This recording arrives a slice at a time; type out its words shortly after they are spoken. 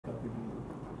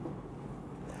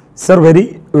Sir,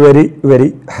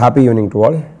 very happy evening to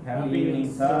all. Happy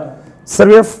evening, sir. Sir,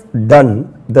 we have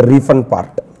done the refund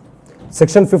part.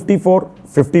 Section 54,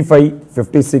 55,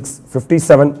 56,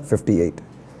 57, 58.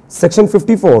 Section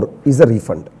 54 is a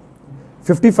refund.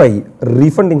 55,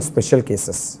 refund in special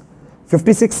cases.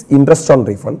 56, interest on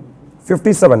refund.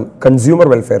 57, consumer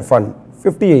welfare fund.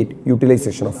 58,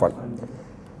 utilization of fund.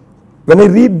 When I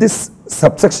read these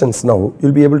subsections now, you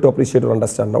will be able to appreciate or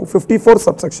understand now. 54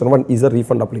 subsection 1 is a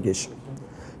refund application.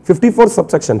 54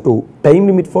 subsection 2, time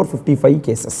limit for 55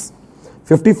 cases.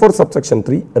 54 subsection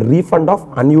 3, refund of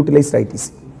unutilized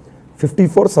ITC.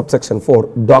 54 subsection 4,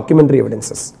 documentary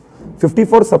evidences.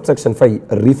 54 subsection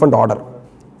 5, refund order.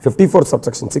 54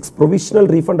 subsection 6, provisional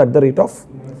refund at the rate of.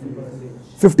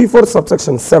 54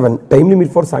 subsection 7, time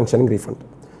limit for sanctioning refund.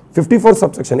 54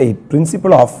 subsection 8,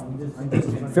 principle of.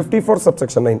 54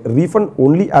 subsection 9, refund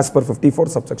only as per 54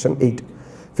 subsection 8.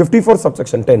 54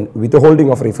 subsection 10, withholding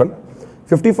of refund.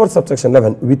 54 subsection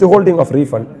 11, withholding of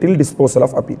refund till disposal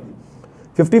of appeal.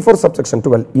 54 subsection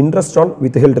 12, interest on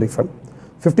withheld refund.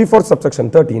 54 subsection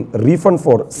 13, refund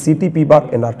for CTP bar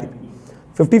NRT.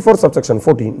 54 subsection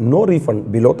 14, no refund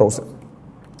below 1000.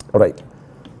 Alright.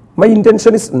 My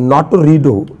intention is not to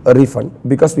redo a refund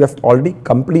because we have already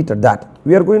completed that.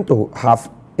 We are going to have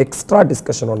extra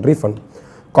discussion on refund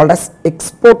called as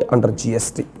export under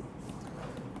GST.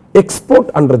 Export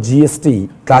under GST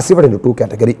classified into two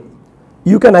categories.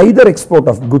 You can either export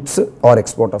of goods or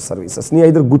export of services. You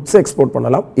either goods export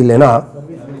pannalam illena.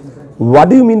 What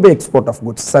do you mean by export of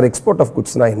goods? Sir, export of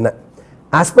goods na enna?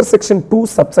 As per section 2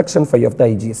 subsection 5 of the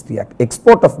IGST Act,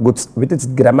 export of goods with its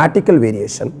grammatical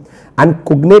variation and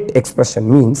cognate expression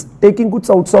means taking goods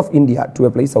out of India to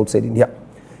a place outside India.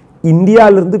 India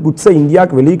irundhu goods India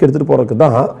ku veliyukku eduthu poradhukku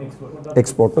dhaan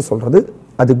export nu solradhu.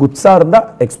 Adu goods ah irundha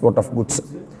export of goods.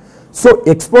 So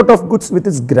export of goods with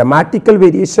its grammatical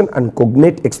variation and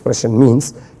cognate expression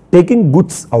means taking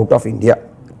goods out of India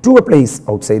to a place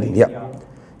outside India.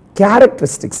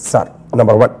 Characteristics, sir.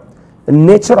 Number 1, the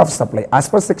nature of supply as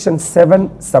per section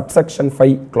 7 subsection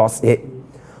 5 clause A.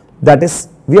 That is,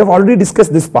 we have already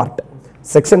discussed this part.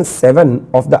 Section 7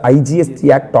 of the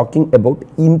IGST Act talking about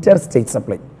interstate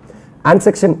supply and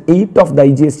section 8 of the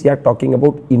IGST Act talking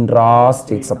about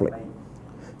intra-state supply.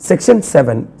 Section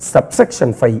 7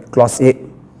 subsection 5 clause A,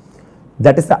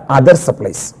 that is the other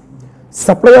supplies.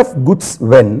 Supply of goods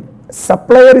when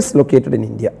supplier is located in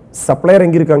India. Supplier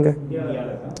engi irukanga?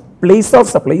 Place of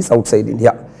supply is outside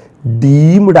India,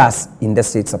 deemed as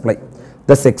interstate supply.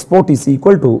 Thus export is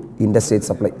equal to interstate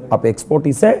supply. Up export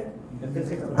is a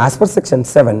as per section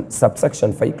 7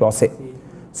 subsection 5 clause A.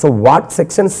 So what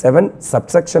section 7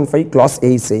 subsection 5 clause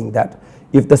A is saying that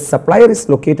if the supplier is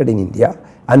located in India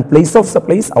and place of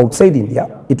supply is outside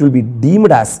India, it will be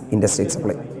deemed as interstate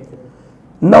supply.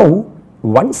 Now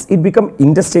once it become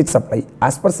interstate supply,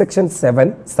 as per section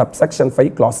 7 subsection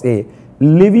 5 clause A,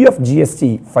 levy of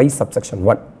GST 5 subsection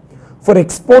 1. For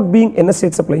export being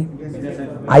interstate supply,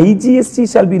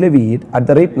 IGST shall be levied at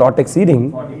the rate not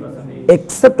exceeding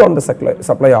except on the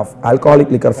supply of alcoholic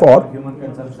liquor for.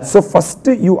 So first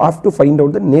you have to find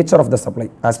out the nature of the supply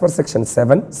as per section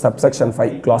 7 subsection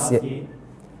 5 clause A.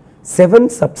 7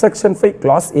 subsection 5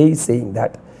 clause A is saying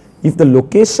that if the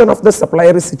location of the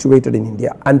supplier is situated in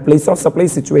India and place of supply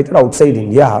is situated outside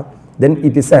India, then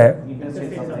it is a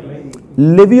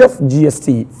levy of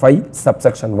GST 5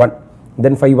 subsection 1.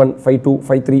 Then 5.1, 5.2,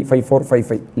 5.3, 5.4,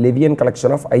 5.5, levy and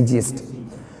collection of IGST.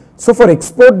 So for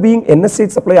export being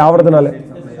interstate supply avradhanale,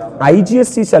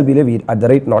 IGST shall be levied at the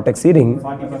rate not exceeding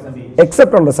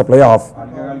except on the supply of.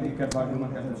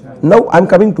 Now I am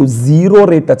coming to zero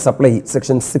rate at supply,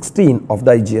 section 16 of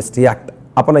the IGST Act.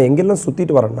 Appo na engella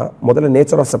suttittu varana modala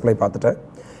nature of supply paathita.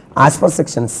 As per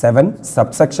section 7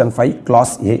 subsection 5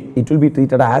 clause A, it will be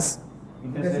treated as.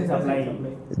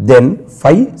 Then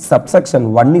 5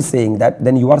 subsection 1 is saying that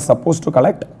then you are supposed to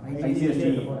collect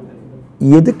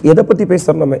எதை பற்றி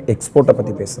பேசுகிறோம்? நம்ம எக்ஸ்போர்ட்டை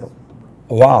பற்றி பேசுகிறோம்.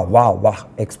 வா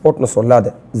எக்ஸ்போர்ட்னு சொல்லாத,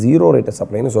 zero rate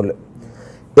சப்ளைன்னு சொல்லு.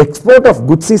 Export of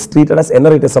goods is treated as என்ன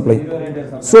rate supply.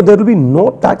 So there will be no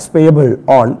tax payable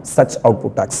on such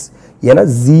output tax. ஏன்னா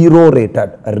zero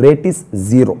rated, rate is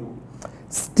 0.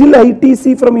 Still ITC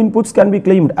from inputs can be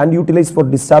claimed and utilized for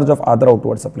discharge of other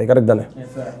outward supply. Correct தானே?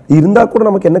 இருந்தா கூட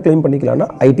நமக்கு என்ன claim பண்ணிக்கலாம்னா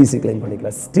ITC claim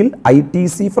பண்ணிக்கலாம். Still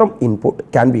ITC from input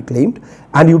can be claimed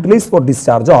and utilized for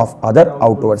discharge of other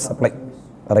outward supply.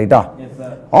 Right?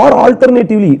 Or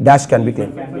alternatively dash can be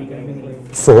claimed.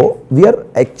 So we are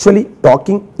actually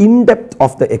talking in depth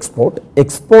of the export.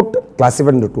 Export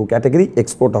classified into two categories: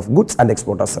 export of goods and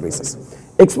export of services.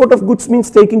 Export of goods means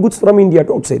taking goods from India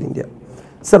to outside India.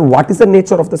 Sir, what is the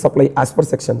nature of the supply as per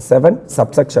section 7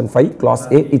 subsection 5 clause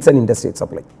A? It's an interstate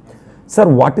supply. Sir,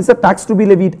 what is the tax to be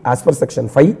levied as per section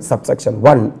 5 subsection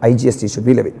 1 IGST should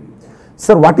be levied.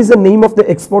 Sir, what is the name of the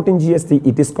export in GST?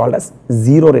 It is called as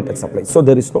zero rated supply. So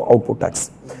there is no output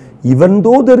tax. Even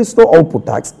though there is no output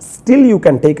tax, still you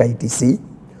can take ITC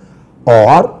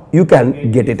or you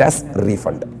can get it as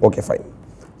refund. Okay, fine.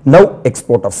 Now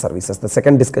export of services. The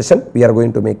second discussion we are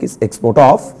going to make is export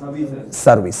of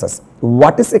services.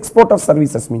 What is export of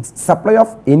services means? Supply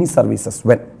of any services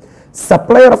when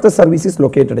supplier of the service is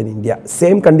located in India.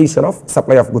 Same condition of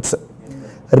supply of goods.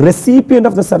 Recipient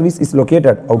of the service is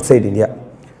located outside India.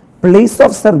 Place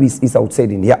of service is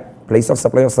outside India. Place of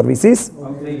supply of service is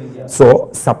outside India. So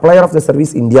supplier of the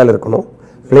service India la irukano.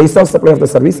 Place of supply of the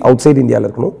service outside India la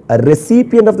irukano. A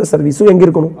recipient of the service enga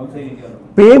irukano.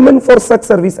 Payment for such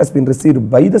service has been received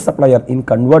by the supplier in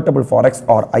convertible forex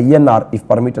or INR if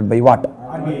permitted by what?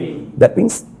 RBI. That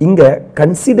means inga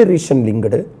consideration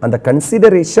linked and the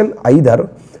consideration either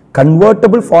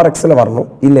convertible forex la varano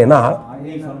illena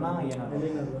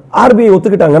RBI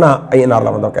ஒத்துக்கிட்டாங்கன்னா INR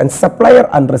ல வந்தாங்க. And supplier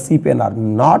and recipient are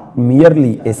not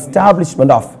merely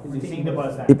establishment of.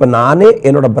 இப்போ நானே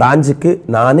என்னோட பிரான்ச்சுக்கு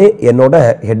நானே என்னோட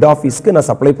head ஆஃபீஸ்க்கு நான்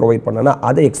supply provide பண்ணேன்னா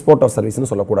அதை எக்ஸ்போர்ட் ஆஃப் சர்வீஸ்னு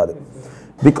சொல்லக்கூடாது.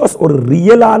 பிகாஸ் ஒரு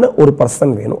ரியலான ஒரு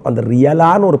பர்சன் வேணும். அந்த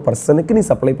ரியலான ஒரு பர்சனுக்கு நீ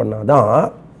சப்ளை பண்ணாதான்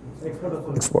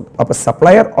export. அப்ப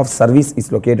supplier of service is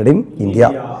located in India.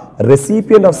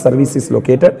 Recipient of service is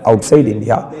located outside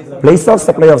India. Place of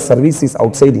supply of service is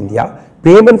outside India.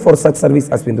 Payment for such service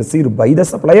has been received by the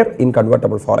supplier in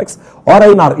convertible forex or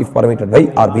INR if permitted by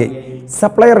RBI.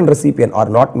 Supplier and recipient are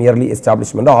not merely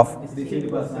establishment of.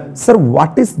 Sir,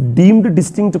 what is deemed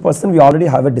distinct person? We already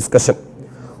have a discussion.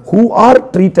 Who are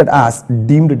treated as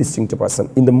deemed distinct person?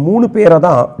 In the மூணு பேரை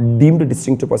தான் deemed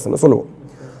distinct person சொல்லுவோம்.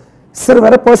 Sir,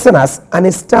 where a person has an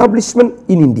establishment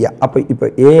in India. இப்போ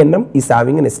ANM is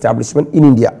having an establishment in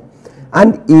India.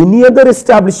 And any other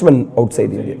establishment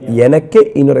outside India. எனக்கு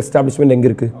இன்னொரு establishment எங்க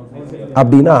இருக்கு?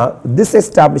 அப்படின்னா this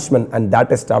establishment and that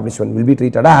establishment will be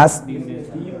treated as.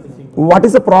 What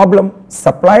is the problem?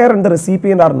 Supplier and the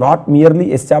recipient are not merely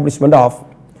establishment of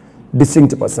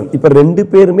distinct person. இப்போ ரெண்டு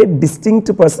பேருமே distinct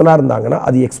personா இருந்தாங்கன்னா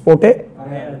அது எக்ஸ்போர்ட்டே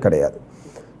கிடையாது.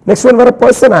 Next one, where a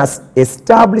person has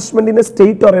establishment in a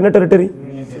state or in a territory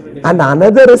and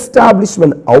another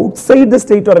establishment outside the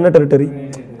state or in a territory.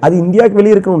 அது இந்தியாவுக்கு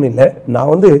வெளியே இருக்கணும்னு இல்லை. நான்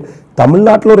வந்து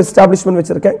தமிழ்நாட்டில் ஒரு எஸ்டாப்ளிஷ்மெண்ட்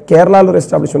வச்சிருக்கேன், கேரளாவில் ஒரு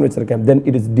எஸ்டாப்ளிஷ்மெண்ட் வச்சிருக்கேன். Then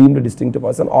it is deemed distinct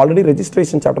person. Already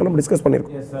registration chapter நம்ம டிஸ்கஸ்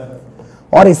பண்ணியிருக்கோம்.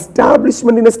 Or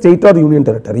establishment in a state or union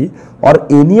territory or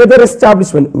any other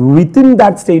establishment within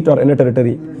that state or in a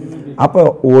territory. அப்போ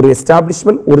ஒரு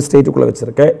establishment ஒரு ஸ்டேட்டுக்குள்ளே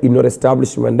வச்சிருக்கேன், இன்னொரு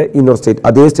establishment இன்னொரு state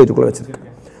அதே ஸ்டேட்டுக்குள்ளே வச்சிருக்கேன்.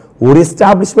 ஒரு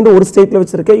எஸ்டாப்ளிஷ்மெண்ட் ஒரு ஸ்டேட்டில்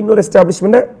வச்சிருக்கேன், இன்னொரு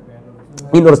எஸ்டாப்ளிஷ்மெண்ட்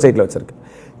இன்னொரு ஸ்டேட்டில் வச்சிருக்கேன்.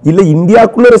 இல்லை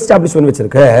இந்தியாவுக்குள்ள ஒரு எஸ்டாப்ளிஷ்மெண்ட்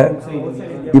வச்சிருக்கேன்.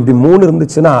 இப்படி மூணு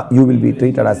இருந்துச்சுன்னா you will be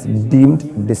treated as deemed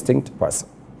distinct person.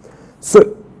 So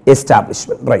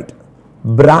establishment, right?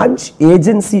 Branch,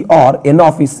 agency or an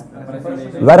office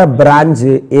where a branch,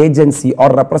 agency or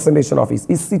representation office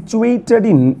is situated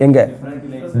in எங்க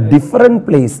different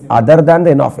place other than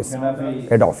the office.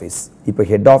 Head office. இப்போ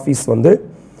head office வந்து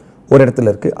ஒரு இடத்துல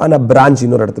இருக்கு, ஆனா branch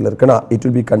இன்னொரு இடத்துல இருக்குன்னா it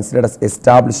will be considered as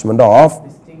establishment of.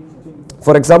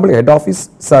 For example, head office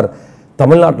sir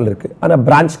தமிழ்நாட்டில் இருக்கு, ஆனா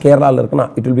branch கேரளால இருக்குன்னா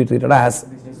it will be treated as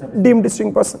deemed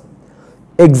distinct person.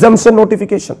 Exemption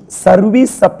notification.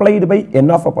 Service supplied by n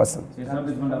of a person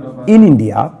in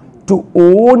India to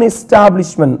own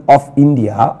establishment of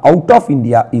India out of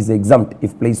India is exempt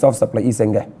if place of supply is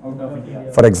எங்க.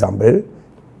 For example,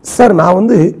 sir நான்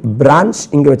வந்து branch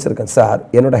இங்க வச்சிருக்கேன் sir,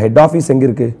 என்னோட head office எங்க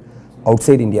இருக்கு? Out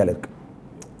side இந்தியாவில் இருக்கு.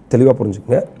 தெளிவாக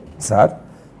புரிஞ்சுக்கங்க சார்.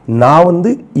 நான்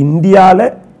வந்து இந்தியாவில்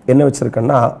என்ன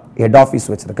வச்சிருக்கேன்னா ஹெட் ஆஃபீஸ்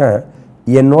வச்சிருக்கேன்,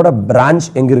 என்னோட பிரான்ச்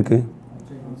எங்க இருக்கு?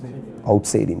 அவுட்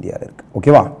சைட் இந்தியாவில் இருக்கு.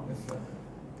 ஓகேவா?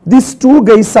 These two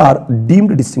guys are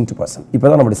deemed distinct person. இப்போ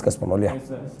தான் நம்ம டிஸ்கஸ் பண்ணோம் இல்லையா?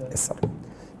 Yes sir.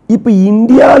 இப்போ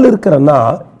இந்தியாவில் இருக்கிறன்னா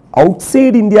அவுட்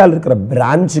சைடு இந்தியாவில் இருக்கிற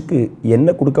பிரான்ச்சுக்கு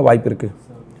என்ன கொடுக்க வாய்ப்பு இருக்கு?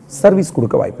 சர்வீஸ்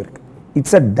கொடுக்க வாய்ப்பு இருக்கு.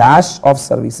 It's a dash of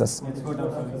services.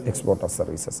 Export of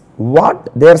services. What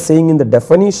they are saying in the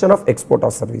definition of export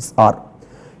of service are,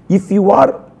 if you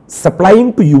are supplying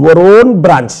to your own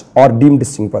branch or deemed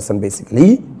distinct person, basically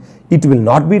it will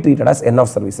not be treated as end of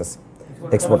services.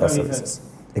 Export of services.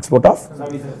 Export of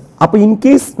services. அப்ப in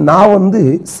case நான் வந்து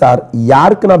sir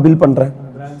யாருக்கு நான் bill பண்றேன்?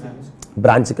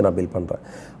 பிரான்ச்சுக்கு நான் bill பண்றேன்.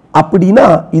 அப்படினா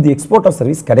இது எக்ஸ்போர்ட் ஆஃப்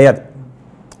சர்வீஸ் கிடையாது.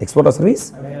 எக்ஸ்போர்ட் ஆஃப் சர்வீஸ்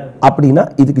அப்படினா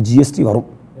இதுக்கு ஜிஎஸ்டி வரும்.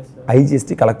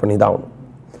 ஐஜிஎஸ்டி கலெக்ட் பண்ணி தான் ஆகணும்.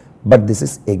 But this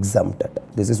is exempted.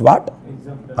 This is what?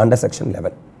 Under section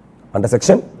 11. Under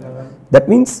section 11. That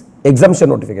means exemption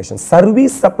notification.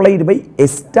 Service supplied by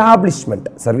establishment.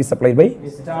 Service supplied by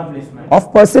of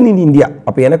person in India.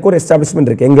 அப்ப எனக்கு ஒரு establishment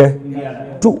இருக்கு எங்க?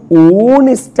 To own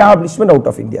establishment out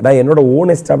of India. நான் என்னோட own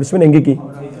establishment எங்கக்கு?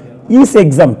 Is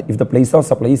exempt if the place of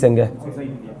supply is எங்க?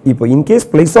 இப்போ in case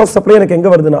place of supply எனக்கு எங்க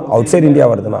வருதுனா outside India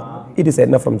வருதுனா it is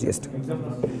என்ன from GST.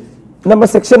 நம்ம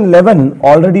section 11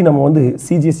 already நம்ம வந்து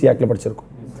CGST Actல படிச்சிருக்கோம்.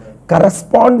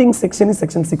 Corresponding section is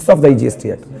section 6 of the IGST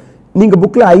Act. நீங்க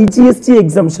புக்ல IGST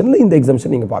exemptionல இந்த exemption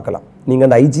நீங்க பார்க்கலாம். நீங்க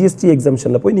அந்த IGST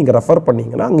exemptionல போய் நீங்க ரெஃபர்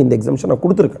பண்ணீங்கனா அங்க இந்த exemption நான்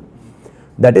கொடுத்திருக்கேன்.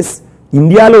 That is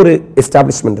இந்தியால ஒரு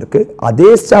எஸ்டாப்லிஷ்மென்ட் இருக்கு. அதே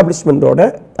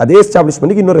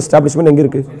எஸ்டாப்லிஷ்மென்ட்க்கு இன்னொரு எஸ்டாப்லிஷ்மென்ட் எங்க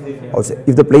இருக்கு? outside.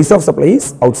 If the place of supply is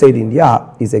outside India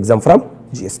is exempt from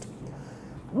GST.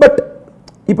 But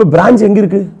இப்போ branch எங்க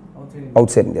இருக்கு?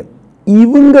 outside India.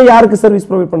 இவங்க யாருக்கு சர்வீஸ்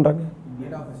ப்ரொவைட் பண்றாங்க?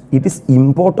 It is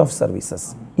import of services.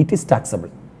 It is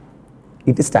taxable.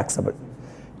 It is taxable.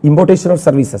 Importation of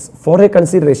services for a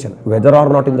consideration whether or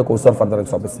not in the course of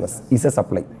furtherance of business is a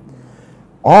supply.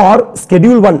 Or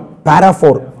schedule 1 para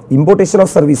 4 importation of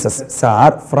services sir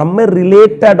from a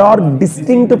related or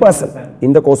distinct person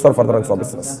in the course of furtherance of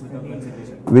business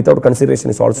without consideration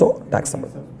is also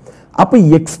taxable. அப்ப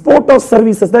export of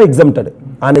services தான் exempted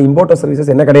and import of services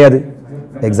என்ன கிடையாது?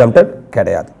 Exempted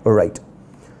கிடையாது. Right.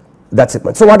 That's it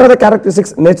man. So what are the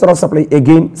characteristics? Nature of supply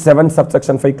again 7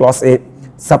 subsection 5 clause A.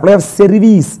 Supply of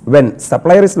service when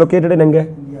supplier is located in enga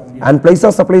and place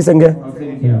of supply is enga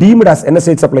deemed as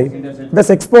interstate supply. Thus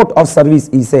export of service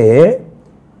is a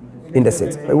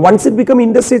interstate. Once it become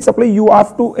interstate supply you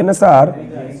have to NSR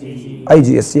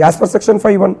IGST as per section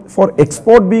 5(1) for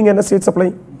export being interstate supply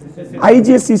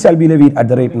IGST shall be levied at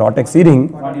the rate not exceeding.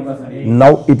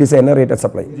 Now it is a rated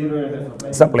supply.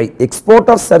 Supply export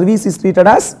of service is treated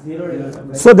as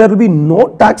so there will be no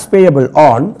tax payable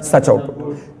on such output.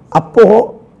 அப்போ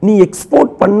நீ export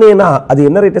பண்ணேனா அது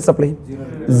என்ன rated supply?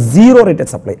 Zero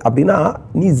rated supply. அப்படின்னா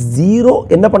நீ zero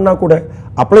என்ன பண்ணா கூட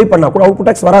apply பண்ணா கூட அவுட்புட்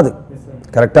டாக்ஸ் வராது.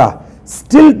 கரெக்ட்டா?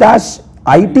 Still dash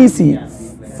ITC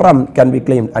from can be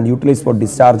claimed and utilized for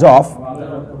discharge of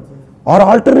or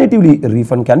alternatively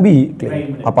refund can be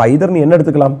claimed. அப்ப either நீ என்ன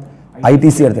எடுத்துக்கலாம்?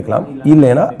 ITC எடுத்துக்கலாம்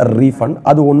இல்லனா refund.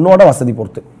 அது உன்னோட வசதி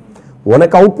பொறுத்து.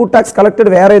 உனக்கு அவுட்புட் டாக்ஸ்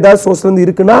கலெக்டட் வேற ஏதாவது சோர்ஸ்ல இருந்து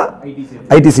இருக்குனா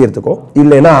ITC எடுத்துக்கோ.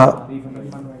 இல்லனா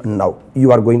now you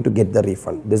are going to get the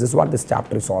refund. This is what this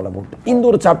chapter is all about. இந்த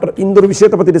ஒரு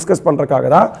விஷயத்தை பத்தி டிஸ்கஸ் பண்றதுக்காக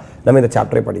தான் நம்ம இந்த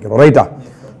சாப்டரை படிக்கிறோம். ரைட்டா?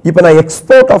 இப்போ நான்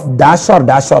export of dash R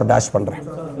dash பண்றேன்.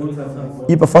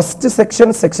 இப்போ first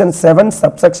section 7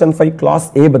 subsection 5 class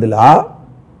A பதிலா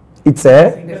it's a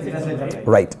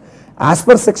right. As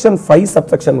per section 5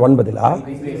 subsection 1 பதிலா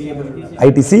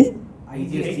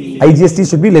IGST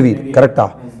should be levied. Correcta?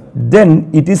 Then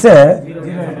it is a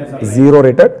zero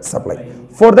rated supply.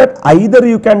 For that either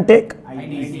you can take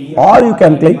or you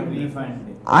can claim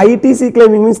ITC.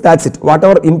 Claiming means that's it,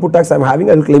 whatever input tax I am having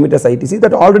I will claim it as ITC.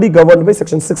 That already governed by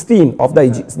section 16 of the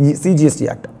CGST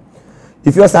Act.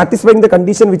 If you are satisfying the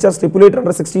condition which are stipulated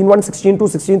under 16(1), 16(2),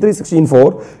 16(3),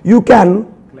 16(4) you can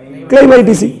claim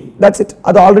ITC. That's it.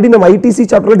 அது already நம்ம ITC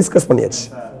chapterல discuss பண்ணியாச்சு.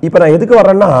 இப்போ நான் எதுக்கு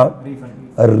வரேன்னா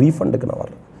refundக்கு நான்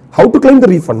வரேன். How to claim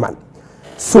the refund man?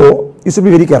 So you should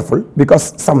be very careful because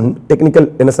some technical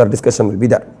discussion will be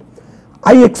there.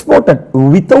 I exported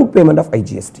without payment of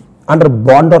IGST under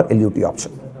bond or LUT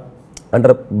option.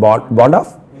 Under bond of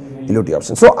LUT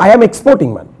option. So I am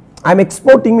exporting man. I am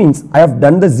exporting means I have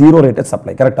done the zero rated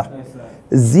supply. Correct?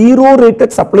 Zero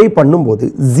rated supply பண்ணும்போது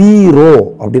zero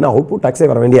அப்படினா output டாக்ஸே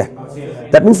வர வேண்டிய.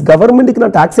 That means கவர்மெண்ட்க்கு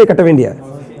நான் டாக்ஸே கட்ட வேண்டிய.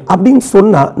 அப்படினு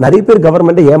சொன்னா நிறைய பேர்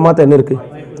கவர்மெண்ட்டை ஏமாத்த என்ன இருக்கு?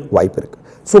 வாய்ப்பு இருக்கு.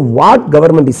 So what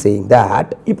government is saying that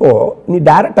இப்போ நீ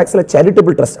டைரக்ட் டாக்ஸ்ல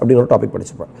charitable trust அப்படின ஒரு டாபிக்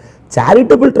படிச்சிருப்ப.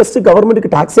 charitable trust கவர்மெண்ட்க்கு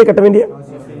டாக்ஸே கட்ட வேண்டிய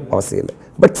அவசியம் இல்லை.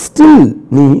 பட் ஸ்டில்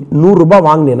நீ 100 ரூபாய்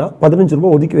வாங்குனேனா 15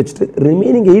 ரூபாய் ஒதுக்கி வச்சிட்டு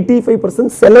ரிமைனிங்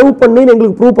 85% செலவு பண்ணேன்னு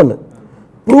எங்களுக்கு ப்ரூவ்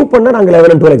பண்ணா நாங்க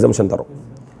 11 and 12 எக்ஸம்ஷன் தரோம்.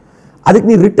 அதுக்கு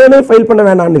நீ ரிட்டர்னே ஃபைல் பண்ண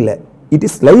வேண்டாம்னு இல்லை. இட்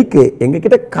இஸ் லைக் எங்க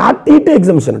கிட்ட காட்டிட்டு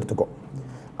எக்ஸம்ஷன் எடுத்துக்கோ.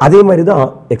 அதே மாதிரி தான்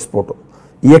எக்ஸ்போர்ட்டும்.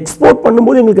 எக்ஸ்போர்ட்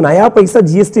பண்ணும்போது எங்களுக்கு நயா பைசா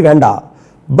ஜிஎஸ்டி வேண்டாம்.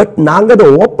 பட் நாங்க அதை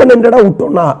ஓப்பன் எண்டடா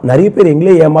விட்டோம்னா நிறைய பேர்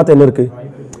எங்களே ஏமாத்த என்ன இருக்கு?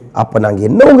 அப்ப நாங்க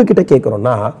என்ன உங்ககிட்ட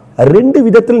கேட்கிறோம்னா ரெண்டு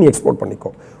விதத்தில் நீ எக்ஸ்போர்ட் பண்ணிக்கோ.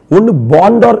 ஒன்னு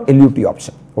பாண்ட் ஆர் எல்யூடி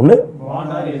ஆப்ஷன். ஒன்னு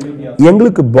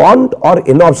எங்களுக்கு பாண்ட் ஆர்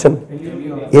என்ன ஆப்ஷன்?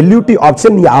 எல்யூடி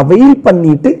ஆப்ஷன் நீ அவைல்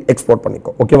பண்ணிட்டு எக்ஸ்போர்ட்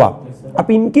பண்ணிக்கோ. ஓகேவா? அப்ப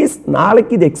இன்கேஸ்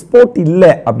நாளைக்கு இது எக்ஸ்போர்ட் இல்ல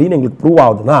அப்படின்னு எங்களுக்கு ப்ரூவ்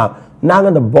ஆகுதுன்னா நாங்க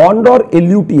அந்த பாண்ட் ஆர்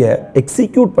எல்யூடியை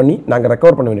எக்ஸிக்யூட் பண்ணி நாங்க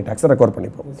ரெக்கவர் பண்ண வேண்டிய டாக்ஸை ரெக்கவர்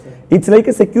பண்ணிப்போம். It's like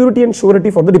a security and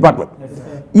surety for the department.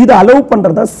 இது அலோவ்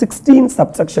பண்றதா 16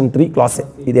 subsection 3 clause A.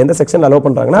 இது எந்த செக்ஷன் அலோவ்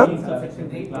பண்றாங்கன்னா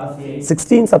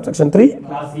 16 subsection 3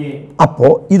 clause A. அப்போ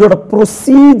இதோட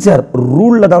ப்ரொசீஜர்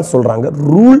ரூல்ல தான் சொல்றாங்க.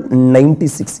 Rule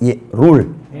 96A. Rule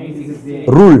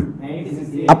rule.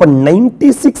 அப்ப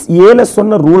 96A ல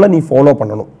சொன்ன ரூலை நீ ஃபாலோ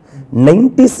பண்ணணும்.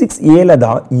 96A ல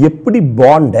தான் எப்படி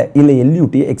பாண்ட் இல்ல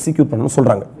LUT எக்ஸிக்யூட் பண்ணனும்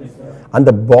சொல்றாங்க. அந்த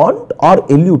பாண்ட் ஆர்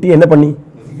LUT என்ன பண்ணி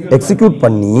எக்ஸிக்யூட்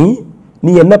பண்ணி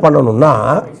நீ என்ன பண்ணனும்னா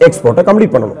எக்ஸ்போர்ட்டை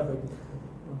கம்ப்ளீட் பண்ணணும்.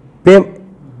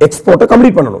 எக்ஸ்போர்ட்டை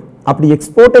கம்ப்ளீட் பண்ணணும். அப்படி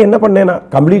எக்ஸ்போர்ட்டை என்ன பண்ணேனா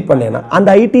கம்ப்ளீட் பண்ணேனா அந்த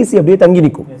ஐடிசி அப்படியே தங்கி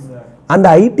நிற்கும். அந்த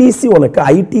ஐடிசி உனக்கு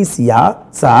ஐடிசியா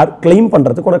சார் கிளைம்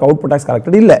பண்றதுக்கு உனக்கு அவுட்புட் டாக்ஸ்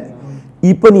கலெக்டட் இல்ல.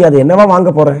 இப்போ நீ அதை என்னவா வாங்க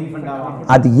போற?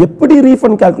 அது எப்படி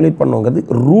refund calculate பண்ணுங்கிறது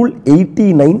rule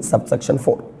 89 subsection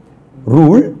 4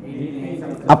 rule.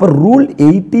 அப்ப ரூல்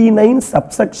 89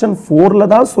 சப்செக்ஷன் 4ல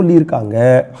தான் சொல்லியிருக்காங்க.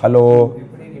 Hello,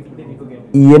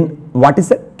 what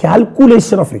is a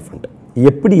calculation of refund?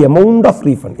 எப்படி amount of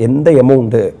refund, எந்த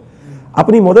amount? அப்ப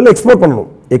நீ முதல்ல எக்ஸ்போர்ட் பண்ணணும்.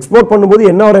 எக்ஸ்போர்ட் பண்ணும்போது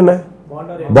என்ன வரும்? என்ன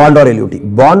bond R LUT.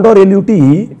 Bond R LUT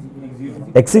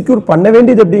execute பண்ண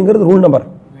வேண்டியது எப்படிங்கிறது ரூல் நம்பர்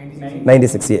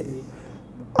 96A.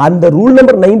 அந்த ரூல்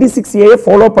நம்பர் 96A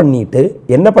ஃபாலோ பண்ணிட்டு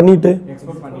என்ன பண்ணிட்டு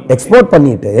எக்ஸ்போர்ட்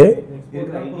பண்ணிட்டு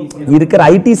இருக்கிற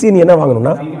ஐடிசி நீ என்ன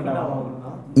வாங்கணும்னா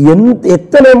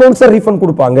எத்தனை அமௌண்ட்ஸ் ரீஃபண்ட்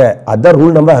கொடுப்பாங்க அதான்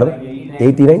rule number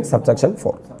 89 subsection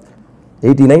 4,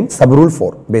 89 sub rule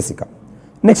 4 பேசிக்கா.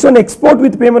 Next one, export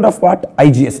with payment of what?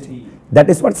 IGST. That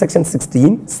is what section 16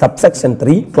 subsection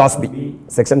 3 clause B.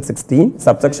 Section 16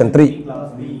 subsection 3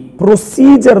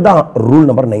 procedure தான் rule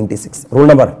number 96. rule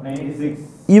number 96.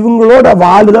 இவங்களோட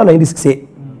வால்யூ தான் 96A.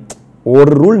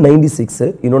 ஒரு rule 96,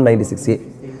 இன்னொரு 96A.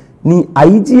 நீ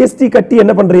IGST கட்டி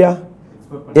என்ன பண்றியா?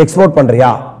 எக்ஸ்போர்ட்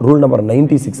பண்றியா? ரூல் நம்பர்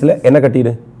 96ல என்ன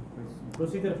கட்டிடு?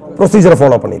 ப்ரொசீஜரை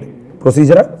ஃபாலோ பண்ணிடு.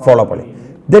 ப்ரொசீஜரை ஃபாலோ பண்ணி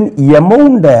then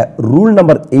amount rule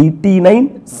number 89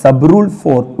 sub rule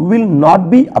 4 will not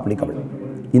be applicable.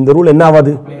 இந்த ரூல் என்ன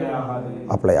ஆகாது?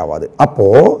 அப்ளை ஆகாது. அப்போ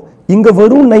இங்க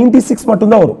வெறும் 96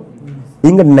 மட்டும் தான் வரும்.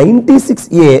 இங்க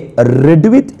 96A read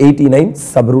with 89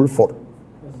 sub rule 4.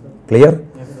 clear?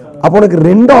 அப்போ உனக்கு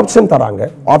ரெண்டு ஆப்ஷன் தராங்க.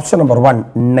 Option number 1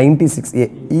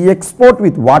 96A export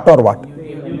with what or what?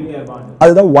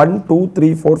 அதுதான் 1 2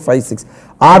 3 4 5 6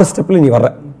 ஆறு ஸ்டெப்ல நீ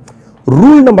வர்ற.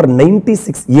 Rule number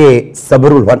 96A sub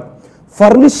rule 1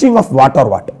 furnishing of what or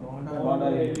what?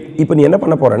 இப்போ நீ என்ன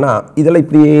பண்ண போறேன்னா இதெல்லாம்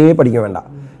இப்படியே படிக்க வேண்டாம்.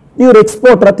 நீ ஒரு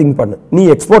எக்ஸ்போர்ட்டரா திங்க் பண்ணு. நீ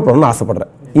எக்ஸ்போர்ட் பண்ணணும்னு ஆசைப்படுற.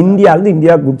 இந்தியாவிலிருந்து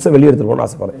இந்தியா குட்ஸை வெளியே எடுத்துட்டு போகணும்னு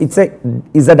ஆசைப்படுற.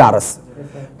 It's ZRS.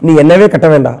 நீ என்னவே கட்ட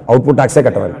வேண்டாம், அவுட்புட் டாக்ஸே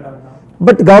கட்ட வேண்டாம்.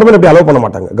 பட் கவர்மெண்ட் அப்படி அலோவ் பண்ண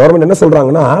மாட்டாங்க. கவர்மெண்ட் என்ன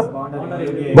சொல்றாங்கன்னா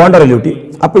bond or LUT.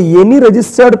 அப்ப any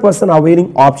registered person availing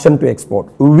option to export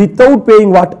without paying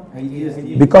what?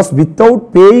 Because without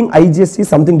paying IGST is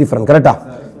something different, correct?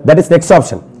 That is next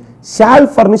option. Shall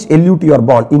furnish LUT or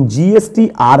bond in GST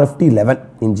RFD 11.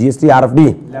 In GST RFD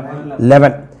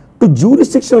 11 to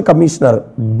jurisdictional commissioner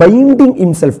binding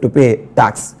himself to pay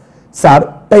tax. Sir,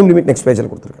 time limit next page la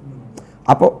kuduthirukku.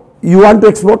 Appo you want to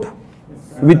export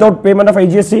without payment of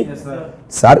IGST? Yes,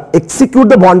 sir, execute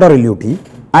the bond or LUT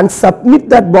and submit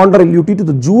that bond or LUT to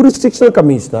the jurisdictional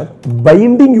commissioner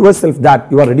binding yourself that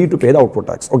you are ready to pay the output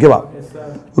tax. Okay va? Yes, sir.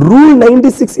 Rule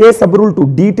 96A sub rule 2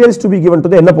 details to be given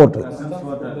to the என்ன portal?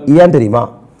 ஏன் தெரியுமா?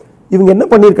 இவங்க என்ன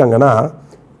பண்ணிருக்காங்கன்னா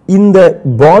இந்த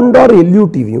bond or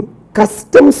LUT வியும்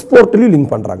customs போர்ட்டலையும்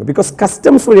link பண்றாங்க. Because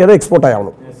customs வழியா தான் export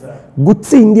ஆகணும்.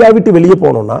 குட்ஸ் இந்தியா விட்டு வெளியே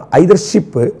போகணும்னா ஐதர்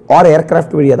ஷிப் ஆர்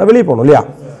ஏர்கிராஃப்ட் வழியா தான் வெளியே போகணும் இல்லையா?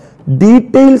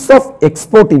 Details of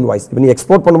export invoice. இப்போ நீ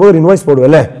எக்ஸ்போர்ட் பண்ணும்போது ஒரு invoice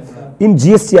போடுவல in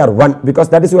GSTR 1 because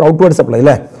that is your outward supply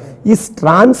இல்ல is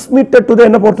transmitted to the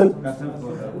என்ன போர்ட்டல்.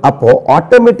 அப்போ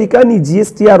ஆட்டோமேட்டிக்கா நீ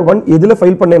GSTR 1 எதுல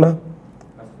ஃபைல் பண்ணேனா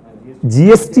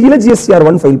GST ல GSTR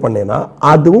 1 ஃபைல் பண்ணேனா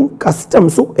அதுவும்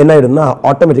கஸ்டம்ஸும் என்ன ஆயிடும்னா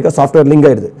ஆட்டோமேட்டிக்கா சாஃப்ட்வேர் லிங்க்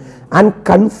ஆயிடுது. and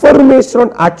confirmation on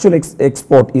actual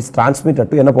export is transmitted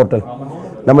to என்ன போர்ட்டல்?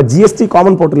 நம்ம GST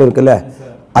காமன் போர்ட்டல் இருக்குல்ல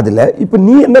அதுல. இப்போ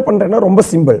நீ என்ன பண்றேன்னா ரொம்ப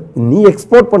சிம்பிள். நீ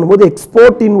எக்ஸ்போர்ட் பண்ணும்போது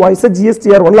எக்ஸ்போர்ட் இன்வாய்ஸ்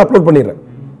GSTR 1ல அப்லோட் பண்ணிடுற.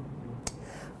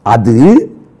 அது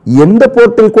எந்த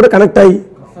போர்ட்டல் கூட கனெக்ட் ஆகி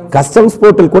கஸ்டம்ஸ்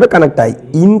போர்ட்டல் கூட கனெக்ட் ஆகி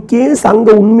இன்கேஸ் அங்க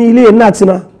உண்மையிலே என்ன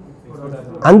ஆச்சுன்னா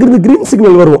அங்கிருந்து கிரீன்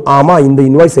சிக்னல் வரும். ஆமா இந்த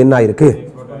இன்வாய்ஸ் என்ன ஆயிருக்கு?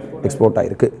 எக்ஸ்போர்ட்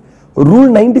ஆயிருக்கு.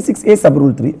 Rule 96A sub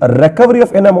rule 3 recovery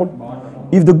of an amount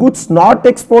if the goods not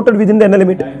exported within the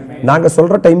limit. நாங்க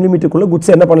சொல்ற டைம் லிமிட்டுக்குள்ள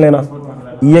குட்ஸ் என்ன பண்ணலனா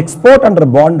export under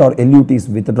bond or LUT is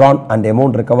withdrawn and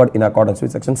amount recovered in accordance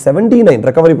with section 79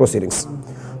 recovery proceedings.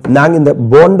 நாங்க இந்த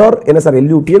bond or என்ன sir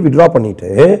LUT withdraw பண்ணிட்டு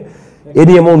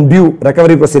any amount due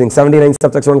recovery proceedings 79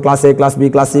 subsection 1 class A class B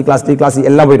class C class D class E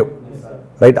எல்லாம் போய்டும்.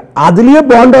 Right? அதுலயே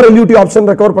bond or LUT option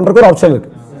recover பண்றதுக்கு ஒரு option இருக்கு.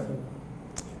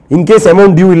 இன் கேஸ்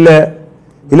amount due இல்ல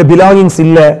belongings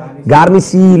இல்ல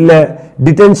garnish இல்ல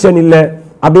detention இல்ல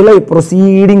அப்படிலாம்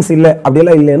proceedings இல்ல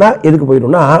அப்படிலாம் இல்லனா எதுக்கு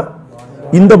போய்டும்னா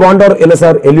இந்த bond or என்ன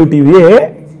சார் LUT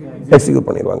எக்ஸிக்யூட்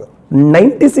பண்ணிடுவாங்க.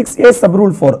 96A sub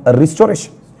rule 4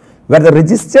 restoration where the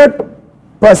registered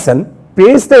person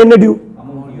pays the என்ன due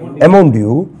amount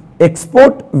due,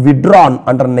 export withdrawn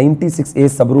under 96A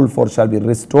sub rule 4 shall be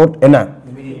restored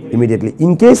immediately.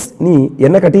 In case நீ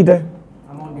என்ன கட்டிட்ட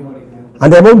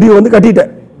அந்த amount due வந்து கட்டிட்ட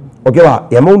ஓகேவா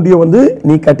amount due வந்து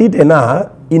நீ கட்டிட்டேனா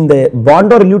இந்த bond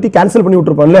or annuity cancel பண்ணி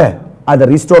விட்டுருப்பான்ல அதை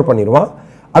restore பண்ணிடுவான்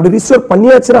அப்படி restore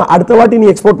பண்ணியாச்சுனா அடுத்த வாட்டி நீ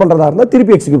எக்ஸ்போர்ட் பண்றதா இருந்தா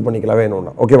திருப்பி எக்ஸிக்யூட் பண்ணிக்கலாம்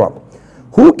வேணும்னா ஓகேவா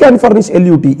who can furnish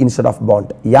LUT instead of bond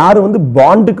யார் வந்து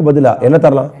பாண்டுக்கு பதிலா என்ன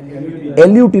தரலாம்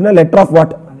LUT னா letter of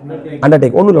what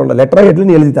undertake ஒண்ணும் இல்ல லெட்டர் ஹெட்ல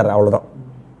நீ எழுதி தர அவ்வளவுதான்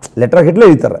லெட்டர் ஹெட்ல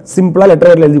எழுதி தர சிம்பிளா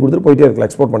லெட்டர் ஹெட்ல எழுதி கொடுத்துட்டு போயிட்டே இருக்கலாம்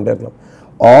எக்ஸ்போர்ட் பண்ணிட்டே இருக்கலாம்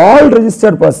all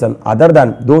registered person other than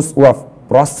those who have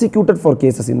prosecuted for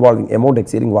cases involving amount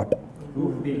exceeding what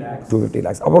 250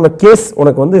 lakhs அப்போ உனக்கு கேஸ்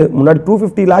உனக்கு வந்து முன்னாடி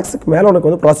 250 lakhsக்கு மேல உனக்கு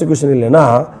வந்து ப்ராசிக்யூஷன் இல்லனா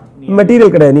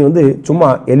மெட்டீரியல் கிடையாது நீ வந்து சும்மா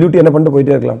LUT என்ன பண்ணிட்டு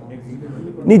போயிட்டே இருக்கலாம்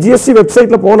நீ GST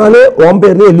வெப்சைட்ல போனாலே உன்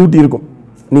பேர்ல LUT இருக்கும்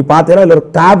நீ பார்த்தேனா இல்ல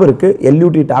டாப் இருக்கு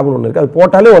LUT டாப்னு ஒன்னு இருக்கு அது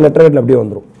போட்டாலே உன் லெட்டர் ஹெட்ல அப்படியே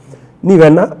வந்துரும் நீ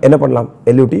வேணா என்ன பண்ணலாம்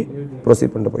LUT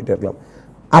ப்ரோசீட் பண்ணிட்டு போயிட்டே இருக்கலாம்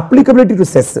applicability to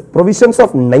cess provisions of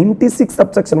 96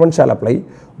 subsection 1 shall apply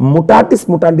mutatis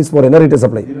mutandis for any rate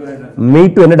apply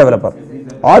made to any developer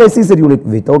or SEZ unit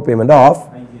without payment of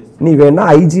நீ வேணா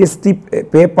IGST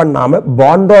பே பண்ணாம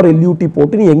bond or LUT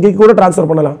போட்டு நீ எங்க கூட ட்ரான்ஸ்ஃபர்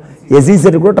பண்ணலாம் SEZ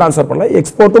கூட ட்ரான்ஸ்ஃபர் பண்ணலாம்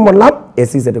எக்ஸ்போர்ட்டும் பண்ணலாம்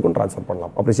SEZ க்கும் ட்ரான்ஸ்ஃபர்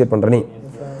பண்ணலாம் அப்ரிஷியேட் பண்றேன் நீ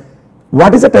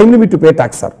What is the time limit to pay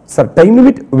tax, sir? Sir, time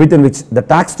limit within which the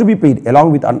tax to be paid along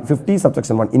with 50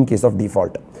 subsection 1 in case of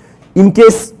default. In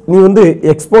case நீ வந்து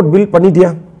export bill பண்ணிட்டியா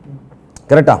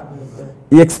கரெக்ட்டா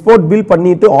export bill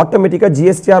பண்ணிட்டு ஆட்டோமேட்டிக்கா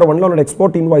GSTR 1ல உன்னோட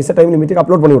export invoice time லிமிட்டுக்கு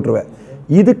upload பண்ணி விட்டுருவே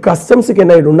இது கஸ்டம்ஸ்க்கு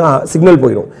என்ன ஆயிடும்னா சிக்னல்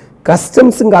போயிடும்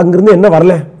கஸ்டம்ஸ்ங்க அங்க இருந்து என்ன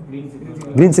வரல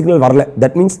green signal வரல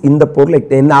that means இந்த பொருள்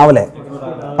என்ன ஆவல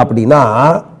அப்படினா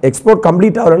export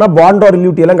complete ஆவலனா bond or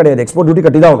LUT எல்லாம் கிடையாது export duty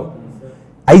கட்டி தான் ஆகணும்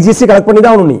IGST கலெக்ட் பண்ணி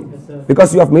தான் ஆகணும் நீ because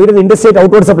you have made an interstate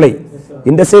outward supply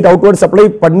interstate outward supply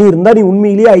பண்ணி இருந்தா நீ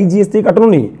உண்மையிலேயே IGST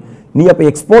கட்டணும் நீ அப்ப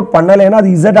எக்ஸ்போர்ட் பண்ணலனா அது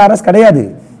ZRS கிடையாது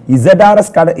ZRS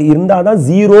இருந்தா தான்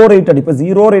ஜீரோ ரேட்டட் இப்ப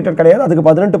ஜீரோ ரேட்டட் கிடையாது அதுக்கு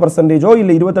 18%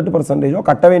 இல்ல 28%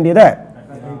 கட்ட வேண்டியதே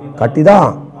கட்டி தான்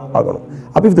ஆகணும்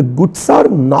அப்ப if the goods are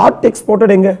not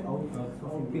exported எங்க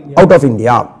out of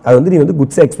India அது வந்து நீ வந்து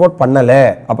goods எக்ஸ்போர்ட் பண்ணல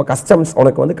அப்ப கஸ்டம்ஸ்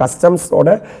உனக்கு வந்து கஸ்டம்ஸ்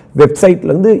ஓட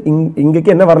வெப்சைட்ல இருந்து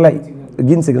இங்கக்கு என்ன வரல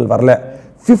green signal வரல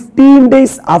 15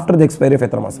 days after the expiry of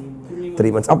எத்தனை மாசம்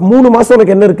 3 months அப்ப 3 மாசம்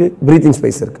உனக்கு என்ன இருக்கு breathing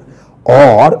space இருக்கு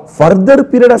or further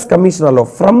period as commissioner law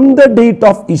from the date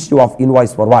of issue of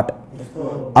invoice for what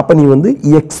அப்ப நீ வந்து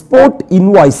export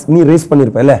invoice நீ ரேஸ்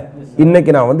பண்ணிருப்பல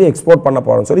இன்னைக்கு நான் வந்து எக்ஸ்போர்ட் பண்ண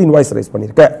போறேன்னு சொல்லி இன்வாய்ஸ் ரேஸ்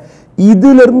பண்ணிருக்க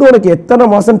இதுல இருந்து உனக்கு எத்தனை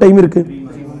மாசம் டைம் இருக்கு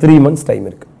 3 months டைம்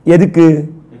இருக்கு எதுக்கு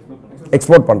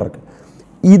எக்ஸ்போர்ட் பண்றதுக்கு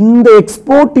இந்த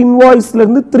எக்ஸ்போர்ட் இன்வாய்ஸ்ல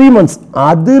இருந்து 3 months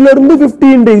அதுல இருந்து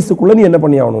 15 டேஸ்க்குள்ள நீ என்ன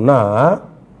பண்ணி ஆகணும்னா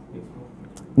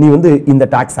நீ வந்து இந்த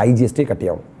டாக்ஸ் IGST கட்டி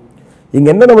ஆகணும் இங்க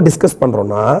என்ன நம்ம டிஸ்கஸ்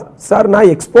பண்றோம்னா சார்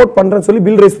நான் எக்ஸ்போர்ட் பண்றேன்னு சொல்லி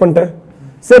பில் ரேஸ் பண்ணிட்டேன்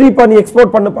சரிப்பா நீ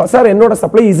எக்ஸ்போர்ட் பண்ணப்பா சார் என்னோட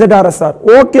சப்ளை ZRS சார்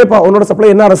ஓகேப்பா உன்னோட சப்ளை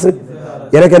என்ன அரசு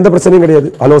எனக்கு எந்த பிரச்சனையும்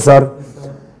கிடையாது ஹலோ சார்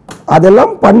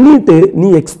அதெல்லாம் பண்ணிட்டு நீ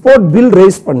எக்ஸ்போர்ட் பில்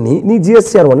ரேஸ் பண்ணி நீ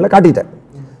GSTR 1ல காட்டிட்ட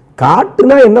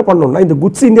காட்டுனா என்ன பண்ணணும்னா இந்த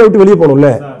குட்ஸ் இந்தியா விட்டு வெளியே போகணும்ல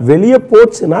வெளியே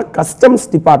போச்சுன்னா கஸ்டம்ஸ்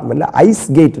டிபார்ட்மெண்ட்ல ஐஸ்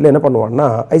கேட்ல என்ன பண்ணுவான்னா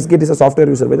ice gate is software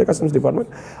user by the customs department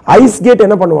ice gate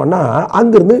என்ன பண்ணுவான்னா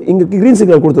அங்க இருந்து இங்க கிரீன்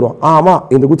சிக்னல் கொடுத்துருவான் ஆமா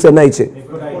இந்த குட்ஸ் என்ன ஆயிடுச்சு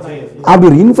அப்படி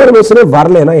ஒரு இன்ஃபர்மேஷனே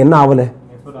வரலனா என்ன ஆவல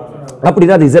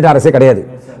அப்படினா அது ZRS கிடையாது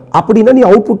அப்படினா நீ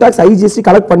அவுட்புட் டாக்ஸ் IGST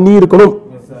கலெக்ட் பண்ணி இருக்கணும்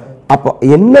அப்ப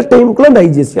என்ன டைம்க்குள்ள அந்த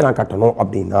IGST நான் கட்டணும்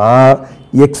அப்படினா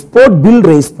எக்ஸ்போர்ட் பில்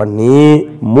ரேஸ் பண்ணி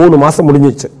 3 மாசம்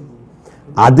முடிஞ்சிச்சு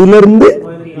அதில இருந்து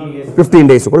 15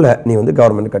 டேஸ்க்குள்ள நீ வந்து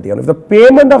government கட்டியணும் if the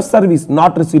payment of service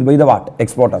not received by the what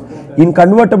exporter in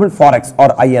convertible forex or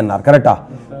INR கரெக்ட்டா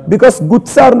because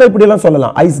goods இருந்தா இப்படி எல்லாம்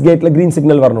சொல்லலாம் ஐஸ் கேட்ல green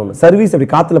signal வரணும் சர்வீஸ் அப்படி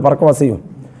காத்துல பறக்கவா செய்யும்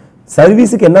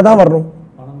சர்வீஸ்க்கு என்னதான் வரணும்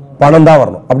பணம் தான்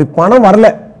வரணும் அப்படி பணம் வரல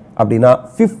அப்படினா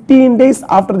 15 days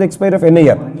after the expiry of any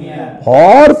year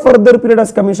or further period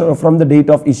as commissioner from the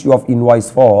date of issue of invoice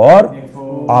for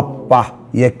அப்பா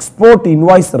export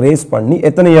invoice raise பண்ணி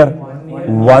எத்தனை இயர்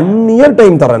 1 year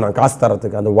டைம் தரேன் நான் காசு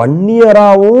தரதுக்கு அந்த 1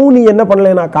 இயராவும் நீ என்ன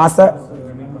பண்ணலனா காசை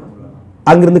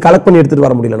அங்க இருந்து கலெக்ட் பண்ணி எடுத்துட்டு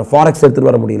வர முடியலனா ஃபாரெக்ஸ் எடுத்துட்டு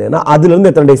வர முடியலனா அதுல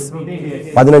இருந்து எத்தனை டேஸ்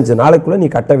 15 நாளைக்குள்ள நீ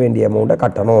கட்ட வேண்டிய அமௌண்ட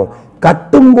கட்டணும்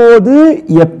கட்டும்போது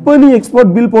எப்ப நீ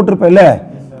எக்ஸ்போர்ட் பில் போட்டுறப்பல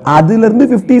அதுல இருந்து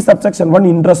 50 subsection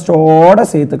 1 இன்ட்ரஸ்டோட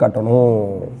சேர்த்து கட்டணும்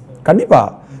கண்டிப்பா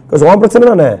because one பிரச்சனை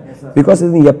தானே because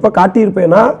நீ எப்ப காட்டி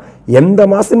இருப்பேனா எந்த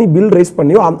மாசம் நீ பில் ரேஸ்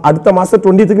பண்ணியோ அடுத்த மாசம்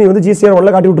 20th நீ வந்து GSTR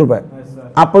 1ல காட்டி விட்டுருப்ப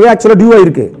அப்பவே एक्चुअली டியூ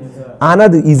ஆயிருக்கு ஆனா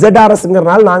அது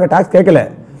ZRSங்கறனால நாங்க டாக்ஸ் கேட்கல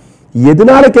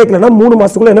எதனால கேட்கலனா 3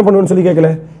 மாசத்துக்குள்ள என்ன பண்ணுவேன்னு சொல்லி கேட்கல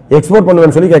எக்ஸ்போர்ட்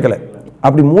பண்ணுவேன்னு சொல்லி கேட்கல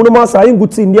அப்படி 3 மாசம் ஆயும்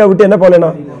குட்ஸ் இந்தியா விட்டு என்ன போலனா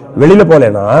வெளியில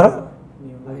போலனா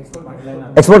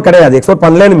எக்ஸ்போர்ட் கிடையாது. எக்ஸ்போர்ட்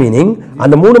பண்ணலன்னு மீனிங்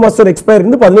அந்த 3 மாசத்தோட எக்ஸ்பயர்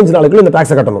இருந்து 15 நாளுக்குள்ள இந்த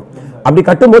டாக்ஸை கட்டணும். அப்படி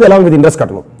கட்டும்போது எல்லாம் வித் இன்ட்ரெஸ்ட்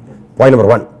கட்டணும். Point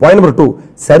number 1. பாயிண்ட் நம்பர் 2,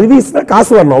 சர்வீஸ்னா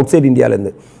காசு வரணும் அவுட் சைட் இந்தியால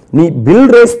இருந்து. நீ பில்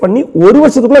ரேஸ் பண்ணி 1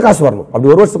 வருஷத்துக்குள்ள காசு வரணும். அப்படி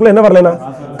 1 வருஷத்துக்குள்ள என்ன வரலனா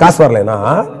காசு வரலனா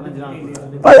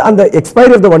அந்த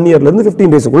எக்ஸ்பைரி ஆஃப் தி 1 இயர்ல இருந்து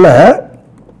 15 டேஸ்க்குள்ள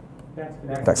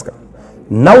டாக்ஸ் கட்டணும்.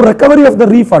 Now recovery of the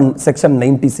refund section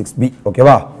 96B. Okay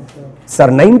va? Sir,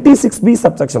 96B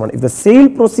subsection 1. If the sale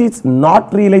proceeds not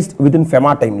realized within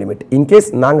FEMA time limit. In case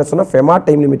நாங்க சொன்ன FEMA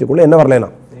time limit குள்ள என்ன வரலனா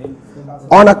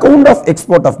on account of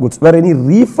export of goods where any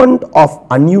refund of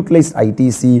unutilized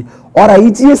ITC or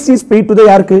IGST is paid to the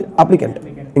யாருக்கு applicant.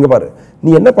 இங்க பாரு, நீ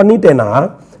என்ன பண்ணிட்டேனா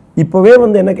இப்பவே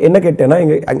வந்து என்ன கேட்டேனா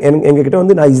எங்க கிட்ட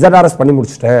வந்து நான் ZRS பண்ணி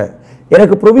முடிச்சிட்டேன்,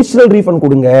 எனக்கு ப்ரொவிஷனல் ரீஃபண்ட்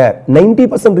கொடுங்க,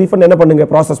 90% ரீஃபண்ட் என்ன பண்ணுங்க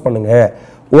ப்ராசஸ் பண்ணுங்க.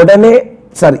 உடனே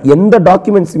சார் எந்த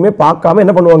டாக்குமெண்ட்ஸுமே பார்க்காம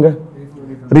என்ன பண்ணுவாங்க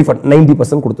ரீஃபண்ட்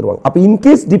 90% கொடுத்துருவாங்க. அப்ப in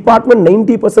case department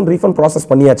 90% refund process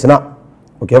பண்ணியாச்சுனா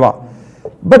ஓகேவா,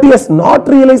 but he has not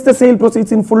realized the sale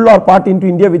proceeds in full or part into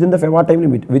India within the FEMA time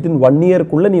limit, within 1 year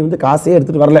குள்ள நீ வந்து காசே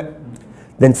எடுத்துட்டு வரல,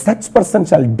 then such person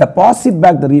shall deposit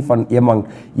back the refund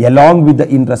along with the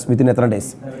interest within 30 days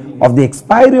of the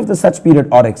expiry of the such period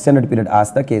or extended period as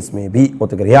the case may be.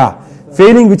 ஒத்துக்கறியா?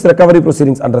 Failing which recovery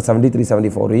proceedings under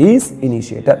 73-74 is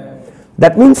initiated.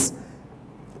 That means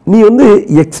நீ வந்து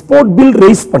export bill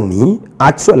rice பண்ணி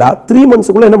ஆக்சுவலா 3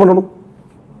 monthsக்குள்ள என்ன பண்ணணும்,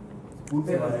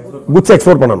 goods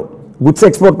export பண்ணணும். Goods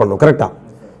export பண்ணணும். கரெக்டா?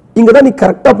 இங்க தான் நீ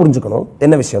கரெக்டா புரிஞ்சுக்கணும்.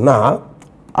 என்ன விஷயம்னா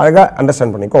அழகா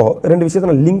அண்டர்ஸ்டாண்ட் பண்ணிக்கோ. 2 விஷயத்தை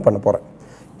நான் லிங்க் பண்ண போறேன்.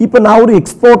 இப்போ நான் ஒரு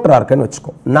எக்ஸ்போர்ட்டரா இருக்கேன்னு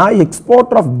வச்சுக்கோ. நான்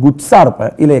எக்ஸ்போர்ட்டர் ஆஃப் குட்ஸா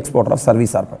இருப்பேன் இல்ல எக்ஸ்போர்ட்டர் ஆஃப்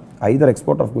சர்வீஸா இருப்பேன். ஐதர்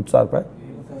எக்ஸ்போர்ட்டர் ஆஃப் குட்ஸா இருப்பேன்.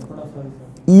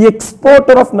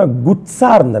 எக்ஸ்போர்ட்டர் ஆஃப் நான் குட்ஸா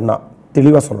இருந்தேன்னா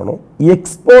தெளிவா சொல்லணும்,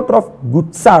 எக்ஸ்போர்ட்டர் ஆஃப்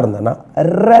குட்ஸா இருந்தேன்னா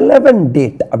ரெலவென்ட்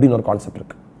டேட் அப்படின்னு ஒரு கான்செப்ட்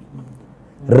இருக்கு.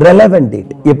 ரெலவென்ட்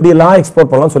டேட் எப்படி எல்லாம்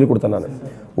எக்ஸ்போர்ட் பண்ணலாம் சொல்லி கொடுத்தேன் நான்.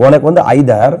 உனக்கு வந்து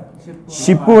ஐதர்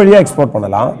ஷிப் வழியா எக்ஸ்போர்ட்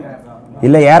பண்ணலாம்,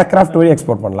 இல்ல ஏர்கிராஃப்ட் வழியா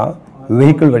எக்ஸ்போர்ட் பண்ணலாம்,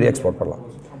 வெஹிக்கிள் வழியா எக்ஸ்போர்ட் பண்ணலாம்,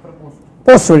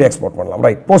 போஸ்ட் வழியா எக்ஸ்போர்ட் பண்ணலாம்.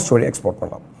 ரைட், போஸ்ட் வழியா எக்ஸ்போர்ட்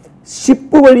பண்ணலாம்.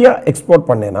 ஷிப் வழியா எக்ஸ்போர்ட்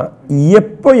பண்ணேன்னா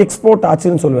எப்போ எக்ஸ்போர்ட்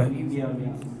ஆச்சுன்னு சொல்லுவேன்?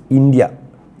 India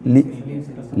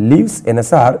leaves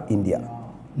NSR India,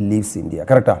 leaves India.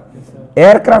 கரெக்டா?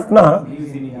 ஏர்கிராஃப்ட்னா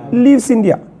leaves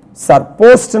India. Sir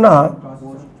போஸ்ட்னா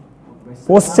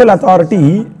postal authority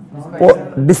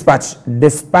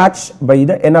dispatch by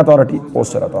the N authority,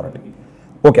 postal authority.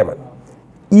 Okay man,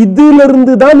 இதுல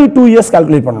இருந்து தான் நீ 2 years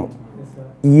கால்குலேட் பண்ணணும்.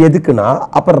 எதுக்குன்னா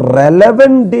அப்ப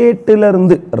ரெலவென்ட் டேட்ல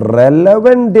இருந்து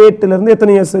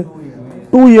எத்தனை இயர்ஸ்?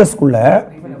 2 years குள்ள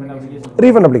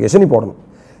ரீஃபண்ட் அப்ளிகேஷன் நீ போடணும்.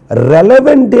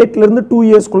 ரெலவென்ட் டேட்ல இருந்து 2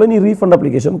 years குள்ள நீ ரீஃபண்ட்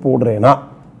அப்ளிகேஷன் போடுறேனா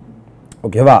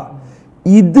ஓகேவா,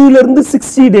 இதுல இருந்து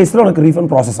 60 டேஸ்ல உனக்கு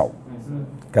ரீஃபண்ட் ப்ராசஸ் ஆகும்.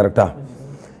 கரெக்டா?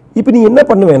 இப்போ நீ என்ன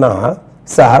பண்ணுவேனா,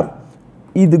 சார்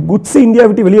இது குட்ஸ் இந்தியா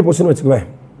விட்டு வெளியே போச்சுன்னு வச்சுக்குவேன்.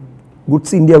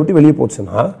 குட்ஸ் இந்தியா விட்டு வெளியே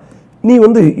போச்சுன்னா நீ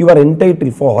வந்து you are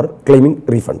entitle for climbing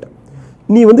refund.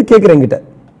 நீ வந்து கேட்குற என்கிட்ட,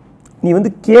 நீ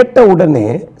வந்து கேட்ட உடனே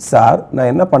சார்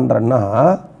நான் என்ன பண்ணுறேன்னா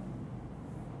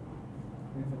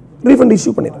ரீஃபண்ட்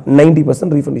இஷ்யூ பண்ணிடுறேன்,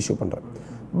 90% ரீஃபண்ட் இஷ்யூ பண்ணுறேன்,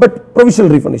 பட்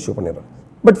ப்ரொவிஷனல் ரீஃபண்ட் இஷ்யூ பண்ணிடுறேன்.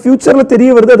 பட் ஃபியூச்சரில்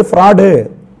தெரிய வருது அது ஃப்ராடு,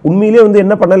 உண்மையிலே வந்து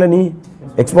என்ன பண்ணலை, நீ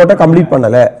எக்ஸ்போர்ட்டை கம்ப்ளீட்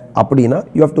பண்ணலை அப்படின்னா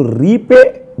you have to repay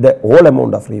the whole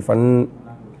amount of refund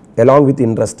along with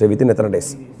interest within 30 days.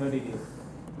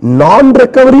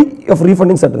 Non-recovery of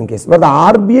refund in certain case where the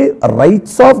RBI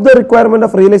writes off the requirement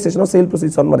of realization of sale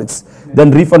proceeds on merits,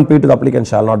 then refund paid to the applicant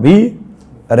shall not be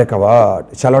recovered.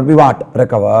 Shall not be what?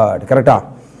 Recovered. Correct?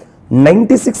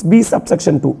 96B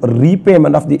subsection 2,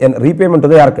 repayment of the repayment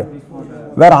to the yark,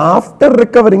 where after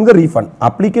recovering the refund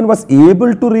applicant was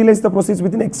able to realize the proceeds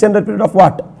within extended period of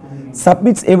what?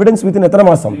 Submits evidence within எத்தனை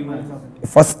மாசம்?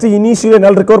 First initially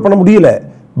என்னால் recover பண்ண முடியல,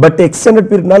 but extended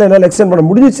period நால என்னால் extend பண்ண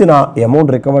முடிஞ்சிச்சுனா amount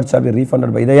recovered shall be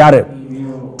refunded by the யாரு?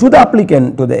 To the applicant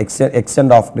to the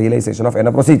extent of realization of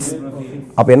என்ன proceeds.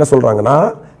 அப்ப என்ன சொல்றாங்கன்னா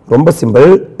ரொம்ப சிம்பிள்.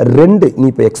 2 நீ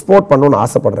இப்ப எக்ஸ்போர்ட் பண்ணணும்னு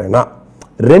ஆசைப்படுறேன்னா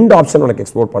 2 ஆப்ஷன் உனக்கு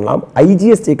எக்ஸ்போர்ட் பண்ணலாம்.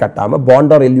 IGST கட்டாம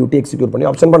பாண்ட் ஆர் LUT எக்ஸிக்யூட் பண்ணி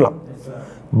ஆப்ஷன் பண்ணலாம்.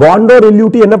 பாண்ட் ஆர்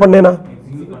LUT என்ன பண்ணேனா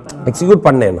எக்ஸிக்யூட்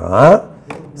பண்ணேனா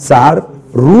சார்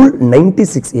ரூல்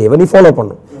 96A நீ ஃபாலோ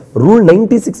பண்ணணும். ரூல்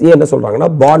 96A என்ன சொல்றாங்கன்னா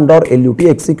பாண்ட் ஆர் LUT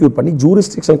எக்ஸிக்யூட் பண்ணி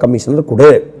ஜூரிஸ்டிக்ஷன் கமிஷனர்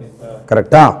கொடு.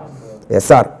 கரெக்டா? Yes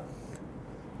sir.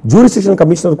 ஜூரிஸ்டிக்ஷன்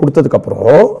கமிஷனர் கொடுத்ததுக்கு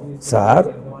அப்புறம் சார்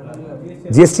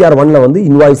GSTR 1ல வந்து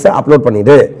இன்வாய்ஸை அப்லோட்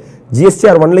பண்ணிடு.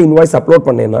 GSTR 1ல இன்வாய்ஸ் அப்லோட்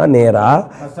பண்ணேன்னா நேரா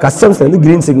கஸ்டம்ஸ்ல இருந்து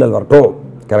கிரீன் சிக்னல் வரட்டும்.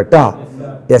 கரெக்டா?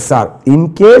 Yes sir. In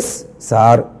case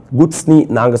sir goods நீ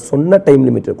நாங்க சொன்ன டைம்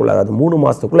லிமிட்டுக்குள்ள அதாவது 3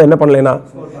 மாசத்துக்குள்ள என்ன பண்ணலைனா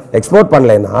எக்ஸ்போர்ட்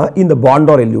பண்ணலைனா இந்த பாண்ட்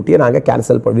ஆர் LUT நாங்க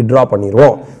கேன்சல் வித்ட்ரா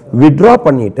பண்ணிடுவோம். வித்ட்ரா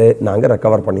பண்ணிட்டு நாங்க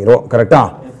ரெக்கவர் பண்ணிடுவோம். கரெக்டா?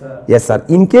 Yes sir.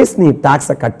 இன் கேஸ் நீ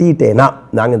டாக்ஸை கட்டிட்டேனா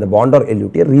நாங்க இந்த பாண்ட் ஆர்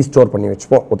LUT ரீஸ்டோர் பண்ணி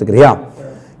வச்சுப்போம். ஒத்துக்கிறியா?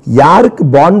 யாருக்கு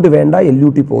பாண்ட் வேண்டாம்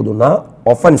LUT போதும்னா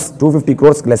offense 250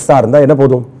 crores லெஸ்ஸா இருந்தா என்ன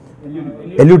போதும்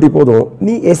LUT போதும்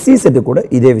நீ SC செட் கூட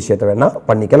இதே விஷயத்தை வேணா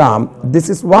பண்ணிக்கலாம் this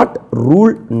is what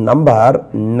rule number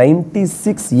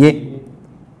 96A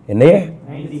என்ன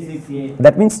 96A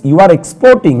that means you are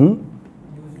exporting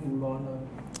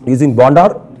using bond or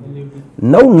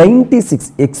now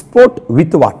 96 export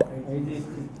with what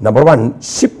number 1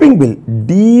 shipping bill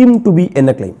deemed to be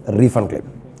in a claim refund claim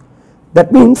that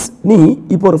means நீ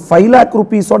இப்போ ஒரு 5 lakh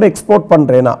rupees ஓட export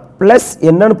பண்றேனா plus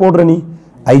என்னன்னு போடுற நீ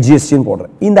IGST ன்னு போடுற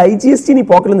இந்த IGST நீ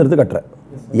பாக்கெட்ல இருந்து எடுத்து கட்டற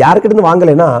யார்கிட்ட இருந்து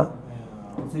வாங்கலைனா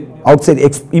outside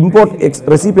import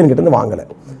recipient கிட்ட இருந்து வாங்கல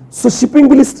so shipping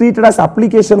bill is treated as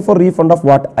application for refund of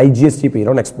what IGST paid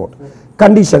on export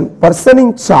condition person in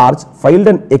charge filed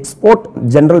an export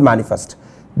general manifest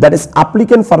that is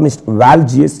applicant furnished val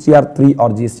GSTR 3 or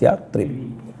GSTR 3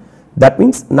 that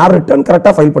means நான் return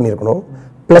கரெக்ட்டா file பண்ணிருக்கணும்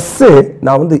plus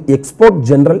நான் வந்து export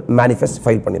general manifest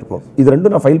file பண்ணிருக்கணும் இது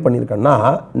ரெண்டும் நான் file பண்ணிருக்கேன்னா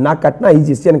நான் கட்டின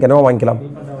IGST எனக்கு என்னவா வாங்கிக்கலாம்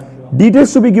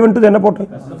details to be given to the என்ன portal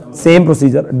same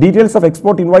procedure details of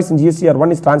export invoice in GSTR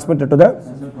 1 is transmitted to the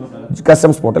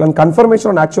customs portal and confirmation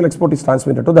on actual export is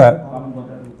transmitted to the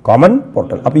common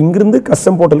portal அப்ப இங்க இருந்து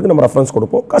custom portalக்கு நம்ம reference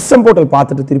கொடுப்போம் custom portal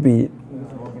பார்த்துட்டு திருப்பி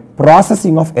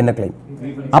processing of என்ன claim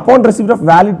upon receipt of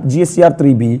valid GSTR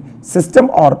 3B system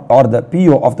or the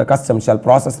PO of the custom shall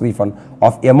process refund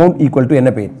of amount equal to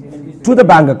என்ன paid to the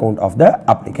bank account of the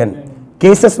applicant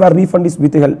cases where refund is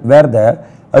withheld where the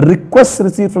request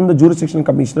received from the jurisdiction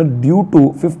commissioner due to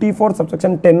 54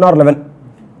 subsection 10 or 11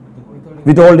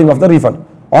 withholding of the refund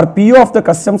or PO of the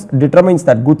customs determines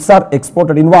that goods are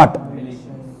exported in what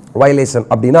violation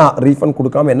அப்படினா refund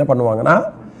கொடுக்காம என்ன பண்ணுவாங்கன்னா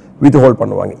withhold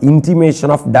பண்ணுவாங்க intimation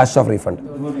of dash of refund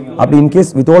அப்படி in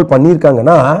case withhold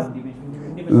பண்ணிருக்காங்கன்னா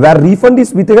where refund is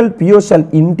withheld PO shall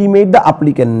intimate the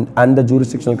applicant and the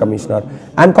jurisdictional commissioner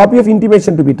and copy of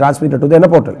intimation to be transmitted to the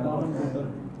portal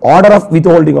order of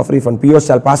withholding of refund PO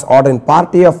shall pass order in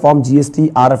part A of form GST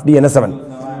RFD N7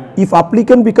 if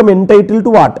applicant become entitled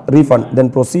to what refund then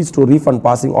proceeds to refund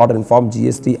passing order in form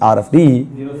GST RFD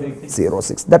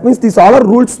 06 that means these all are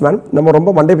rules man நம்ம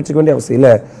ரொம்ப மண்டை பிச்சுக்க வேண்டிய அவசியம்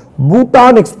இல்ல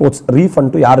Bhutan exports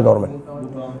refund to யார் government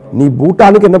நீ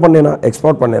பூட்டானுக்கு என்ன பண்ணேனா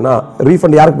export பண்ணேனா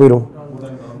refund யாருக்கு போயிடும்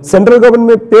central government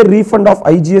may pay refund of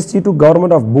IGST to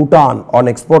government of Bhutan on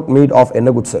export made of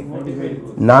என்ன குட்ஸ்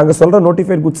நாங்க சொல்ற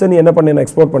நோட்டிஃபைட் குட்ஸ் நீ என்ன பண்ணேனா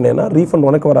எக்ஸ்போர்ட் பண்ணேனா ரீஃபண்ட்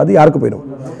உனக்கு வராது யாருக்கு போயிடும்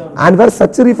and where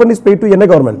such refund is paid to என்ன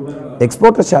government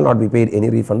exporter shall not be paid any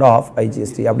refund of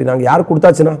IGST அப்படி நாங்க யார்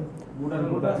கொடுத்தாச்சுனா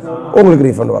உங்களுக்கு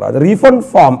refund வராது refund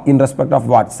form in respect of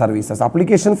what services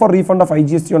application for refund of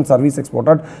IGST on service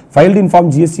exported filed in form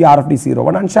GST RFD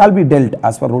 01 and shall be dealt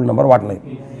as per rule number what 9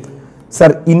 sir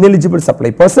ineligible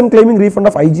supply person claiming refund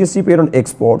of IGST paid on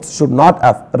exports should not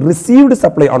have received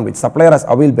supply on which supplier has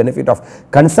availed benefit of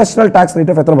concessional tax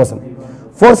rate of 8%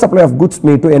 for supply of goods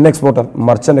made to an exporter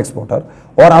merchant exporter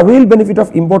or avail benefit of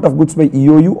import of goods by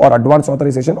EOU or advance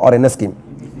authorization or NS scheme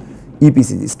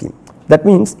EPCG scheme that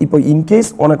means இப்போ in case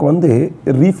உனக்கு வந்து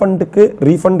ரீஃபண்டுக்கு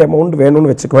refund amount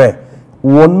வேணும்னு வெச்சுக்குவேன்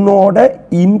உன்னோட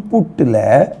இன்புட்ல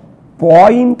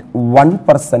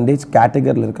 0.1%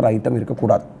 கேட்டகரியில் இருக்கிற item இருக்க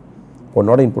கூடாது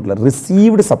உன்னோட இன்புட்ல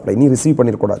ரிசீவ்டு சப்ளை நீ ரிசீவ்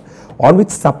பண்ணிருக்க கூடாது on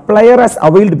which supplier has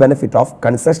availed benefit of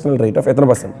concessional rate of எத்தனை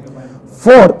 %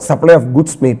 for supply of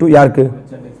goods made to யாருக்கு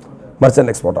merchant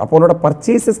exporter அப்போ உன்னோட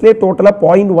பர்ச்சேசஸ்லயே டோட்டலா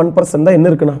 0.1% தான் என்ன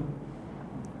இருக்குனா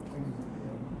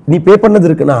நீ பே பண்ணது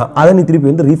இருக்குனா அத நீ திருப்பி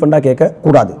வந்து ரீஃபண்டா கேட்க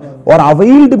கூடாது or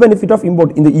availed benefit of import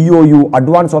இந்த EOU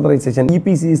advance authorization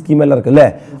EPC scheme எல்லாம் இருக்குல்ல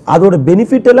அதோட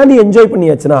பெனிஃபிட் எல்லாம் நீ என்ஜாய்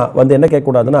பண்ணியாச்சுனா வந்து என்ன கேட்க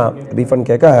கூடாதுனா ரீஃபண்ட்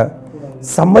கேட்க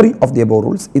summary of the above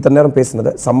rules இத்தனை நேரம்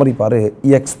பேசினத summary பாரு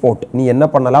எக்ஸ்போர்ட் நீ என்ன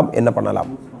பண்ணலாம்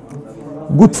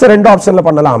goods ரெண்டு ஆப்ஷன்ல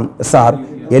பண்ணலாம் sir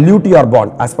LUT or bond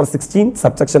as per 16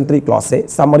 subsection 3 clause A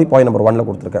summary point number 1 ல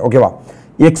கொடுத்திருக்கேன் ஓகேவா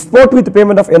export with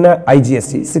payment of என்ன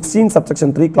IGST 16 subsection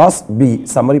 3 clause B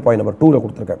summary point number 2 ல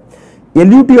கொடுத்திருக்கேன்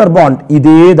LUT or bond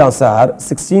இதே தான் சார்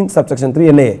 16 subsection 3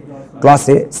 என்ன clause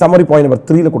A summary point number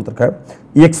 3 ல கொடுத்திருக்கேன்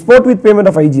export with payment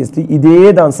of IGST இதே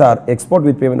தான் sir export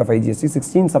with payment of IGST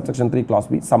 16 subsection 3 clause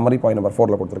B summary point number 4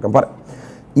 ல கொடுத்திருக்கேன் பாரு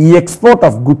export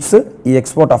of goods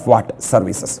export of what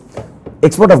services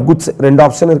export of goods ரெண்டு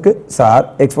option இருக்கு sir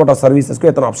export of services க்கு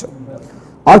எத்தனை option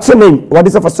option name what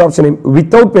is the first option name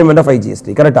without payment of IGST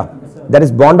correct that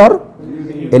is bond or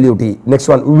LUT next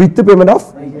one with payment of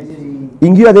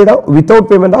இங்கேயும் அதேதான் without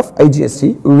payment of IGST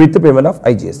with payment of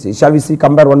IGST shall we see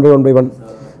compare one by one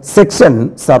section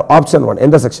sir option 1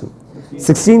 எந்த section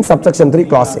 16 subsection 3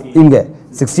 clause A இங்க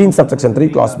 16 subsection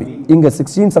 3 clause B இங்க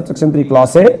 16 subsection 3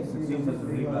 clause A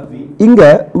இங்க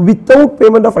without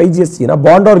payment of IGST னா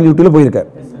bond or LUT ல போயிருக்கு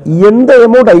எந்த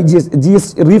amount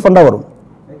GST ரீஃபண்டா வரும்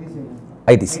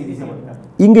ITC.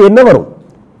 இங்க என்ன வரும்?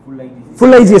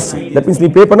 Full IGST. That means நீ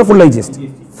pay பண்ண full IGST.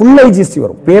 Full IGST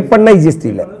வரும். pay பண்ண IGST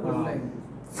இல்ல.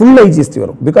 Full IGST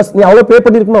வரும். Because நீ அவ்வளவு pay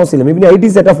பண்ணிருக்கணும் அவசியம் இல்லை. Maybe நீ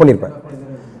ITC set off பண்ணிருப்ப.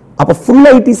 அப்ப full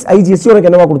IGST உனக்கு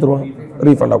என்னவா கொடுத்துருவான்?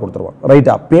 ரீஃபண்டா கொடுத்துருவான்.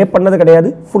 ரைட்டா? pay பண்ணது கிடையாது,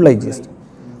 full IGST.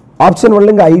 ஆப்ஷன்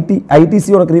 1ல இங்க ITC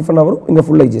உனக்கு ரீஃபண்ட் வரும், இங்க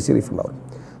full IGST ரீஃபண்ட் வரும்.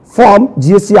 ஃபார்ம்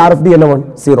GST RFD என்ன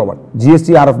 01 GST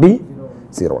RFD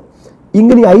 01.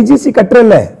 இங்க நீ IGST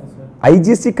கட்டறல,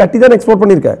 IGST கட்டி தான் எக்ஸ்போர்ட்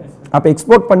பண்ணிருக்க. அப்ப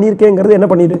எக்ஸ்போர்ட் பண்ணிருக்கேங்கிறது என்ன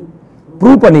பண்ணிடு?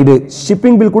 ப்ரூவ் பண்ணிடு.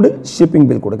 ஷிப்பிங் பில் கொடு, ஷிப்பிங்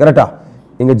பில் கொடு. கரெக்ட்டா?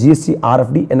 இங்க GST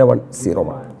RFD என்ன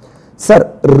 01. Sir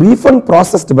refund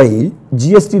processed by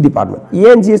GST department.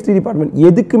 ஏன் GST டிபார்ட்மெண்ட்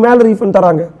எதுக்கு மேல ரீஃபண்ட்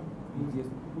தராங்க?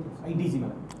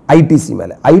 ITC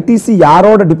மேல. ITC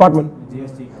யாரோட டிபார்ட்மெண்ட்?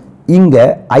 இங்க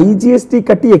IGST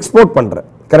கட்டி எக்ஸ்போர்ட் பண்ற.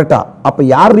 கரெக்ட்டா? அப்ப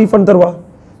யார் ரீஃபண்ட் தருவா?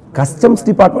 கஸ்டம்ஸ்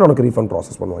டிபார்ட்மெண்ட் உனக்கு ரீஃபண்ட்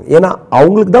ப்ராசஸ் பண்ணுவாங்க. ஏன்னா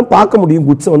அவங்களுக்கு தான் பார்க்க முடியும்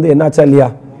குட்ஸ் வந்து என்னாச்சா இல்லையா,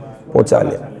 போச்சா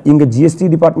இல்லையா. இங்க GST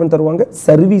டிபார்ட்மெண்ட் தருவாங்க.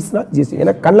 சர்வீஸ்னா GST.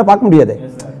 ஏன்னா கண்ணில் பார்க்க முடியாது.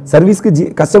 சர்வீஸ்க்கு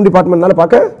கஸ்டம் டிபார்ட்மெண்ட்னால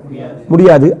பார்க்க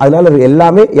முடியாது. அதனால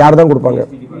எல்லாமே யார் தான் கொடுப்பாங்க?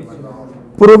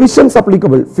 Provisions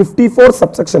applicable 54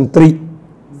 subsection 3.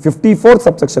 54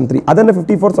 subsection 3. அது என்ன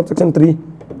 54 subsection 3?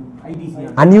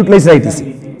 அன்யூட்டிலைஸ்ட் ITC.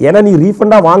 ஏன்னா நீ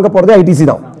ரீஃபண்டா வாங்க போறதே ITC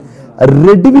தான்.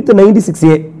 Red with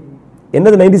 96A.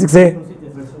 என்னது 96A?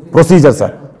 Procedure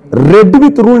sir. Red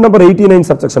with rule number 89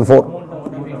 subsection 4.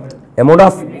 amount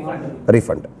of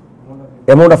refund.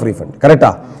 amount of refund.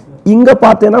 கரெக்ட்டா? இங்க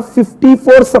பார்த்தேனா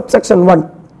 54 subsection 1.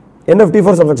 என்ன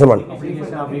 54 subsection 1?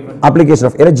 application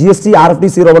of. ஏன்னா GST RFD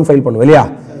 01 ஃபைல் பண்ணுவோம் இல்லையா?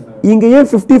 இங்க ஏன்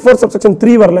 54 subsection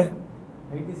 3 வரல?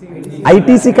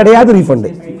 ITC கிடையாது ரீஃபண்ட்.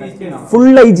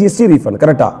 full IGST refund.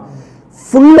 கரெக்ட்டா?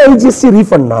 full IGST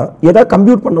ரீஃபண்ட்னா எதை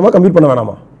கம்ப்யூட் பண்ணணுமா, கம்ப்யூட் பண்ண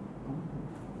வேணாமா?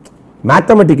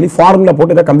 மேத்தமெட்டிக்கலி ஃபார்முலா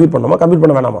போட்டு எதை கம்ப்யூட் பண்ணணுமா, கம்ப்யூட்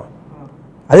பண்ண வேணாமா?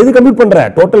 அது எது கம்ப்யூட் பண்ற?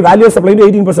 டோட்டல் வேல்யூ ஆஃப் சப்ளை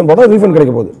 18% போட்டா ரீஃபண்ட்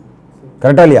கிடைக்க போகுது.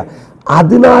 கரெக்ட்டா இல்லையா?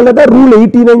 அதனால தான் ரூல்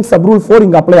 89 சப் ரூல் 4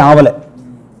 இங்க அப்ளை ஆவல.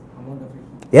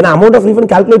 ஏன்னா அமௌண்ட் ஆஃப்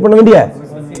ரீஃபண்ட் கால்குலேட் பண்ண வேண்டிய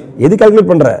எது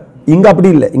கால்குலேட் பண்ற? இங்க அப்படி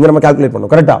இல்ல, இங்க நம்ம கால்குலேட்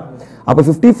பண்ணோம். கரெக்ட்டா? அப்ப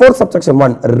 54 subsection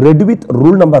 1 red with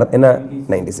rule number என்ன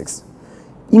 96.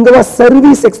 இங்க வா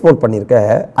சர்வீஸ் எக்ஸ்போர்ட் பண்ணிருக்க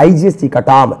IGST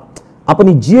கட்டாம. அப்ப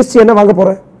நீ GST என்ன வாங்க போற?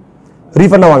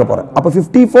 ரீஃபண்ட் வாங்க போற. அப்ப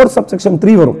 54 subsection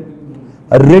 3 வரும்.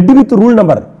 Red with rule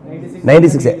number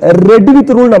 96. Red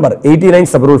with rule number 89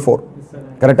 sub rule 4.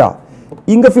 கரெக்ட்டா?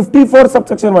 இங்க 54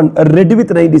 subsection 1 ரெட்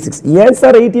வித் 96. ஏன்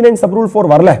சார் 89 sub rule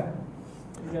 4 வரல?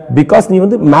 பிகாஸ் நீ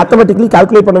வந்து மேத்தமெட்டிக்கலி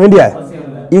கால்குலேட் பண்ண வேண்டிய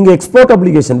இங்க export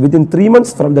application within 3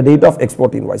 months from the date of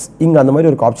export invoice. இங்க அந்த மாதிரி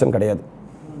ஒரு ஆப்ஷன் கிடையாது.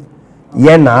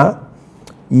 ஏன்னா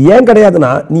ஏன்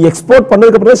கிடையாதுன்னா நீ எக்ஸ்போர்ட்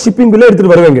பண்ணதுக்கு அப்புறம் ஷிப்பிங் பில்ல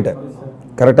எடுத்துட்டு வருவேன் கிட்ட.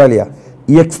 கரெக்ட்டா இல்லையா?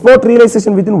 Export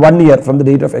realisation within 1 year from the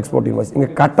date of export invoice. இங்க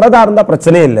கட்டறதா இருந்தா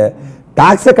பிரச்சனையே இல்ல.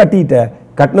 டாக்ஸை கட்டிட்ட,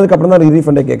 கட்டினதுக்கு அப்புறம் தான்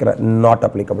ரீஃபண்டை கேட்கற. Not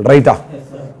applicable. ரைட்டா?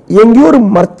 எங்கேயோ ஒரு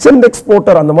மர்ச்சன்ட்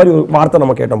எக்ஸ்போர்ட்டர் அந்த மாதிரி ஒரு வார்த்தை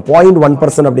நம்ம கேட்டோம்.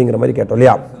 0.1% அப்படிங்கிற மாதிரி கேட்டோம்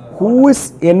இல்லையா? who is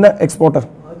என்ன exporter?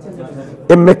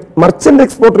 A merchant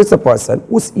exporter is a person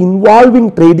who is involving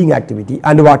trading activity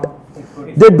and what?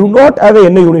 They do not have a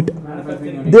unit.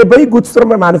 They buy goods from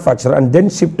a manufacturer and then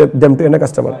ship them to a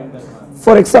customer.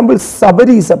 For example,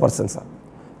 Sabari is a person, sir.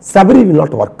 Sabari will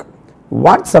not work.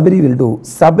 What Sabari will do?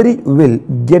 Sabari will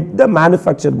get the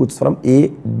manufactured goods from A,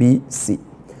 B, C.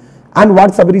 And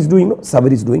what Sabari is doing? No?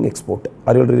 Sabari is doing export.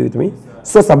 Are you ready with me?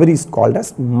 So Sabari is called as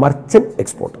merchant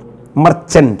exporter.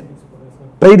 Merchant.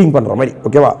 Trading பண்ற மாதிரி.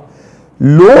 ஓகேவா?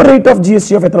 Low rate of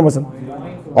GST of எத்தனை percent?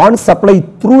 On supply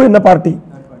through என்ன party?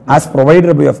 As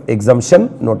provided by of exemption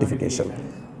notification.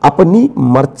 அப்ப நீ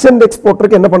merchant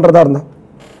exporterக்கு என்ன பண்றதா இருந்தா?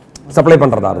 சப்ளை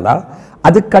பண்றதா இருந்தா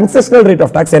அது கன்செஷனல் ரேட்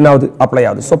ஆஃப் டாக்ஸ் என்ன ஆகுது? அப்ளை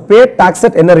ஆகுது. சோ பே டாக்ஸ்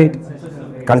அட் என்ன ரேட்?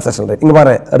 Concessional rate. இங்க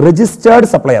பாரு ரெஜிஸ்டர்ட்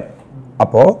சப்ளையர்.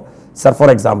 அப்போ sir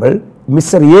for example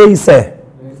mister A is a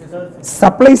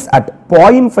supplies at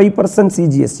 0.5%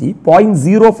 CGST,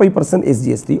 0.05%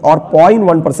 SGST or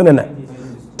 0.1% என்ன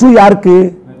டு யாருக்கு?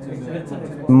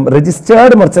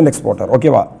 Registered merchant exporter.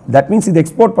 ஓகேவா? தட் மீன்ஸ் இது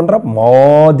எக்ஸ்போர்ட் பண்ற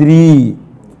மாதிரி.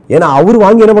 ஏன்னா அவர்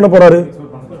வாங்கி என்ன பண்ண போறாரு?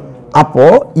 அப்போ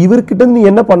இவர்கிட்ட நீ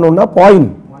என்ன பண்ணணும்னா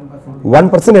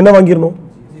 0.1% என்ன வாங்கிரணும்.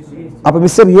 அப்ப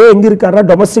மிஸ்டர் ஏ எங்க இருக்காருன்னா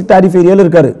டொமஸ்டிக் டாரிஃப் ஏரியால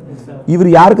இருக்காரு. இவர்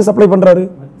யாருக்கு சப்ளை பண்றாரு?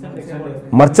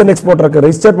 Merchant எக்ஸ்போர்ட்டருக்கு,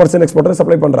 registered merchant exporter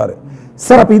supply பண்றாரு.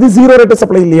 சார் அப்ப இது ஜீரோ ரேட்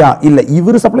சப்ளை இல்லையா? இல்ல,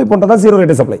 இவர் சப்ளை பண்றதா ஜீரோ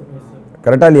ரேட் சப்ளை.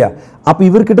 கரெக்ட்டா இல்லையா? அப்ப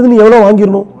இவர்கிட்ட நீ எவ்வளவு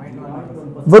வாங்கிரணும்?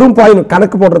 வெறும்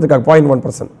கணக்கு போடுறதுக்காக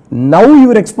 0.1%. now you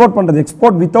export பண்றது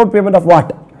export without payment of what?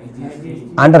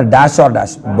 under dash or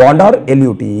dash bond or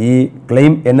LUT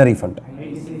claim என்ன refund?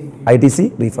 ITC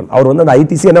refund. அவர் வந்து அந்த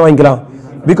ITC என்ன வாங்கிக்கலாம்?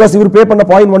 because இவர் பே பண்ண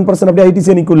 0.1% அப்படியே ITC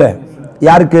நிக்குல.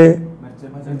 யாருக்கு?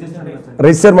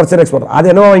 registered merchant exporter. அது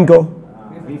என்ன வாங்கிக்கோ?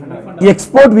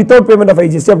 export without payment of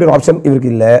IGST அப்படி ஒரு ஆப்ஷன் இவருக்கு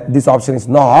இல்ல. This option is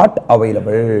not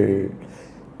available.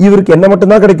 இவருக்கு என்ன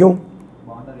மட்டும் தான் கிடைக்கும்?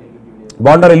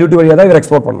 Bond or LUT வழியா தான் இவர்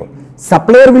எக்ஸ்போர்ட் பண்ணனும்.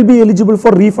 Supplier will be eligible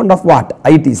for refund of what?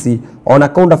 ITC on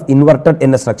account of inverted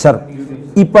NS structure.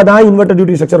 இப்பதான் inverted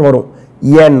duty structure வரும்.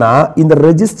 ஏன்னா இந்த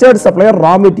registered supplier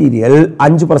raw material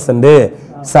 5%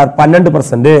 sir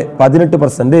 12%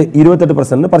 18%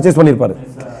 28% purchase பண்ணிருப்பாரு.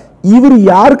 இவர்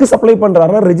யாருக்கு சப்ளை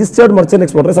பண்றாருன்னா ரெஜிஸ்டர்ட் மர்ச்சன்ட்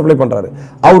எக்ஸ்போர்ட்டர் சப்ளை பண்றாரு.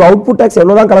 அவர் அவுட்புட் டாக்ஸ்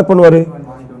எவ்வளவு தான் கலெக்ட் பண்ணுவாரு?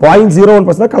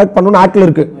 0.01% தான் கலெக்ட் பண்ணனும் ஆக்ட்ல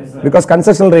இருக்கு. பிகாஸ்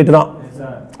கன்செஷனல் ரேட் தான்.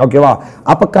 ஓகேவா?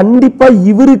 அப்ப கண்டிப்பா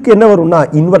இவருக்கு என்ன வரும்னா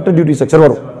இன்வெர்ட்டட் டியூட்டி ஸ்ட்ரக்சர்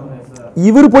வரும்.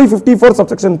 இவர் போய் 54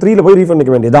 சப்செக்ஷன் 3 ல போய் ரீஃபண்ட்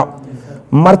பண்ணிக்க வேண்டியதா.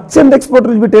 Merchant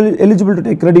exporter will be eligible to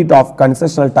take credit of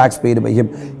concessional tax paid by him.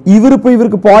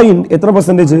 இவருக்கு பாயிண்ட் எத்தனை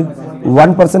பர்சன்டேஜ்?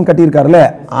 1% கட்டி இருக்காருல,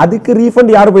 அதுக்கு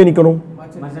ரீஃபண்ட் யார் போய் நிக்கணும்?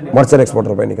 மர்ச்சன்ட்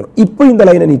எக்ஸ்போர்ட்டர் போய் நிக்கணும். இப்போ இந்த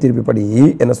லைனை நீ திருப்பி படி.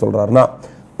 என்ன சொல்றாருன்னா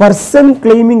person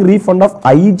claiming refund of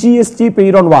IGST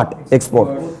paid on what? Export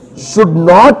should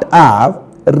not have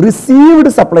received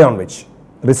supply on which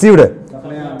received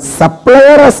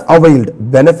supplier has availed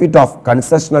benefit of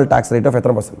concessional tax rate of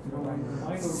எத்தனை percent?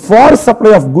 For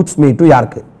supply of goods made to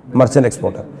யாருக்கு? Merchant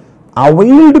exporter.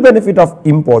 Availed benefit of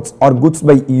imports or goods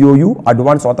by EOU,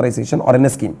 advance authorization or in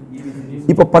a scheme.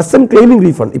 இப்போ person claiming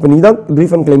refund, இப்போ நீ தான்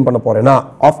refund claim பண்ண போறேனா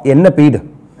of என்ன paid?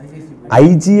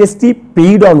 IGST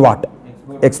paid on what?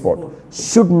 Export.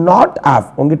 Should not have,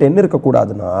 உங்ககிட்ட என்ன இருக்க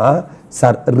கூடாதுன்னா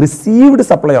sir received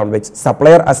supply on which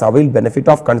supplier has availed benefit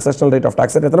of concessional rate of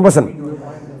tax at எத்தனை பர்சன்ட்?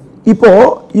 இப்போ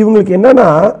இவங்களுக்கு என்னன்னா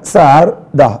சார்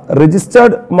த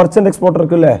ரெஜிஸ்டர்ட் மர்ச்சன்ட் எக்ஸ்போர்ட்டர்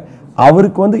இருக்குல்ல,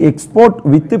 அவருக்கு வந்து எக்ஸ்போர்ட்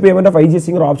வித் பேமெண்ட் ஆஃப்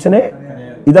ஐஜிஎஸ்டிங்கிற ஆப்ஷனே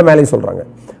இதை மேலே சொல்றாங்க.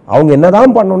 அவங்க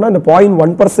என்னதான் பண்ணணும்னா இந்த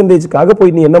 0.1%க்காக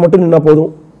போய் நீ என்ன மட்டும் நின்னா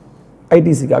போதும்?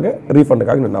 ஐடிசிக்காக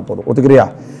ரீஃபண்டுக்காக நின்னா போதும். ஒத்துக்கிறியா?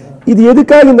 இது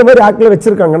எதுக்காக இந்த மாதிரி ஆக்ட்ல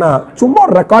வச்சிருக்காங்கன்னா சும்மா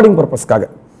ஒரு ரெக்கார்டிங் பர்பஸ்க்காக.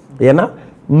 ஏன்னா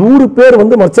 100 பேர்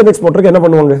வந்து மர்ச்சன்ட் எக்ஸ்போர்ட்டருக்கு என்ன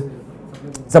பண்ணுவாங்க?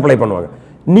 சப்ளை பண்ணுவாங்க.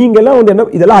 நீங்க எல்லாம் வந்து என்ன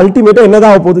இதெல்லாம் அல்டிமேட்டா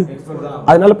என்னதான் ஆக போகுது?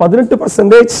 அதனால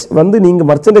 18% வந்து நீங்க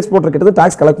மர்ச்சன்ட் எக்ஸ்போர்ட்டர் கிட்ட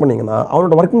டாக்ஸ் கலெக்ட் பண்ணீங்கன்னா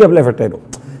அவனோட ஒர்க்கிங் கேபிட்டல் எஃபெக்ட் ஆயிடும்.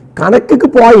 கணக்குக்கு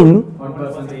பாயிண்ட்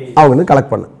அவங்க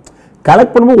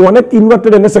கலெக்ட் பண்ணும்போது உனக்கு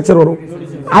இன்வெர்ட்டட் என்ன ஸ்ட்ரக்சர் வரும்?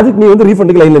 அதுக்கு நீ வந்து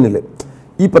ரீஃபண்டுக்கு லைன்ல நில்லு.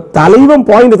 இப்ப தலைவன்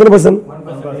பாயிண்ட் எத்தனை பர்சன்ட்?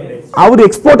 அவர்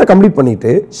எக்ஸ்போர்ட்டை கம்ப்ளீட்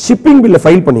பண்ணிட்டு ஷிப்பிங் பில்ல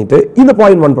ஃபைல் பண்ணிட்டு இந்த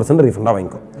 0.1% ரீஃபண்டா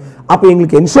வாங்கிக்கும். அப்ப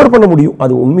எங்களுக்கு என்ஷூர் பண்ண முடியும்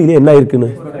அது உண்மையிலேயே என்ன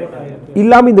இருக்குன்னு.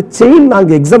 இல்லாம இந்த செயின்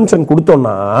நாங்க எக்ஸம்ஷன்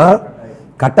கொடுத்தோம்னா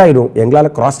கட் ஆயிடும், எங்களால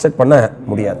கிராஸ் செக் பண்ண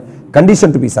முடியாது. Condition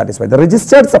to be satisfied. The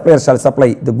registered supplier shall supply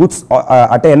the goods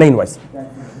at an invoice.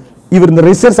 இவர் இந்த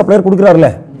registered supplier கொடுக்கறாருல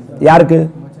யாருக்கு?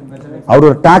 அவர்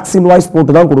ஒரு tax invoice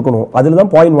போட்டு தான் கொடுக்கணும். அதில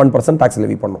தான் 0.1% tax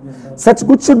levy பண்ணனும். Such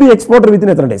goods should be exported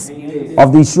within 8 days of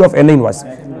the issue of an invoice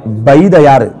by the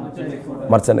யாரு?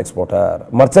 Merchant exporter.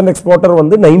 Merchant exporter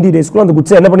வந்து 90 days குள்ள அந்த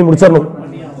goods என்ன பண்ணி முடிச்சிரணும்.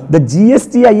 The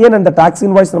GSTIN and the tax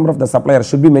invoice number of the supplier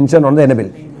should be mentioned on the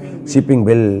bill. Shipping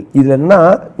bill. இதுல என்ன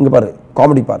இங்க பாரு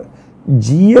காமெடி பாரு.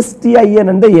 GSTIN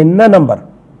and என்ன நம்பர்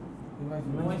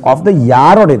ஆஃப் த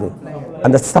யாரோட இது?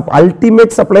 அந்த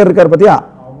அல்டிமேட் சப்ளையர் இருக்கார் பாத்தியா,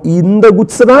 இந்த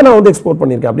குட்ஸ் தான் நான் வந்து எக்ஸ்போர்ட்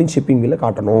பண்ணிருக்கேன் அப்படின்னு ஷிப்பிங் பில்ல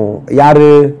காட்டணும். யாரு?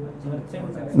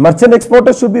 Merchant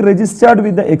exporter should be registered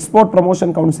with the export promotion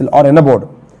council or என்ன போர்டு?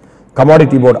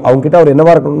 commodity board. அவங்க கிட்ட அவர்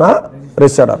என்னவா இருக்கணும்னா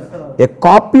registered. A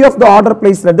copy of the order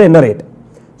placed at the என்ன rate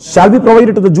shall be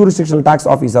provided to the jurisdictional tax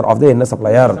officer of the என்ன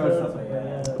supplier.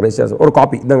 ஒரு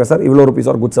copy இதாங்க sir, இவ்வளோ ருபீஸ்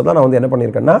ஒரு குட்ஸ் தான் நான் வந்து என்ன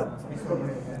பண்ணியிருக்கேன்னா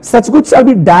such goods shall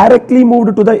be directly moved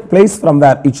to the place from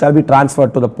where it shall be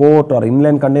transferred to the port or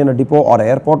inland container depot or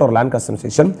airport or land customs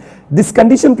station. This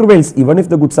condition prevails even if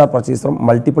the goods are purchased from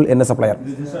multiple என்ன supplier.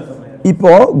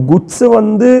 இப்போ goods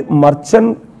வந்து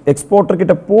merchant exporter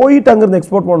கிட்ட போயிட்டு அங்க இருந்து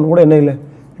export பண்ணனும் கூட என்ன இல்ல,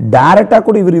 டைரக்டா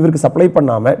கூட இவருக்கு சப்ளை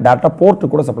பண்ணாம டைரக்டா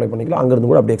போர்ட் கூட சப்ளை பண்ணிக்கலாம், அங்க இருந்து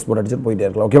கூட அப்படியே எக்ஸ்போர்ட் அடிச்சிட்டு போயிட்டே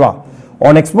இருக்கலாம். ஓகேவா?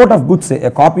 On export of goods,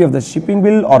 a copy of the shipping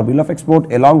bill or bill of export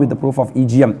along with the proof of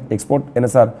EGM, export என்ன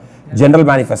sir general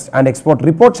manifest and export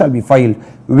report shall be filed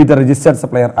with the registered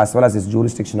supplier as well as his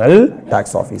jurisdictional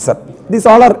tax officer. These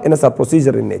all are என்ன sir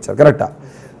procedure in nature. கரெக்ட்டா?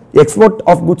 Export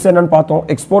of goods என்னன்னு பார்த்தோம்,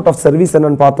 export of service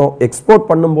என்னன்னு பார்த்தோம், export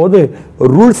பண்ணும்போது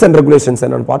rules and regulations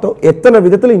என்னன்னு பார்த்தோம், எத்தனை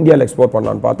விதத்தில் இந்தியாவில் எக்ஸ்போர்ட்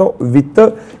பண்ணலாம்னு பார்த்தோம்,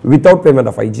 without payment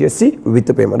of IGST,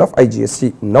 with payment of IGST.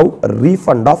 Now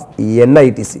refund of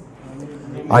என்ஐடிசி,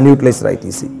 அன்யூட்டிலைஸ்ட்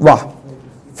ITC. வா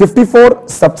 54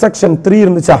 சப்செக்ஷன் 3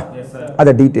 இருந்துச்சா,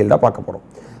 அதை டீடைல்டா பார்க்க போறோம்.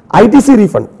 ITC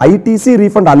refund, ITC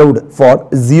refund allowed for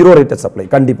zero rated supply.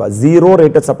 கண்டிப்பா zero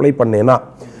rated supply பண்ணேனா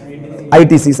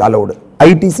ITC is allowed.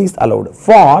 ITC is allowed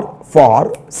for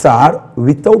sir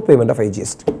without payment of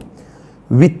IGST.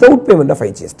 Without payment of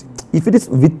IGST. If it is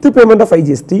with payment of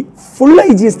IGST, full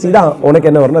IGST தான் உனக்கு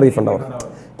என்ன வரணும், refund வரும்.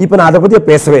 இப்போ நான் அதை பத்தி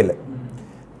பேசவே இல்லை,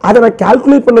 அதை நான்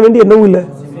கால்குலேட் பண்ண வேண்டிய என்னவும் இல்லை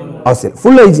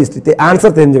full IGST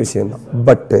answer தெரிஞ்ச விஷயம் தான்.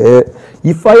 But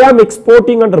if I am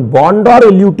exporting under bond or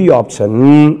LUT option,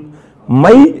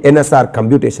 my NSR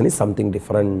computation is something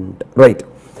different, right?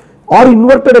 Or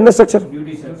inverted NS structure,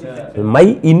 my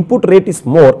input rate is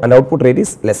more and output rate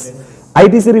is less.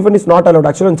 ITC refund is not allowed.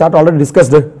 Actually, chart already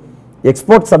discussed.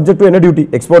 Export subject to any duty,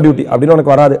 export duty அப்படினு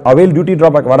உனக்கு வராது. Avail duty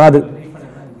drawback வராது.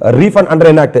 Refund under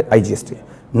enact IGST.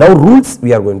 Now rules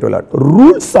we are going to learn.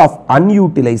 Rules of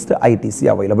unutilized ITC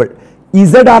available.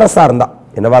 ZRS இருந்தா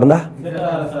என்னவா இருந்தா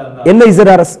என்ன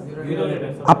ZRS?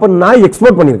 அப்ப நான்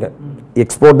எக்ஸ்போர்ட் பண்ணிருக்கேன்.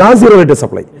 எக்ஸ்போர்ட் தான் ஜீரோ ரேட்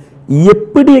சப்ளை.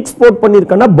 எப்படி எக்ஸ்போர்ட்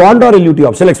பண்ணிருக்கேன்னா பாண்ட் ஆர் LUT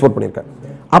ஆப்ஷன்ல எக்ஸ்போர்ட் பண்ணிருக்கேன்.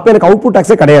 அப்ப எனக்கு அவுட்புட்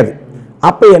டாக்ஸே கிடையாது.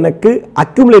 அப்ப எனக்கு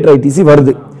அக்யூமுலேட்டர் ITC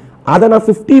வருது. அத நான்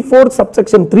 54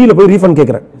 சப்செக்ஷன் 3 ல போய் ரீஃபண்ட்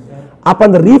கேக்குறேன். அப்ப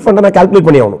அந்த ரீஃபண்ட் நான் கால்குலேட்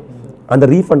பண்ணி ஆகணும். அந்த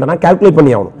ரீஃபண்ட் நான் கால்குலேட்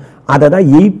பண்ணி ஆகணும். அத தான்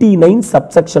 89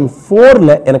 சப்செக்ஷன் 4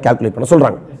 ல எனக்கு கால்குலேட் பண்ண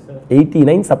சொல்றாங்க.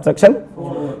 89 சப்செக்ஷன்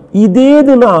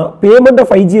இதேதுனா பேமெண்ட்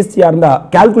ஆஃப் IGST இருந்தா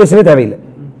கால்குலேஷனே தேவையில்லை.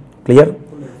 கிளியர்?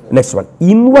 நெக்ஸ்ட் ஒன்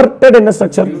இன்வெர்ட்டட் என்ன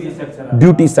ஸ்ட்ரக்சர்?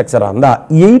 டியூட்டி ஸ்ட்ரக்சரா இருந்தா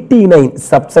 89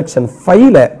 சப்செக்ஷன் 5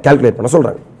 ல கால்குலேட் பண்ண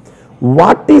சொல்றாங்க.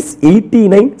 What is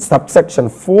 89 subsection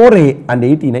 4A and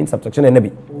 89 subsection NB?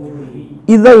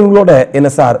 இதுதான் உங்களோட என்ன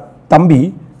சார் தம்பி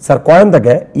சார்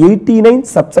குழந்தைங்க 89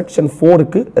 சப்செக்ஷன் 4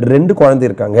 க்கு ரெண்டு குழந்தை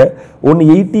இருக்காங்க. ஒன்னு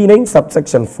 89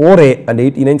 subsection 4A and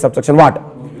 89 subsection what?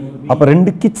 அப்ப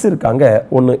ரெண்டு கிட்ஸ் இருக்காங்க.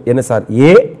 ஒன்னு என்ன sir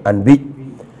A and B.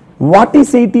 What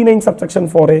is 89 subsection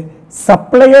 4A?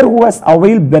 Supplier who has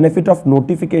availed benefit of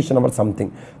notification or something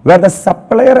where the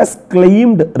supplier has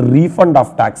claimed refund of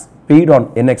tax paid on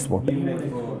in export.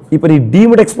 இப்போ நீ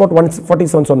deemed export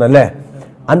 147 சொன்னல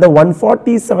அந்த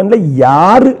 147 ல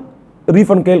யார்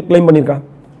refund claim பண்ணிருக்கா?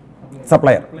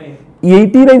 Supplier.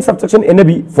 89 subsection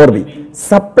NB 4B.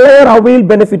 Supplier availed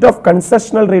benefit of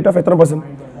concessional rate of எத்தனை percent?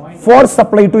 For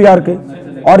supply to யாருக்கு?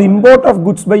 Or import of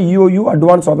goods by EOU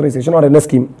advance authorization or NS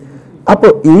scheme. அப்போ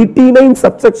 89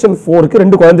 சப்செக்ஷன் 4 க்கு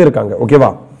ரெண்டு குழந்தை இருக்காங்க. ஓகேவா?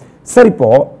 சரி, இப்போ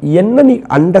என்ன நீ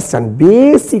அண்டர்ஸ்டாண்ட்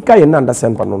பேசிக்கா என்ன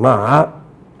அண்டர்ஸ்டாண்ட் பண்ணனும்னா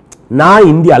நான்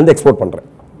இந்தியால இருந்து எக்ஸ்போர்ட் பண்றேன்.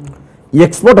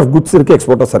 எக்ஸ்போர்ட் ஆஃப் குட்ஸ் இருக்கு,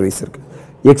 எக்ஸ்போர்ட் ஆஃப் சர்வீஸ் இருக்கு.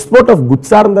 எக்ஸ்போர்ட் ஆஃப்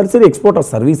குட்ஸா இருந்தாலும் சரி, எக்ஸ்போர்ட் ஆஃப்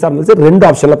சர்வீஸா இருந்தாலும் சரி, ரெண்டு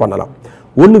ஆப்ஷன்ல பண்ணலாம்.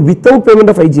 ஒன்னு without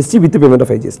payment of IGST, with payment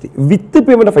of IGST. With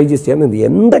payment of IGST இந்த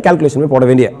எந்த கால்குலேஷனுமே போட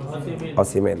வேண்டிய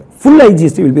அவசியமே இல்லை. Full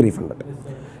IGST will be refunded.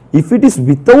 If it is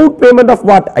without payment of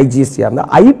what IGST and the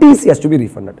ITC has to be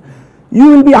refunded. You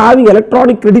will be having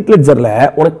electronic credit ledger la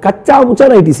உனக்கு கச்சா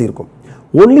முச்சான ITC இருக்கும்.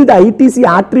 Only the ITC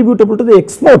attributable to the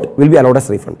export will be allowed as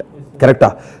refund. Correct?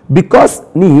 Because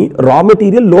நீ raw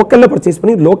material locally purchase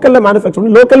பண்ணி locally manufacture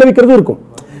பண்ணி locally விக்கிறது இருக்கும்.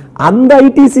 அந்த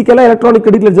ITC கெல்லாம் electronic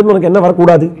credit ledger உனக்கு என்ன வர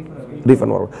கூடாது?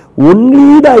 Refund வரும். Only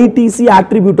the ITC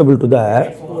attributable to the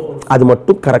அது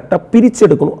மட்டும் கரெக்ட்டா பிரிச்சு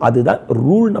எடுக்கணும். அதுதான்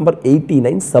rule number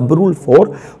 89 sub rule 4,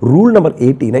 rule number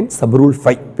 89 sub rule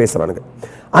 5 பேசுறானுங்க.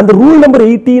 அந்த ரூல் நம்பர்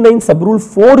 89 சப் ரூல்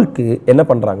 4 க்கு என்ன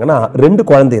பண்றாங்கன்னா ரெண்டு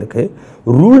குழந்தை இருக்கு.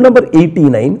 Rule number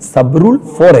 89 sub rule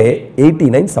 4A,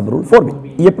 89 sub rule 4B.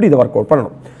 எப்படி இத வொர்க் அவுட்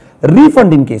பண்ணனும்?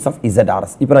 Refund in case of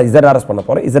ZRS. இப்போ நான் ZRS பண்ண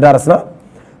போறேன். ZRSனா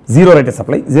zero rate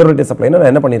supply. Zero rate சப்ளைனா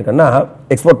நான் என்ன பண்ணிருக்கேன்னா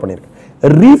எக்ஸ்போர்ட் பண்ணிருக்கேன்.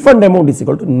 Refund amount is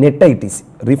equal to net ITC.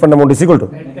 Refund amount is equal to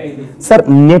sir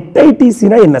net ITC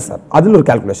na enna sir adula or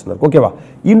calculation irukku okay va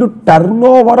into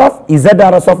turnover of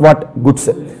ZRS of what goods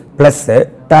plus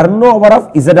turnover of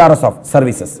ZRS of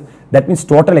services, that means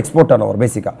total export turnover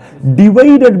basically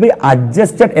divided by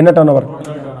adjusted enna turnover.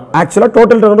 Actually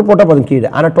total turnover போட்டா போதும் கீழ,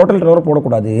 ஆனா total turnover போட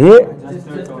கூடாது.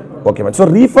 Okay man, so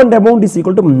refund amount is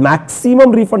equal to maximum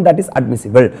refund that is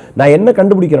admissible. நான் என்ன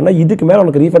கண்டுபிடிக்கிறேன்னா இதுக்கு மேல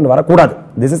உங்களுக்கு refund வர கூடாது.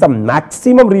 This is the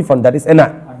maximum refund that is என்ன?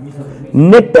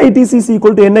 Net ITC is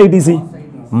equal to என்ன ITC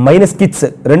minus kits.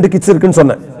 ரெண்டு kits இருக்குன்னு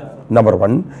சொன்னேன். Number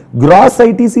 1. Gross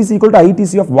ITC is equal to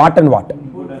ITC of what and what?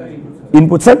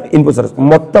 Inputs and input service.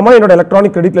 மொத்தமா என்னோட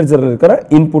electronic credit ledger இருக்கிற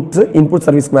inputs, input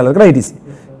service மேல இருக்கிற ITC.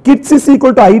 Kits is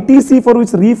equal to ITC for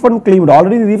which refund claimed.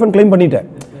 Already refund claim பண்ணிட்டேன்.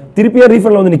 திருப்பியா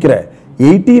refund வந்து நிக்கிறேன்.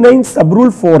 89 sub rule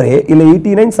 4A இல்ல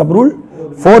 89 sub rule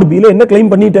 4B ல என்ன claim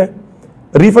பண்ணிட்டேன்?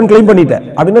 refund claim பண்ணிட்டேன்.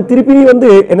 அப்படினா திருப்பி நீ வந்து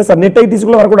என்ன சார் net ITC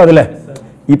குள்ள வர கூடாதுல.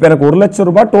 இப்போ எனக்கு 1 லட்சம்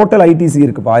ரூபாய் டோட்டல் ITC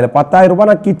இருக்குப்பா. இதுல 10000 ரூபாய்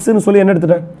நான் கிட்ஸ் னு சொல்லி என்ன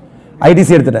எடுத்துட்டேன்? ITC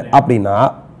எடுத்துட்டேன். அப்படினா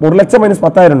 1 லட்சம் minus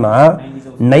 10000 னா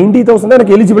 90000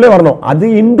 எனக்கு எலிஜிபிளே வரணும். அது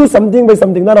into something by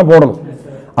something தான் நான் போடணும்.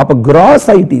 அப்ப gross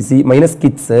ITC minus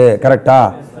kits கரெக்ட்டா?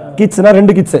 Kits னா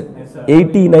ரெண்டு kits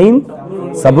 89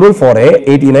 sub rule 4A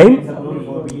 89.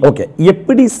 Okay,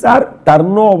 எப்படி sir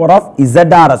turnover of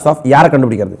ZRS of யாரை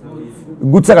கண்டுபிடிக்கிறது?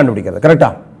 குட்ஸை கண்டுபிடிக்கிறது. கரெக்டா?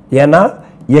 ஏன்னா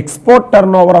export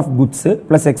turnover of goods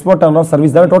plus export turnover of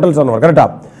service தான் டோட்டல் டர்ன்ஓவர். கரெக்டா?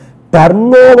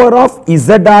 Turnover of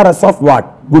ZRS of what?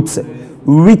 Goods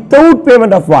without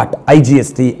payment of what?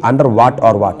 IGST under what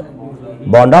are what?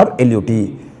 Bond R LUT.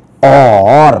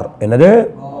 or என்னது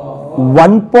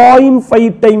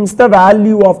 1.5 times the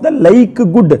value of the like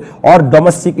good or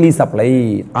domestically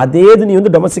supplied. அதே இது நீ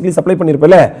வந்து domestically supply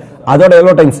பண்ணிருப்பல அதோட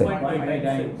எவ்வளவு times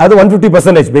அது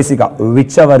 150% பேசிக்கா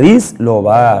whichever is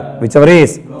lower whichever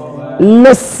is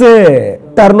less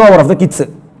turnover of the kids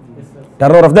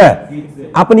turnover of the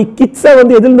அப்ப நீ kids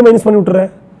வந்து எதில இருந்து மைனஸ் பண்ணி விட்டுற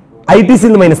ITC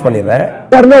இருந்து மைனஸ் பண்ணிடுற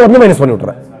turnover இருந்து மைனஸ் பண்ணி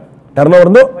விட்டுற turnover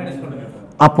இருந்து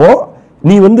அப்போ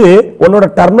நீ வந்து உன்னோட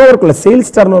டர்னோவர்க்குள்ள சேல்ஸ்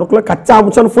டர்னோவர்க்குள்ள கச்சா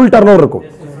அம்சம் ஃபுல் டர்னோவர் இருக்கும்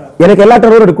எனக்கு எல்லா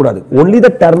டர்னோவர் எடுக்க கூடாது only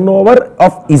the turnover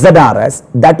of ZRS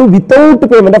that without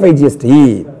payment of IGST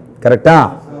கரெக்ட்டா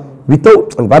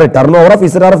without பாரு turnover of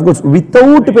ZRS goods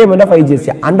without payment of IGST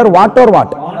under what or what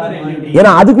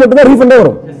ஏனா அதுக்கு மட்டும் தான் ரீஃபண்ட்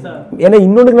வரும் ஏனா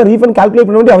இன்னொன்னு ரீஃபண்ட் கால்குலேட்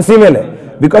பண்ண வேண்டிய அவசியமே இல்ல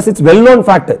because it's well known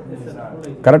fact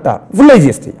கரெக்ட்டா full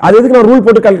IGST அது எதுக்கு நான் ரூல்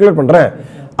போட்டு கால்குலேட் பண்றேன்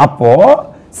அப்போ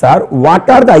sir what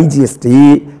are the IGST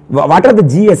what are the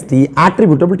GST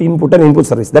attributable to input and input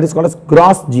service that is called as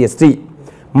gross GST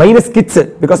minus kits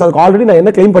because அதுக்கு already நான்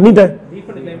என்ன claim பண்ணிட்டேன்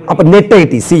அப்ப net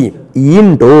ITC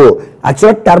into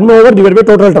actual turnover divided by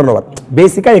total turnover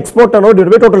basically export turnover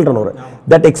divided by total turnover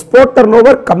that export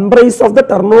turnover comprised of the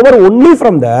turnover only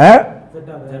from the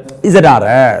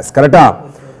ZRS correct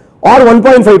or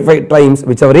 1.55 times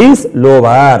whichever is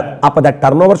lower அப்ப that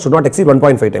turnover should not exceed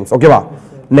 1.5 times okay va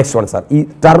next one sir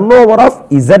turnover of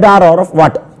ZRR of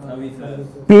what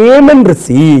payment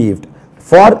received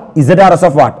for ZRS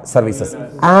of what services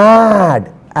add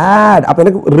அப்ப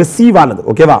எனக்கு receive ஆனது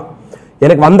ஓகேவா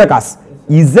எனக்கு வந்த காசு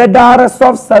ZRS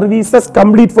of services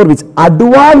complete for which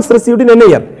advance received in any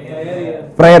year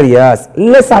prior years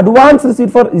less advance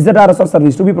received for ZRS of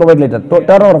service to be provided later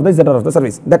turnover of the ZRS of the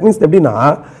service that means எப்படினா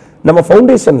நம்ம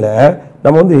ஃபவுண்டேஷன்ல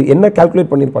நம்ம வந்து என்ன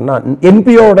calculate பண்ணிருப்போம்னா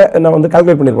NPO ஓட நம்ம வந்து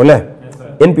calculate பண்ணிருப்போம்ல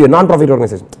NPO நான் profit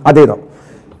organisation அதேதான்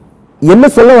என்ன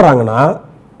சொல்ல வராங்கன்னா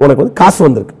உனக்கு வந்து காசு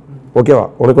வந்திருக்கு ஓகேவா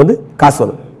உனக்கு வந்து காசு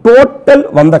வரும் டோட்டல்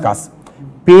வந்த காசு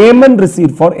பேமெண்ட்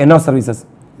ரிசீவ் ஃபார் என்ன சர்வீசஸ்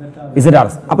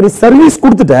ZRS அப்ப நீ சர்வீஸ்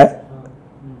கொடுத்துட்ட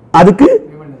அதுக்கு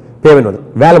பேமெண்ட் வந்து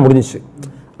வேலை முடிஞ்சிச்சு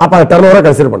அப்ப அது டர்னோவரா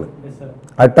கன்சிடர் பண்ணு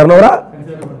அது டர்னோவரா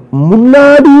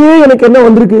முன்னாடியே எனக்கு என்ன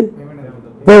வந்திருக்கு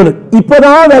பேமெண்ட்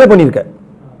இப்பதான் வேலை பண்ணிருக்க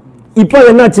இப்போ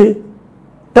என்னாச்சு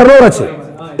டர்னோவர்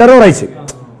ஆச்சு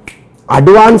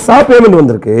அட்வான்ஸா பேமெண்ட்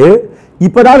வந்திருக்கு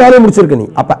இப்பதான் வேலை முடிச்சிருக்க நீ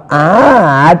அப்ப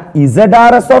add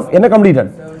ZRS of என்ன completed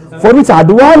for which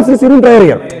advance received in prior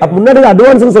year அப்ப முன்னாடி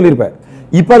அட்வான்ஸ் னு சொல்லிருப்ப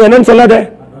இப்போ அது என்னன்னு சொல்லாத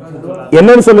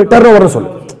என்னன்னு சொல்லு டர்னோவர் னு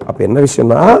சொல்லு அப்ப என்ன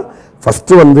விஷயம்னா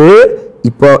ஃபர்ஸ்ட் வந்து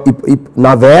இப்போ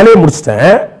நான் வேலையை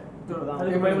முடிச்சிட்டேன்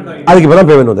அதுக்கு இப்பதான்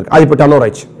பேமெண்ட் வந்திருக்கு அது இப்போ டர்னோவர்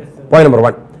ஆயிடுச்சு பாயிண்ட் நம்பர்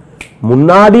 1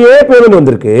 முன்னாடியே பேமெண்ட்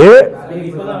வந்திருக்கு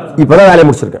இப்பதான் வேலையை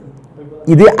முடிச்சிருக்கேன்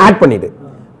இது ஆட் பண்ணிடு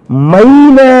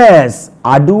minus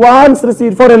advance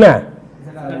received for என்ன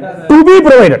to be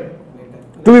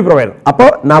provided அப்போ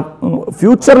நான்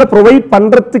ஃபியூச்சர்ல ப்ரொவைட்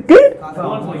பண்றதுக்கு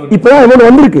இப்பதான் அமௌண்ட்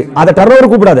வந்திருக்கு அத டர்னோவர்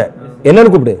கூப்பிடாத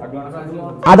என்னன்னு கூப்பிடு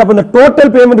அத அப்ப இந்த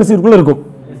டோட்டல் பேமெண்ட் ரிசீவ் குள்ள இருக்கும்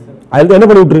அதுல என்ன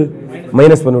பண்ணி விட்டுரு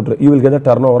மைனஸ் பண்ணி விட்டுரு you will get the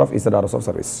turnover of ZRS of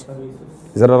service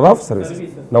ZRS of service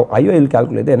now I will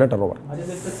calculate the என்ன turnover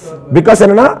because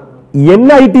என்னன்னா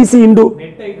NITC into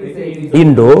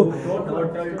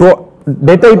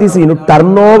net ITC into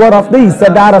turnover of the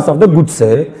ZRS of the goods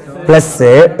plus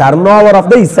turnover of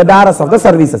the ZRS of the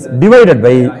services divided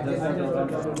by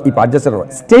இப்ப adjusted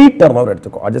state turnover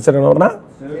எடுத்துக்கோ adjusted turnover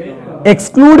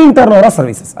excluding turnover of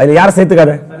services அதுல யாரை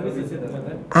சேர்த்துக்காத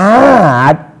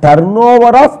add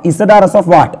turnover of ZRS of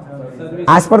what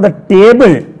as per the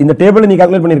table இந்த table நீ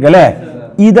calculate பண்ணிருக்கல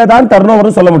இத தான் turnover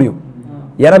னு சொல்ல முடியும்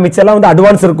ஏன்னா மிச்சம் வந்து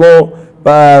அட்வான்ஸ் இருக்கும்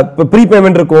ப்ரீ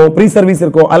பேமெண்ட் இருக்கும் ப்ரீ சர்வீஸ்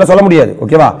இருக்கும் அதெல்லாம் சொல்ல முடியாது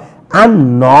ஓகேவா and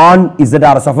non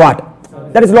ZRS of what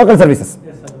that is local services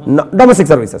domestic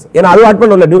services ஏனா அது ஆட்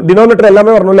பண்ணனும்ல டினோமினேட்டர்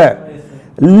எல்லாமே வரணும்ல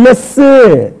less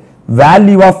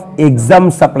value of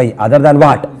exempt supply other than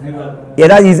what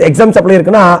ஏதாவது exempt supply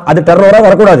இருக்குனா அது டர்னோவரா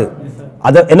வர கூடாது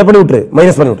அத என்ன பண்ணி விட்டுரு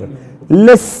மைனஸ் பண்ணி விட்டுரு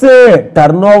less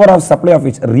turnover of supply of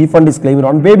which refund is claimed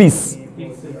on babies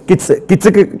kids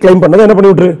க்கு claim பண்ணது என்ன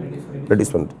பண்ணி விட்டுரு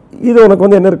ரெடியூஸ் பண்ணு இது உனக்கு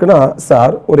வந்து என்ன இருக்குனா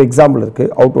சார் ஒரு எக்ஸாம்பிள் இருக்கு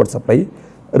outward supply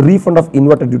refund of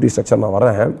inverted duty structure நான்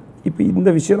வரேன் இப்போ இந்த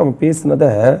விஷயம் நம்ம பேசினத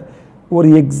ஒரு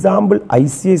எக்ஸாம்பிள்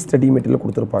ICI ஸ்டடி மெட்டீரியல்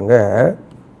கொடுத்திருப்பாங்க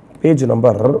பேஜ்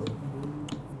நம்பர்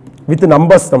வித்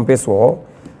நம்பர்ஸ் நம்ம பேசுவோம்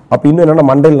அப்ப இன்னும் என்னன்னா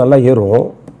மண்டையில் நல்லா ஏறும்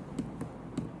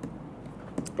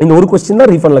இந்த ஒரு क्वेश्चन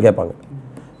தான் ரீஃபண்ட்ல கேட்பாங்க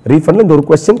ரீஃபண்ட்ல இந்த ஒரு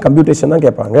क्वेश्चन கம்ப்யூட்டேஷன் தான்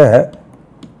கேட்பாங்க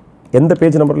எந்த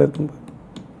பேஜ் நம்பர்ல இருக்கு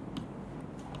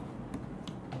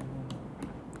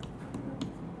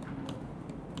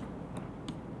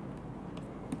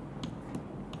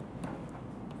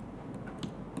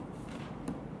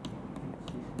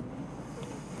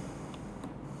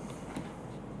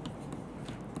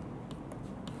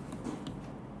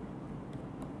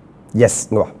yes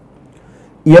no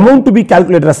amount to be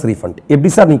calculated as refund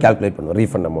எப்படி சார் நீ calculate பண்ணுவ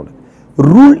refund amount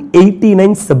rule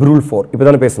 89 sub rule 4 இப்போ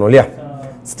தான பேசணும் இல்லையா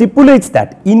stipulates that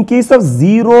in case of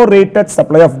zero rated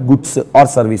supply of goods or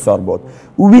service or both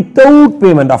without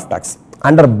payment of tax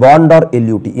under bond or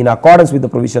LUT in accordance with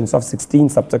the provisions of 16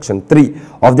 subsection 3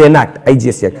 of the Act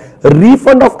IGST Act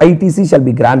refund of ITC shall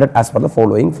be granted as per the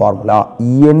following formula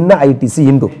என்ன ITC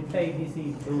into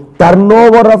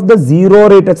turnover of the zero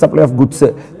rated supply of goods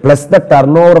plus the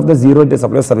turnover of the zero rated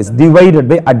supply of service divided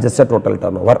by adjusted total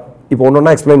turnover. இப்போ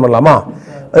ஒண்ணா explain பண்ணலாமா?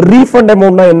 refund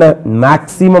amount என்ன?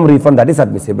 maximum refund that is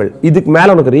admissible. இதுக்கு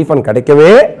மேல உனக்கு refund கிடைக்கவே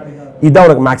இதான்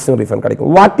உனக்கு maximum refund கிடைக்கும்.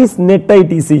 What is net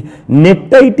ITC?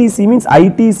 Net ITC means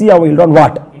ITC availed on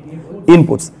what?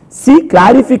 Inputs. See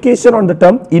clarification on the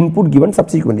term input given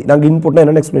subsequently. நாங்க inputனா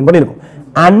என்னன்னு எக்ஸ்பிளைன் பண்ணிருக்கோம்.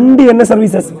 And என்ன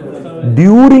services?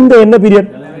 During the என்ன period?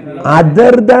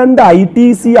 Other than the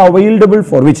ITC available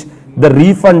for which the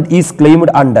refund is claimed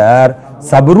under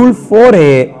sub rule 4A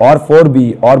or 4B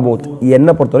or both என்ன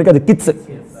பொறுத்தவரைக்கும் அது kids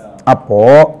அப்போ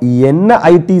என்ன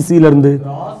ITC ல இருந்து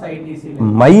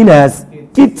minus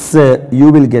kids you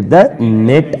will get the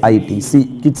net ITC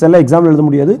kids எல்லாம் exam எழுத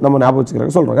முடியாது நம்ம ஞாபகம்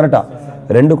வச்சுக்கறதுக்கு சொல்றோம் கரெக்ட்டா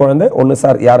ரெண்டு குழந்தை ஒன்னு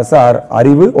சார் யார் சார்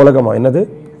அறிவு உலகமா என்னது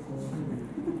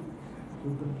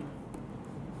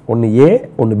ஒன்னு A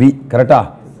ஒன்னு B கரெக்ட்டா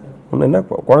ஒன்னு என்ன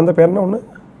குழந்தை பேர் என்ன ஒன்னு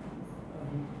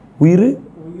உயிர்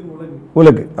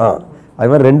உலகு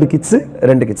அதுவா ரெண்டு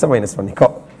கிட்ஸ் மைனஸ் பண்ணிக்கோ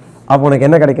அப்போ உனக்கு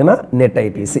என்ன கிடைக்கும்னா நெட்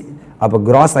ஐடிசி அப்போ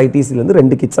கிராஸ் ஐடிசி ல இருந்து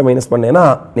ரெண்டு kids minus பண்ணேனா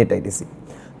net ITC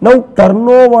now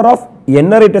turnover of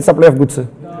என்ன rated supply of goods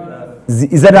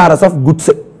ZRS of goods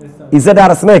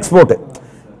ZRS னா எக்ஸ்போர்ட்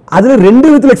அதுல ரெண்டு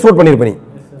விதத்துல எக்ஸ்போர்ட் பண்ணிருப்ப நீ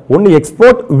ஒன்னு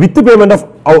export with payment of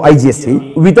IGST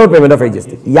without payment of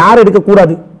IGST யார் எடுக்க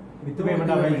கூடாது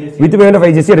with payment of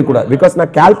IGST எடுக்க கூடாது because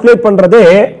நான் கால்குலேட் பண்றதே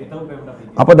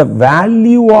அப்ப the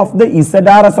value of the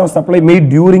ZRS of supply made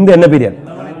during the என்ன period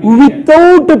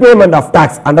without payment of tax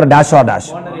under dash or dash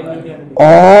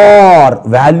or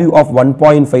value of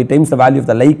 1.5 times the value of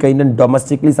the like kind and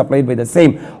domestically supplied by the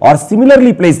same or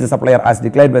similarly placed the supplier as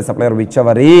declared by the supplier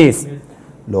whichever is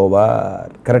lower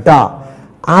correct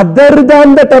other than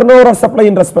the turnover of supply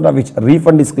in respect of which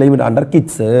refund is claimed under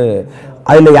kits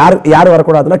அதுல யார் வர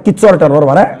கூடாதுன்னா kids or turnover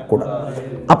வர கூடாது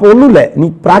அப்ப ஒண்ணும் இல்ல நீ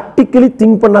practically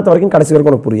think பண்ணாத வரைக்கும் கடைசி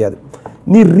வரைக்கும் உனக்கு புரியாது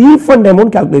நீ ரீஃபண்ட்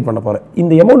அமௌண்ட் கால்குலேட் பண்ண போற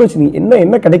இந்த அமௌண்ட் வச்சு நீ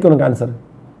என்ன கிடைக்கும் உனக்கு answer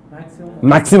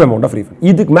maximum amount of refund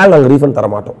இதுக்கு மேல நாங்க ரீஃபண்ட் தர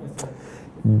மாட்டோம்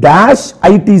dash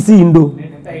ITC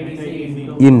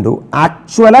into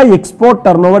actual export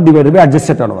turnover divided by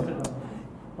adjusted turnover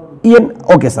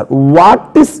okay sir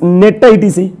what is net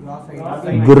ITC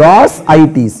gross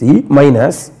ITC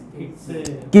minus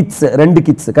kits ரெண்டு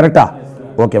kits கரெக்ட்டா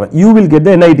okay you will get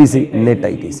the NITC net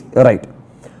ITC right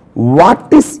what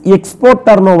is export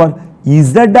turnover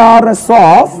ZRS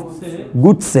of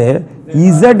goods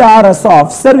ZRS of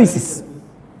services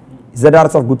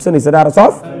ZRS of goods and ZRS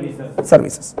of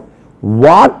services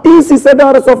what is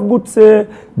ZRS of goods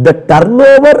the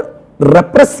turnover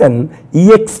represent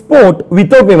export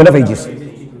without payment of IGST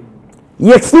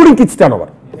excluding kits turnover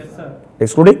yes sir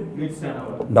excluding kits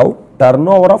turnover now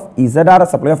turnover of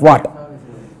ZRS supply of what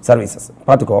services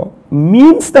பாத்துக்கோ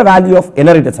means the value of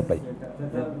generated supply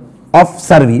of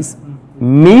service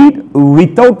made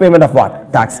without payment of what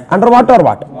tax under what or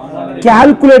what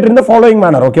calculate in the following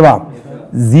manner okay va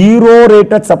zero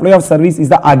rated supply of service is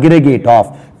the aggregate of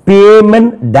payment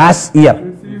dash year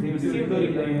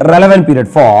relevant period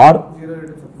for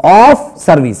of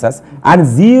services and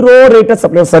zero rated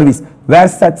supply of service where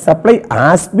such supply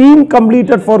has been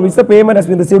completed for which the payment has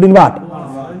been received in what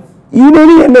in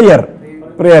any year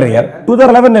prior year to the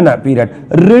relevant period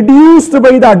reduced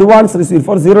by the advance received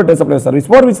for zero rated supply of service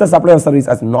for which the supply of service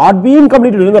has not been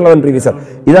completed during the relevant previous year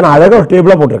இத நான் அழகா ஒரு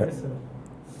டேபிளா போட்டுருக்கேன்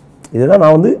இதுதான்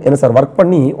நான் வந்து என்ன sir work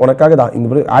பண்ணி உனக்காக தான் இந்த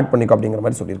மாதிரி ஆட் பண்ணிக்கோ அப்படிங்கிற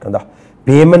மாதிரி சொல்லியிருக்கேன் தான்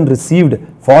payment received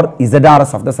for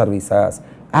ZRS of the services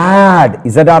add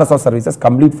ZRS of services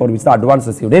complete for which the advance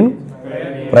received in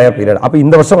prior period அப்ப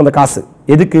இந்த வருஷம் அந்த காசு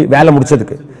எதுக்கு வேலை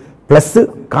முடிச்சதுக்கு பிளஸ்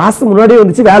காசு முன்னாடியே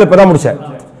வந்துச்சு வேலை இப்பதான் முடிச்சேன்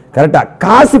கரெக்ட்டா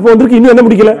காசு இப்போ வந்திருக்கு இன்னும் என்ன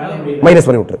முடிக்கல மைனஸ்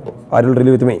பண்ணி விட்டுரு are you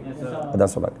really with me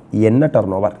அதான் சொல்றாங்க என்ன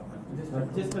turnover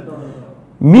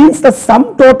means the sum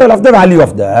total of the value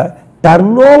of the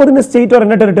turnover in a state or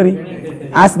in a territory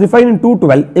as defined in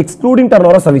 212 excluding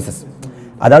turnover of services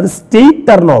அதாவது state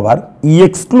turnover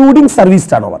excluding service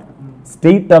turnover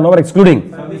state turnover excluding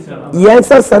ஏன்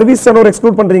sir service turnover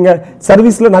exclude பண்றீங்க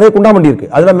சர்வீஸ்ல நிறைய குண்டாமண்டி இருக்கு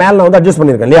அதனால மேல நான் வந்து அட்ஜஸ்ட்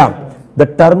பண்ணிருக்கேன் இல்லையா the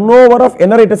turnover of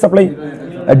generated supply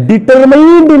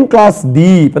determined in class D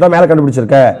இப்பதான் மேல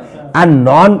கண்டுபிடிச்சிருக்க and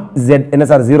non Z என்ன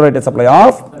sir zero rated supply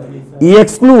of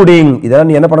excluding இதெல்லாம்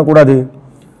நீ என்ன பண்ண கூடாது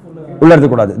உள்ள எடுக்க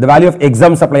கூடாது. The value of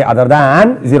exempt supply other than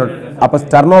 0. அப்ப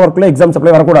turnover குள்ள exempt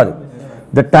supply வர கூடாது.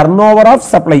 The turnover of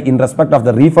supply in respect of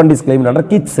the refund is claimed under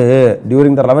KITS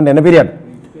during the relevant period.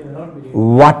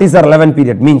 What is the relevant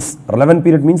period? Relevant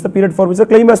period means the period for which the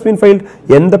claim has been filed.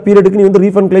 எந்த பீரியடுக்கு நீ வந்து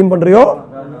refund claim பண்றியோ,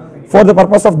 for the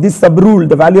purpose of this sub rule,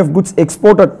 the value of goods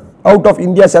exported out of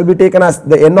India shall be taken as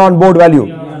the N on board value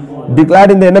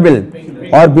declared in the N bill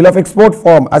or bill of export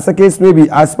form, as the case may be,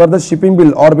 as per the shipping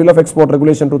bill or bill of export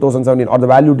regulation 2017, or the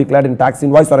value declared in tax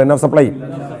invoice or N of supply,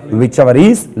 whichever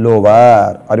is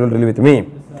lower. Are you really with me?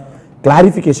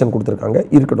 Clarification கொடுத்திருக்காங்க.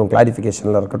 இருக்கட்டும்,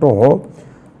 clarificationல இருக்கட்டும்.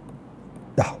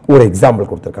 ஒரு example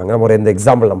கொடுத்திருக்காங்க. நம்ம இந்த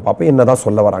example நம்ம பாப்போம், என்னதான்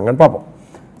சொல்ல வராங்கன்னு பாப்போம்.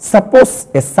 Suppose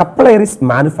a supplier is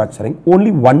manufacturing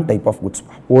only one type of goods.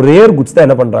 ஒரே ஒரு goods தான்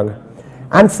என்ன பண்றாங்க,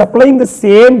 and supplying the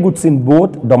same goods in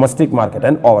both domestic market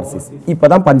and overseas.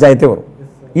 இப்பதான் பஞ்சாயத்தே வரும்.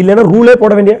 இல்லனா ரூலே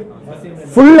போட வேண்டிய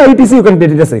full ITC you can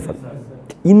get it as refund.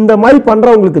 இந்த மாதிரி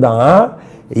பண்றவங்களுக்கு தான்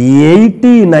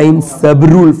 89 sub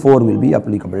rule 4 will be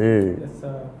applicable.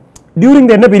 During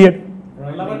the period,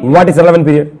 what is relevant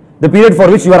period? The period for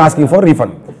which you are asking for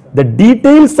refund. The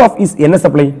details of is என்ன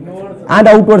supply and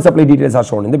outward supply details are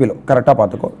shown in the below. கரெக்ட்டா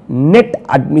பாத்துக்கோ. Net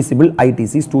admissible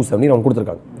ITC is 270 அவங்க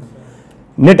கொடுத்திருக்காங்க.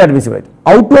 Net admissible rate.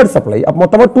 Outward supply அப்ப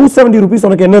மொத்தமா 270 rupees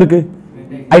உனக்கு என்ன இருக்கு,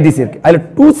 ITC இருக்கு. அதுல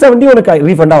 270 உனக்கு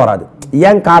ரீஃபண்டா வராது.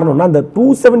 ஏன் காரணம்னா அந்த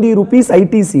 270 rupees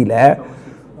ITC ல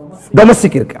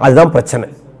டொமஸ்டிக் இருக்கு, அதுதான் பிரச்சனை.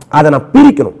 அதை நான்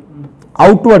பிரிக்கணும்.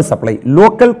 Outward supply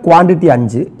local quantity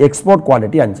 5, export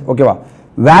quantity 5. ஓகேவா?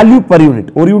 வேல்யூ பர் யூனிட்,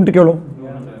 ஒரு யூனிட்டுக்கு எவ்வளவு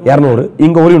 200,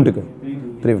 இங்க ஒரு யூனிட்டுக்கு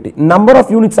 350. Number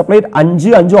of unit supplied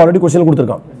 5 already question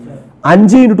கொடுத்திருக்கான்.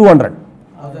 5 into 200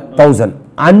 1000,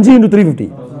 5 into 350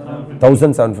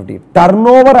 1750.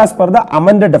 turnover as per the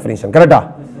amended definition. கரெக்ட்டா?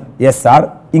 Yes sir.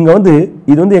 இங்க வந்து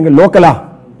இது வந்து எங்க லோக்கலா,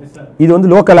 இது வந்து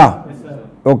லோக்கலா.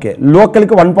 ஓகே,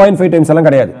 லோக்கலுக்கு 1.5 டைம்ஸ் எல்லாம்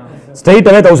கிடையாது, ஸ்ட்ரைட்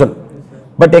அவே 1000.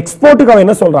 பட் எக்ஸ்போர்ட்டுக்கு அவன்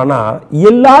என்ன சொல்றான்னா,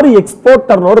 எல்லாரும் எக்ஸ்போர்ட்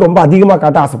டர்னோவர் ரொம்ப அதிகமா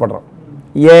காட்ட ஆசைப்படுறான்.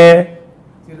 ஏன்?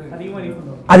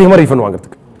 அதிகமா ரீஃபண்ட்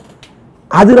வாங்குறதுக்கு.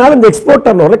 அதனால இந்த எக்ஸ்போர்ட்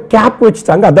டர்னோவர் கேப்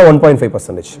வச்சுட்டாங்க. அதான்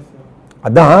 1.5%.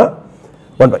 அதான்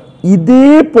 1. இதே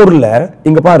பொருள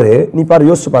இங்க பாரு, நீ பாரு,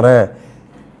 யோசிச்சு பாரு.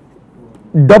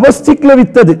 டொமஸ்டிக்ல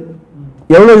வித்தது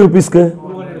எவ்வளவு ரூபீஸ்க்கு?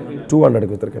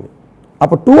 200க்கு வித்திருக்க நீ.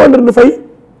 அப்ப 200 into 5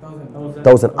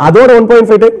 1000. அதோட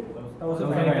 1.5 time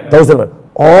 1000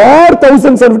 or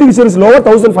 1070 which is lower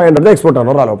 1500 தான் எக்ஸ்போர்ட்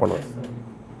டர்னோவர் அலோவ் பண்ணுவாங்க.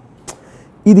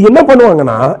 இது என்ன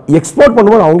பண்ணுவாங்கன்னா, எக்ஸ்போர்ட்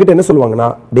பண்ணும்போது அவங்க கிட்ட என்ன சொல்லுவாங்கன்னா,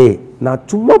 டேய் நான்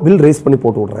சும்மா பில் ரேஸ் பண்ணி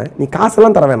போட்டு விடுறேன், நீ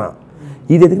காசெல்லாம் தர வேணாம்.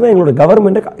 இது எதுக்குன்னா எங்களோட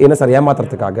கவர்மெண்ட் என்ன சார்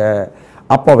ஏமாத்துறதுக்காக.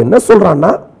 அப்ப அவன் என்ன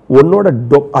சொல்றான்னா, உன்னோட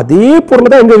அதே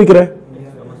பொருள் தான் எங்க விற்கிற,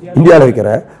 இந்தியாவில் விற்கிற,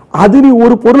 அது நீ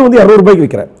ஒரு பொருள் வந்து 200 ரூபாய்க்கு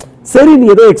விற்கிற. சரி, நீ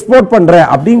ஏதோ எக்ஸ்போர்ட் பண்ற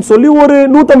அப்படின்னு சொல்லி ஒரு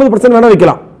 150% வேணா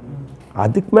விற்கலாம்.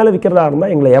 அதுக்கு மேல விற்கிறதா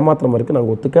இருந்தா எங்களை ஏமாத்துற மாதிரி இருக்கு,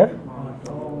 நாங்க ஒத்துக்க.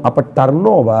 அப்ப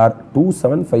turnover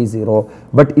 2750,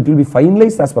 but it will be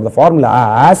finalized as per the formula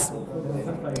as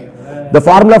the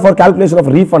formula for calculation of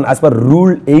refund as per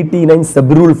rule 89 sub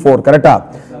rule 4. correcta?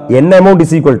 N amount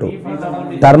is equal to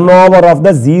turnover of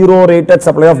the zero rated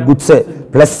supply of goods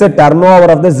plus the turnover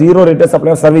of the zero rated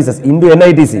supply of services into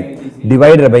NITC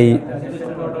divided by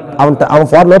அவன்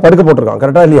formula படுக்க போட்டுருக்கான்.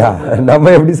 கரெக்டா இல்லையா?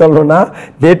 நம்ம எப்படி சொல்றோம்னா,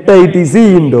 net ITC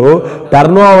into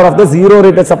turnover of the zero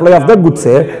rated supply of the goods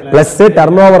plus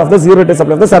turnover of the zero rated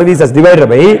supply of the services divided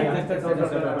by,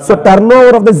 so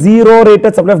turnover of the zero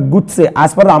rated supply of goods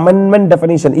as per the amendment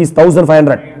definition is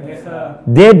 1500.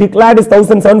 They declared is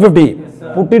 1750.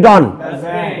 Put it on.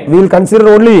 We will consider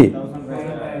only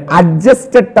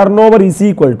adjusted turnover is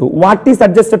equal to, what is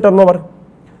adjusted turnover?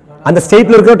 அந்த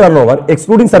ஸ்டேட்ல இருக்கிற turnover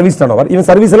excluding service turnover. இவன்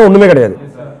service எல்லாம் ஒண்ணுமே கிடையாது.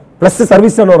 Plus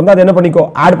service turnover இருந்தா அது என்ன பண்ணிக்கோ,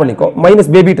 ஆட் பண்ணிக்கோ, மைனஸ்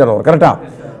பேபி டர்னோவர். கரெக்ட்டா?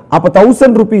 அப்ப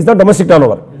 1000 rupees தான் டொமஸ்டிக்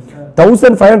டர்னோவர்,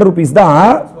 1500 rupees தான்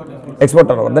export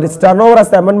turnover. That is turnover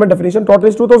as the amendment definition total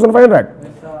is 2500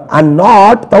 and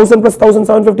not 1000 plus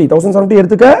 1750. 1750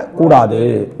 எடுத்துக்க கூடாது.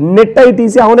 நெட்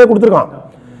ஐடிசி அவனே கொடுத்திருக்கான்.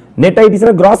 நெட் ஐடிசி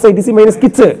னா கிராஸ் ஐடிசி மைனஸ்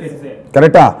கிட்ஸ்.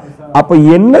 கரெக்ட்டா? அப்ப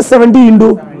என்ன 70 இன்டு,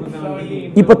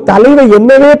 இப்ப தலைவன்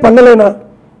என்னவே பண்ணலனா,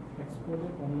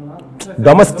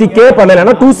 டொமஸ்டிக்கே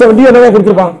பண்ணலனா 270 என்னவா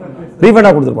கொடுத்திருப்பான், ரீஃபண்டா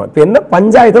கொடுத்திருப்பான். இப்போ என்ன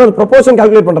பஞ்சாயத்துல அந்த ப்ரொபோர்ஷன்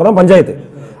கால்குலேட் பண்றதா பஞ்சாயத்து.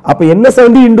 அப்ப என்ன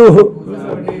 70 இன்டு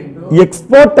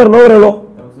எக்ஸ்போர்ட் டர்னோவர் எவ்வளவு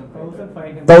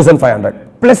 1500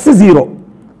 பிளஸ் 0.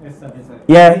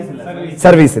 ஏன்?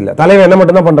 சர்வீஸ் இல்ல, தலைவன் என்ன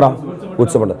மட்டும் தான் பண்றான்,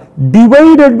 குட்ஸ் பண்றான்.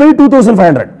 Divided by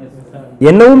 2500.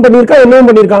 என்னவும் பண்ணிருக்கான், என்னவும்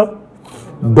பண்ணிருக்கான்,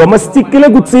 டொமஸ்டிக்ல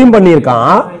குட்ஸையும்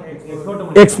பண்ணிருக்கான்,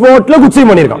 எக்ஸ்போர்ட்ல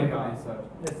குட்ஸையும் பண்ணிருக்கான்.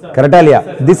 கரெக்டா இல்லையா?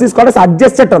 This is called as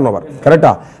adjusted turnover.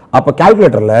 கரெக்டா? அப்ப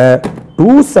கால்குலேட்டர்ல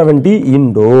 270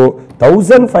 into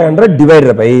 1500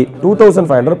 divided by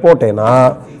 2500 போட்டேனா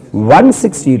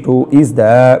 162 is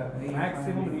the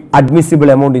admissible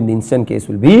amount in the instant case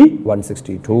will be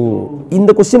 162. இந்த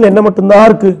क्वेश्चन என்ன மட்டும் தான்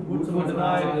இருக்கு?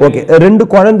 ஓகே, ரெண்டு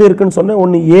குழந்தை இருக்குன்னு சொன்ன,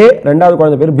 ஒன்னு A, ரெண்டாவது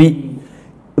குழந்தை பேர் B.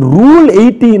 Rule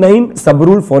 89 sub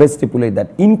rule 4 stipulate that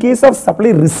in case of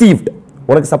supply received,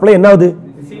 உனக்கு supply என்ன ஆகுது?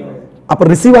 அப்ப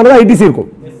ரிசீவ் ஆனதா ITC இருக்கும்.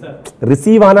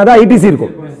 ரிசீவ் ஆனதா ITC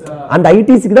இருக்கும். அந்த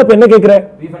ITC க்கு தான் இப்ப என்ன கேக்குற?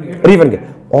 Refund.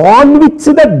 On which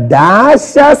the dash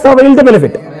has availed the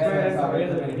benefit.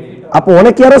 அப்ப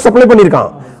உனக்கு யாரோ சப்ளை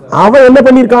பண்ணிருக்கான், அவன் என்ன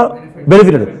பண்ணிருக்கான்?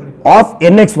 Benefit of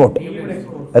n export.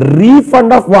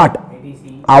 Refund of what?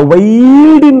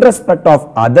 Availed in respect of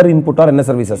other input or n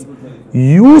services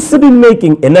used in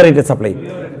making n rated supply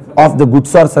of the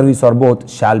goods or service or both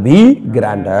shall be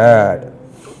granted.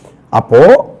 அப்போ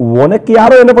உனக்கு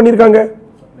யாரோ என்ன பண்ணிருக்காங்க?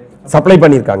 Supply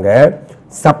பண்ணிருக்காங்க.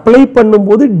 Supply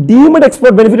பண்ணும்போது deemed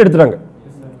export benefit எடுத்துட்டாங்க.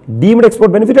 deemed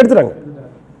export benefit எடுத்துட்டாங்க.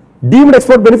 deemed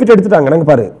export benefit எடுத்துட்டாங்க. நாங்க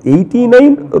பாரு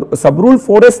 89 sub rule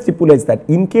 4s stipulates that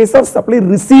in case of supply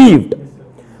received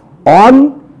on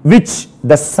which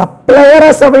the supplier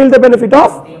has availed the benefit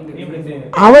of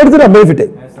அவன் எடுத்துட்ட benefit,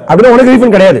 அப்படின்னா உனக்கு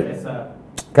ரீஃபண்ட் கிடையாது.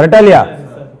 கரெக்டா இல்லையா?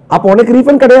 அப்ப உனக்கு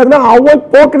ரீஃபண்ட் கிடையாதுன்னா அவன்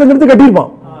பாக்கெட்ல இருந்து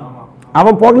கட்டிருப்பான்.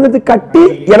 அவன் பாக்கெட்ல இருந்து கட்டி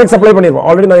எனக்கு சப்ளை பண்ணிருப்பான்.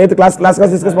 ஆல்ரெடி நான் நேத்து கிளாஸ்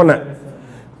டிஸ்கஸ் பண்ணேன்.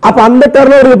 அப்ப அந்த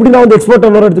டர்னோவர் எப்படி நான் வந்து எக்ஸ்போர்ட்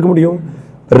டர்னோவர் எடுத்துக்க முடியும்?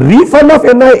 ரீஃபண்ட் ஆஃப்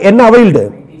என்ன availed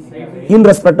in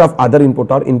respect of other input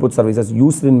or input services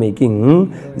used in making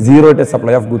zero rated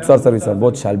supply of goods or services or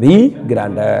both shall be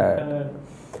granted.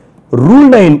 Rule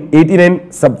 9 89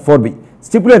 sub 4b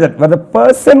stipulates that where the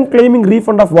person claiming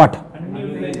refund of what?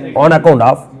 On account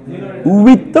of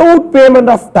without payment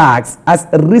of tax has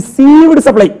received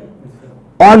supply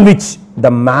on which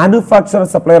the manufacturer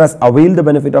supplier has availed the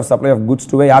benefit of supply of goods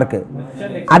to a yark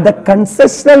at the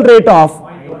concessional rate of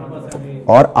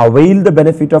or avail the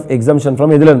benefit of exemption from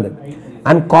Edilland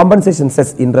and compensation cess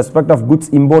in respect of goods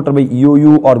imported by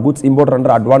EOU or goods imported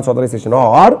under advance authorization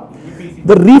or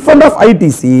the refund of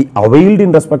ITC availed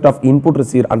in respect of input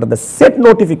received under the set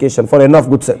notification for n of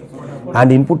goods and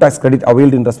input tax credit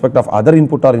availed in respect of other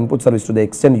input or input service to the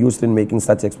extent used in making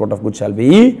such export of goods shall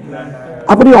be.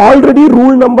 அப்படி already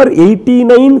rule number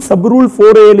 89 sub rule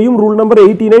 4a லையும் rule number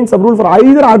 89 sub rule 4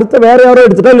 either அடுத்த வேற யாரோ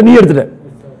எடுத்துட்டா இல்ல நீ எடுத்துட்ட.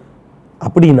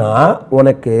 அப்படினா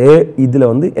உனக்கு இதுல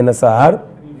வந்து என்ன சார்?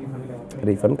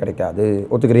 ரீஃபண்ட் கிடைக்காது.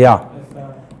 ஒத்துக்கறியா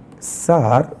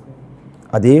சார்?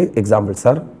 அதே example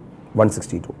sir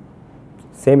 162.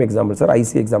 Same example sir,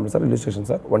 IC example sir, illustration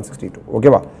sir 162.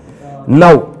 ஓகேவா?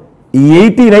 நவ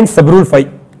 89 sub rule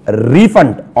 5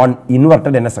 refund on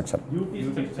inverted NS structure.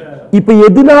 இப்போ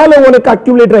எதனால உனக்கு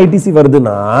அக்யூமுலேட்டர் ஐடிசி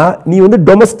வருதுன்னா நீ வந்து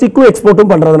டொமஸ்டிக்கும் எக்ஸ்போர்ட்டும்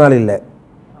பண்றதனால இல்ல.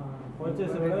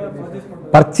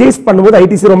 பர்ச்சேஸ் பண்ணும்போது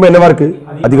ஐடிசி ரொம்ப என்னவா இருக்கு?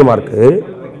 அதிகமா இருக்கு.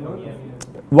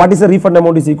 What is the refund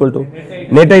amount is equal to?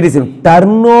 Net ITC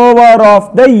turnover of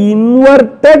the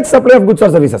inverted supply of goods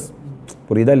or services.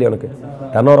 புரியுதா இல்லையா உனக்கு?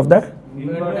 turnover of the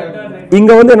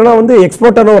இங்க வந்து என்னன்னா வந்து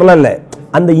எக்ஸ்போர்ட் டர்னோவர்லாம் இல்ல,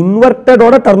 அந்த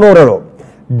இன்வெர்ட்டடோட டர்னோவரோட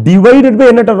divided by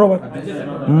என்ன turnover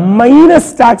minus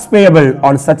tax payable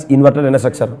on such inverted NS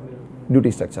structure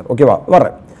duty structure. ஓகேவா? வர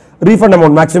refund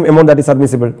amount maximum amount that is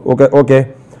admissible. Okay.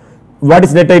 What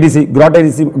is net ITC?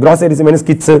 Gross ITC minus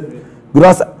kits.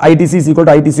 Gross ITC is equal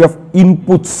to ITC of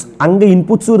inputs. அங்க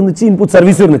inputs இருந்துச்சு, input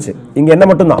service இருந்துச்சு. இங்க என்ன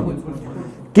மட்டும் தான்?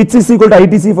 Kits is equal to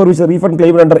ITC for which a refund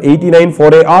claimed under 89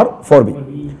 4A or 4B.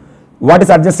 What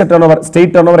is adjusted turnover?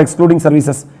 State turnover excluding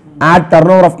services. Add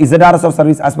turnover of ZRS of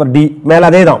service as per D. மேல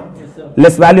அதே தான்.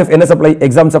 Less value of NS supply,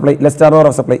 exam supply, less turnover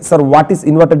of supply. Sir, what is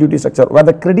inverted duty structure? Where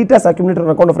the credit has accumulated on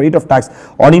account of rate of tax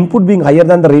on input being higher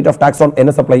than the rate of tax on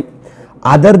NS supply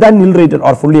other than nil rated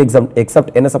or fully exempt except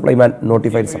NS supply man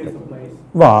notified supply.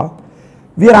 Wow.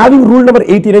 We are having rule number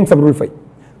 89 sub rule 5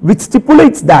 which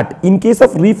stipulates that in case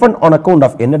of refund on account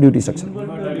of NS duty structure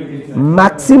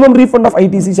maximum refund of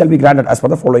ITC shall be granted as per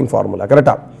the following formula.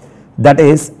 Correct? That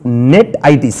is net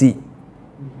ITC.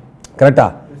 Correct?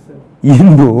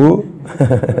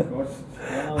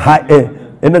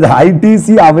 Into the ITC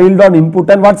availed on input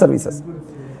and what services?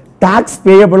 Tax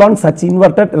payable on such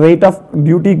inverted rate of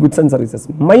duty goods and services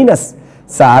minus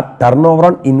sir turnover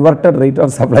on inverted rate of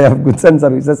supply of goods and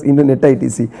services into net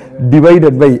ITC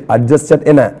divided by adjusted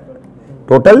என்ன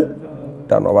total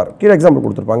turnover. கீழ example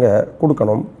கொடுத்திருப்பாங்க,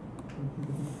 கொடுக்கணும்.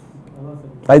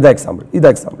 இது example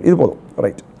இது போதும்.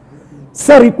 Right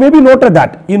sir, it may be noted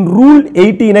that in rule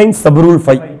 89 sub rule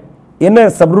 5 என்ன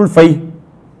sub rule 5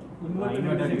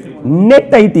 net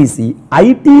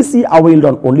ITC availed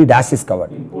on only dash is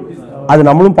covered. அது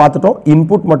நம்மளும் பார்த்துட்டோம்.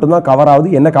 input மட்டும் தான் கவர் ஆகுது,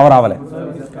 என்ன கவர் ஆகல.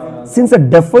 Since the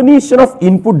definition of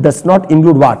input does not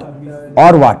include what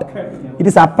or what It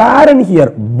is apparent here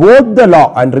both the law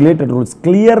and related rules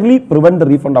clearly prevent the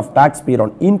refund of tax paid on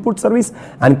input service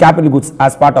and capital goods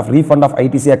as part of refund of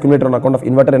ITC accumulated on account of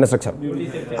inverter என்ன structure.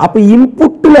 அப்ப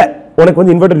இன்புட்ல உனக்கு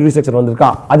வந்து inverter duty structure வந்திருக்கா,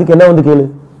 அதுக்கு என்ன வந்து கேளு.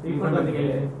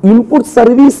 Input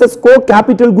சர்வீசஸ்க்கோ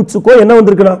capital குட்ஸுக்கோ என்ன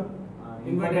வந்திருக்குனா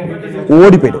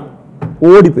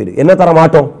ஓடி போயிடு என்ன தர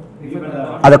மாட்டோம்,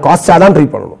 அத காஸ்டா தான்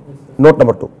ட்ரீட் பண்ணணும். Note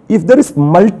number 2, if there is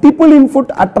multiple input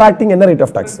attracting என்ன rate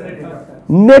of tax,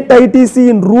 net ITC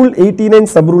in rule 89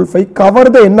 sub rule 5 cover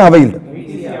the என்ன availed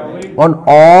on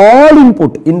all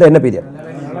input in the என்ன period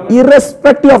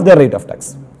irrespective of their rate of tax.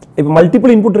 if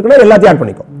multiple input இருக்குனா எல்லாத்தையும் add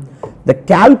பண்ணிக்கோ. the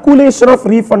calculation of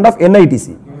refund of NITC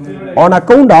on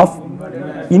account of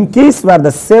in case where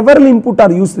the several input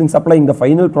are used in supplying the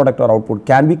final product or output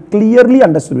can be clearly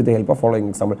understood with the help of following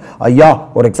example. ஐயா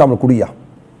ஒரு example குடியா.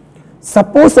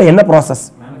 suppose என்ன process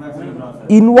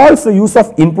involves the use of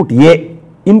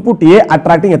input A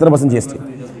attracting எத்தனை % GST,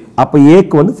 அப்ப A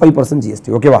க்கு வந்து 5% GST,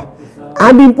 ஓகேவா.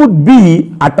 and input B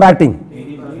attracting,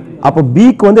 அப்ப B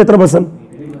க்கு வந்து எத்தனை %,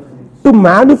 to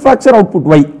manufacture output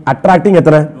Y attracting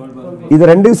எத்தனை, இது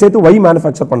ரெண்டையும் சேர்த்து Y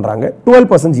manufacture பண்றாங்க,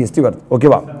 12% GST வருது,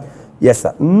 ஓகேவா. yes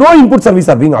sir, no input service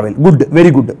are being available, good,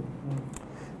 very good.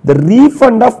 the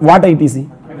refund of what ITC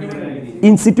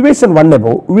in situation 1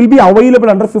 above will be available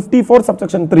under 54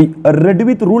 subsection 3 read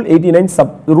with rule 89 sub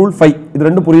rule 5. இது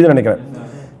ரெண்டு புரியுதுன்னு நினைக்கிறேன்.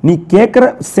 நீ கேக்குற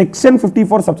section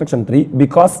 54 subsection 3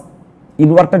 because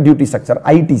inverted duty structure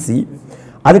ITC,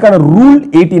 அதுக்கான rule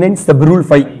 89 sub rule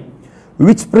 5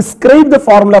 which prescribe the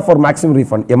formula for maximum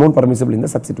refund amount permissible in the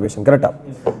such situation, correct?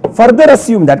 further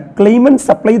assume that claimant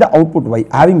supply the output Y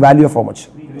having value of how much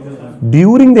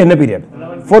during the end period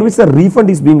for which the refund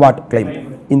is being what claimed.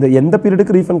 இந்த எந்த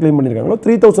பீரியடுக்கு refund claim பண்ணிருக்காங்களோ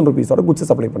 3000 rupees ஓட goods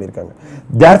supply பண்ணிருக்காங்க.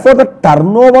 therefore the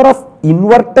turnover of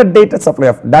inverted data supply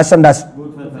of dash and dash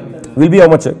will be how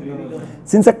much,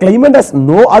 since a claimant has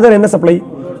no other என்ன supply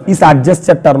is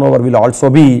adjusted turnover will also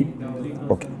be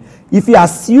okay. if we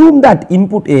assume that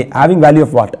input A having value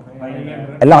of what,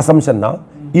 எல்லா assumption na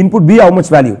input B how much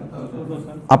value,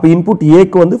 அப்ப input A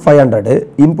க்கு வந்து 500,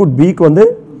 input B க்கு வந்து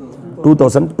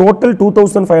 2000, total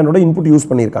 2500 input use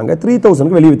பண்ணிருக்காங்க, 3000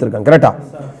 க்கு வெளிய வித்திருக்காங்க, கரெக்ட்டா.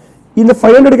 இந்த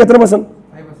 500 க்கு எத்தனை %,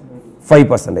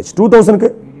 5%, 2000 க்கு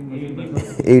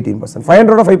 18%,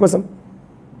 500 ஓட 5%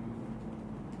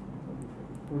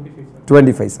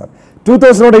 25 sir,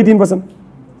 2000 ஓட 18%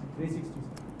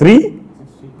 3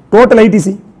 total ITC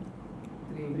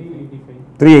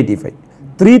 385,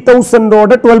 3000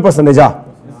 ஓட 12%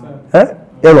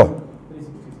 எவ்வளோ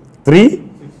 3,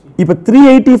 இப்ப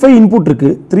 385 இன்புட் இருக்கு,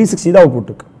 360 தான் அவுட்புட்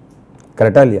இருக்கு,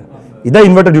 கரெக்ட்டா இல்லையா. இதான்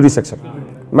இன்வெர்டர் டியூட்டி ஸ்ட்ரக்சர்,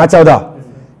 மேட்ச் ஆகுதா.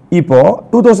 இப்போ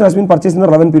 2000 has been purchased in the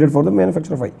relevant period for the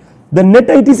manufacture of Y. the net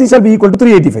ITC shall be equal to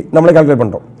 385, நம்மளே கால்குலேட்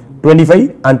பண்றோம், 25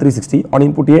 and 360 on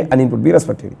input A and input B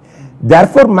respectively.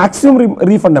 therefore maximum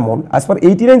refund amount as per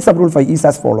 89 sub rule 5 is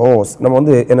as follows. நம்ம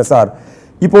வந்து என்ன sir,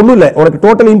 இப்போ ஒண்ணும் இல்ல, உனக்கு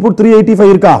total input 385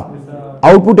 இருக்கா,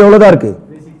 அவுட்புட் எவ்வளவு தான் இருக்கு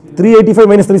 385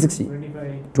 minus 360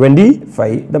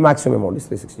 25, the maximum amount is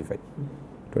 365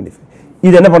 25.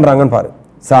 இது என்ன பண்றாங்கன்னு பாரு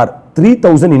சார்,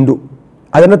 3000 into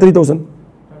அது என்ன 3000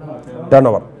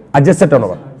 turnover adjusted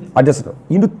turnover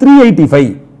into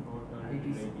 385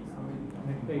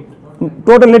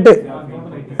 total net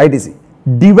ITC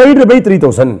divided by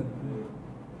 3000,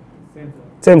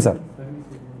 same sir.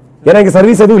 ஏன்னா இங்க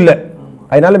சர்வீஸ் எதுவும் இல்ல,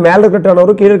 அதனால மேல இருக்க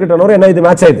turnover கீழ இருக்க turnover என்ன இது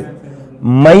மேட்ச் ஆயிடுது,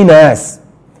 minus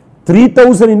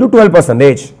 3000 into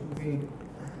 12%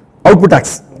 output tax,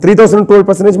 3000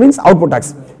 12% means output tax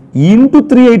into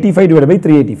 385 divided by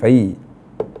 385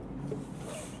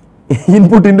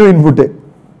 input into input,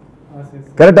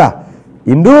 correct?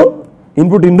 into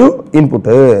input.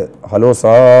 hello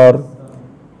sir,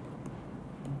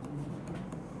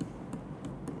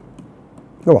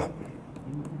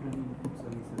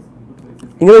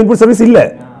 இங்க input service இல்ல,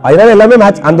 அதனால எல்லாமே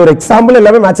மேட்ச், அந்த ஒரு எக்ஸாம்பிள்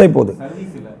எல்லாமே மேட்ச் ஆயி போகுது.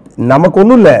 நமக்கு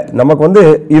ஒண்ணும் இல்ல, நமக்கு வந்து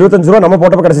 25 ரூபாய் நம்ம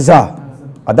போட்டப்ப கிடைச்சிச்சா,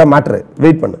 அதான் மேட்டர்.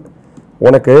 வெயிட் பண்ணு,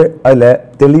 உனக்கு அதுல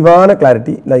தெளிவான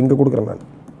கிளாரிட்டி நான் இங்க கொடுக்குறேன்.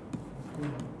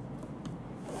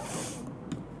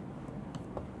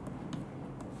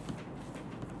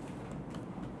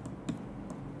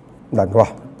 நான் வா,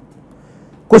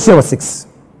 question number 6.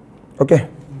 okay,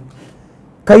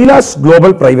 Kailash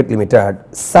Global Private Limited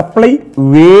supply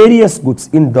various goods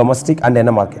in domestic and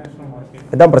NM market.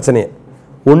 இதான் பிரச்சனை.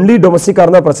 only domestic ஆ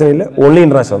இருந்தா பிரச்சனை இல்ல, only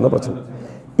international இருந்தா பிரச்சனை.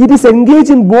 it is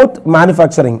engaged in both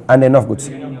manufacturing and end of goods.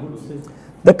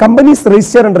 the company is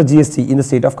registered under GST in the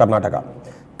state of Karnataka.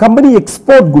 company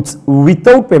export goods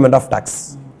without payment of tax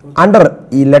under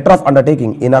a letter of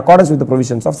undertaking in accordance with the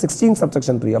provisions of 16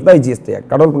 subsection 3 of the IGST Act.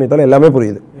 கடவுள் புண்ணியத்தால எல்லாமே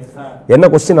புரியுது, என்ன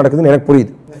question நடக்குதுன்னு எனக்கு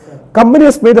புரியுது. company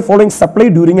has made the following supply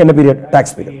during என்ன period, tax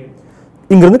period.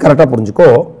 இங்கிருந்து கரெக்டா புரிஞ்சுக்கோ.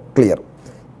 clear.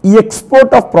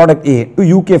 Export of product A to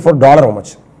UK for dollar how much?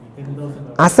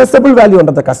 Assessable value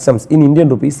under the customs in Indian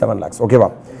rupees 7 lakhs. Okay va?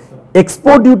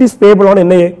 Export duties payable on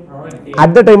NA at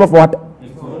the time of what?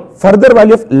 Further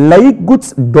value of like goods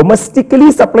domestically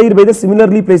supplied by the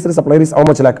similarly placed supplier is how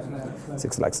much lakh?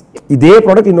 6 lakhs. இதே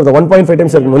product இன்னொரு 1.5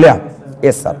 times இருக்கணும் இல்லையா?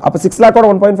 Yes sir. அப்ப 6 lakh or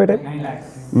 1.5 times?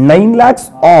 9 lakhs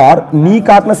or நீ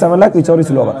காட்டின 7 lakh whichever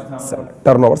is lower. 7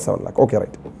 turnover 7 lakh. Okay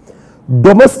right.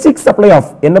 Domestic supply of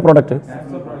என்ன product?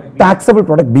 Taxable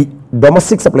product B.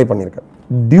 Domestic supply பண்ணிருக்க.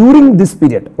 During this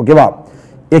period. Okay வா?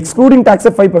 Excluding tax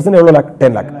at 5% எவ்வளவு lakh?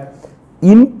 10 lakh.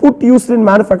 Input used in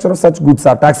manufacture of such goods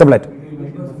are taxable at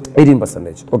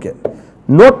 18%. Okay.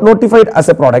 Not notified as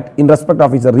a product in respect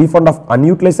of its refund of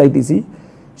unutilized ITC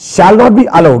shall not be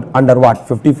allowed under what?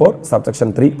 54 subsection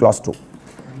 3 clause 2.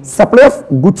 Supply of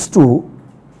goods to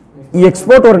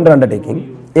export oriented undertaking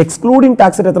excluding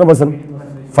tax at எத்தனை percent?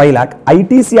 5 lakh.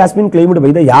 ITC has been claimed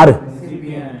by the யாரு?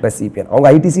 Recipient. அவங்க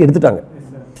ITC எடுத்துட்டாங்க.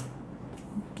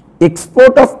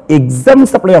 Export of exempt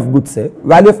supply of goods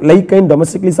value of like kind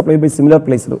domestically supplied by similar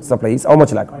place supplies how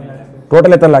much lakh?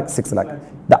 Total எத்தனை lakh? 6 lakh.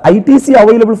 The ITC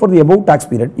available for the above tax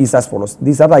period is as follows.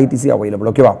 These are the ITC available.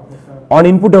 Okay va? On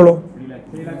input எவ்வளோ?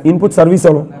 Input service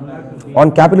எவ்வளோ? On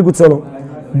capital goods எவ்வளோ?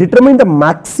 Determine the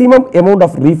maximum amount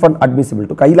of refund admissible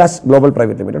to Kailash Global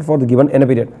Private Limited for the given N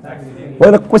period.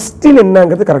 ஒரு question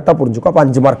என்னங்கிறது கரெக்டாக புரிஞ்சுக்கோ. அப்போ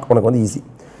 5 mark உனக்கு வந்து ஈஸி.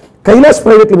 கைலாஷ்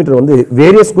பிரைவேட் லிமிடெட் வந்து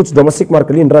various goods domestic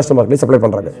மார்க்கெட்லயும் international மார்க்கெட்லயும் supply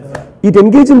பண்றாங்க. It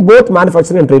engage in both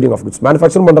manufacturing and trading of goods.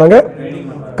 Manufacturing பண்றாங்க.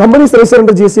 Companies registered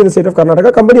under GST in state of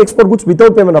Karnataka. Company export goods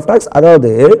without payment of tax,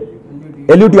 அதாவது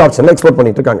LUT ஆப்ஷன்ல export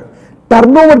பண்ணிட்டு இருக்காங்க.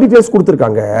 Turnover details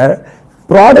கொடுத்திருக்காங்க.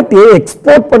 Product ஏ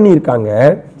export பண்ணியிருக்காங்க.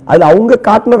 அது அவங்க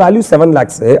காட்டின வேல்யூ 7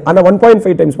 lakhs. ஆனா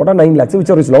 1.5 டைம்ஸ் போட்டா 9 lakhs which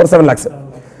is lower 7 lakhs.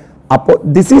 அப்போ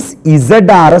this is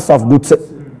ZRS of goods.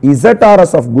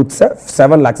 ZRS of goods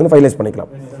 7 lakhs னு ஃபைனலைஸ்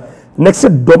பண்ணிக்கலாம். நெக்ஸ்ட்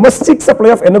டொமஸ்டிக் சப்ளை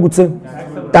ஆஃப் என்ன குட்ஸ்?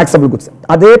 Taxable goods.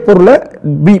 அதே பொருளை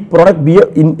பி ப்ராடக்ட் பி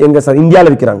எங்க சார்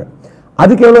இந்தியாவில் விற்கிறாங்க.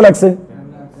 அதுக்கு எவ்வளவு லாக்ஸ்?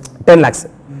 10 lakhs.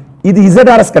 இது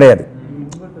ZRS கிடையாது.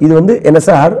 இது வந்து என்ன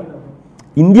சார்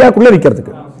இந்தியாக்குள்ள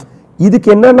விற்கிறதுக்கு. இதுக்கு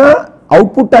என்னன்னா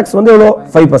அவுட்புட் டாக்ஸ் வந்து எவ்வளோ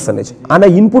 5%. ஆனா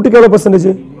இன்புட்டுக்கு எவ்வளோ பர்சன்டேஜ்?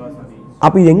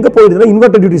 அப்ப இது எங்க போயிடுதுன்னா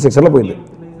இன்வெர்டட் டியூட்டி செக்ஷன்ல போயிடுது.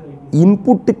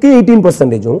 இன்புட்டுக்கு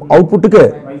 18%, அவுட்புட்டுக்கு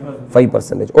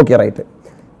 5%. Okay right.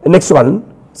 Next one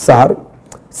sir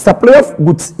supply of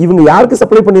goods. இவங்க யாருக்கு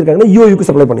சப்ளை பண்ணிருக்காங்கன்னா யூஏக்கு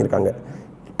சப்ளை பண்ணிருக்காங்க.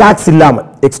 டாக்ஸ் இல்லாம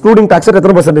எக்ஸ்க்ளூடிங் டாக்ஸ்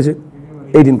எத்தனை percentage?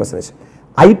 18%.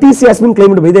 ITC has been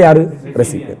claimed by the யாரு?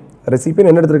 ரெசிபியன்ட். ரெசிபியன்ட்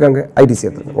என்ன எடுத்திருக்காங்க? ஐடிசி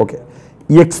எடுத்திருக்காங்க. Okay.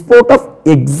 Export of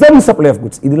exam supply of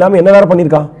goods. இது இல்லாம என்ன வேற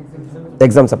பண்ணிருக்கா?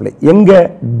 Exam supply. எங்க?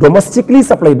 Domestically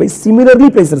supply by similarly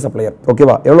placed supplier.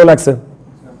 ஓகேவா? எவ்வளவு lakhs?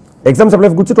 Exam supply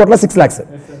of goods டோட்டலா 6 lakhs.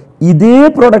 இதே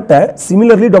ப்ராடக்ட்டை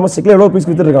சிமிலர்லி டொமஸ்டிக்ல எவ்வளவு பீஸ்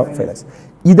வித்துருக்கான்? 5 lakhs.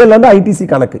 இதெல்லாம் வந்து ஐடிசி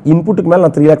கணக்கு. இன்புட்டுக்கு மேல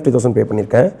நான் 3,50,000 பே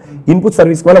பண்ணிருக்கேன். இன்புட்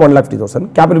சர்வீஸ்க்கு மேல 1,50,000.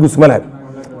 கேபிட்டல் குட்ஸ் மேல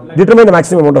determine the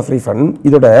maximum amount of refund.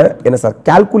 இதோட என்ன சார்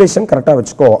கால்குலேஷன் கரெக்டா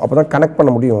வச்சுக்கோ. அப்பதான் கனெக்ட்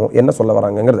பண்ண முடியும் என்ன சொல்ல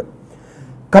வராங்கங்கிறது.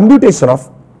 கம்ப்யூட்டேஷன் ஆஃப்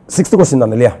 6th கொஸ்டின்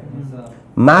தான் இல்லையா?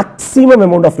 Maximum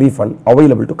amount of refund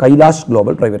available to Kailash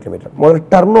global private limited. முதல்ல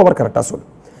டர்ன் ஓவர் கரெக்டா சொல்லு.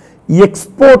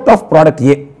 எக்ஸ்போர்ட் ஆஃப் ப்ராடக்ட்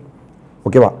ஏ.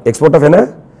 ஓகேவா? எக்ஸ்போர்ட் ஆஃப் என்ன?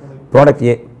 ப்ராடக்ட்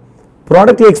ஏ.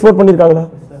 ப்ராடக்ட் ஏ எக்ஸ்போர்ட் பண்ணிருக்காங்களா?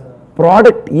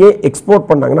 ப்ராடக்ட் ஏ எக்ஸ்போர்ட்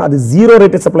பண்ணாங்கன்னா அது ஜீரோ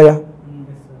ரேட்டட் சப்ளையா?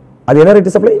 அது என்ன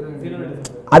ரேட்டட் சப்ளை?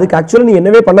 அதுக்கு ஆக்சுவலி நீ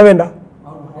என்னவே பண்ண வேண்டாம்.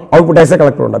 அவுட்புட் டாக்ஸ்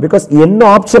கலெக்ட் பண்ண வேண்டாம். பிகாஸ் என்ன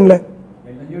ஆப்ஷன்ல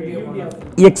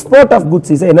எக்ஸ்போர்ட் ஆஃப்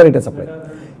குட்ஸ் இஸ் என்ன rated supply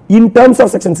in terms of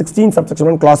section 16 subsection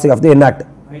 1 clause of the Enact.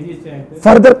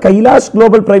 Further, Kailash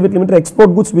Global Private Limited export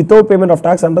goods without payment of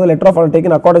tax under the letter of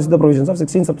undertaking according to the provisions of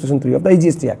 16 subsection 3 of the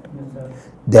IGST Act.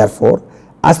 Therefore,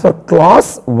 as per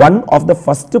clause 1 of the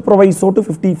first proviso to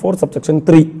 54 subsection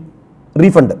 3,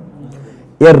 refund.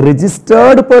 A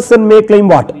registered person may claim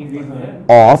what?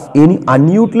 Of any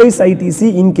unutilized ITC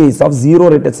in case of zero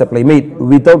rated supply made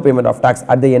without payment of tax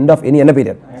at the end of any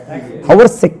period. However,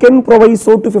 second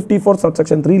proviso to 54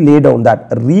 subsection 3 lay down that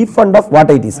refund of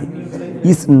what ITC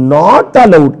is not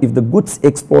allowed if the goods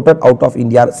exported out of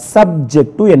India are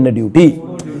subject to என்ன duty.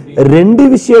 ரெண்டு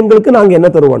விஷயங்களுக்கு நாங்க என்ன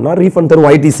தருவோம்னா refund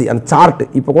தருவோம். ITC அந்த chart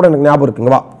இப்போ கூட எனக்கு ஞாபகம்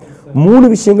இருக்குங்க. வா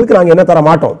 3 விஷயங்களுக்கு நாங்க என்ன தர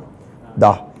மாட்டோம்.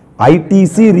 the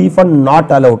ITC refund not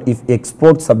allowed if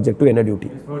export subject to என்ன duty.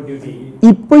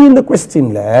 இப்போ இந்த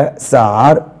क्वेश्चनல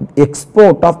sir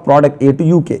export of product A to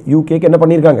UK. யூகேக்கு என்ன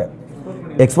பண்ணிருக்காங்க?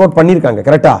 எக்ஸ்போர்ட் பண்ணிருக்காங்க.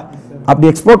 கரெக்ட்டா? அப்படி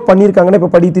எக்ஸ்போர்ட் பண்ணிருக்காங்கன்னா இப்ப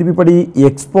படி திருப்பி படி.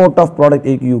 Export of product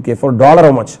A to UK for dollar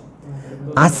how much?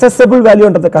 Assessable value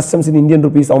under the customs in Indian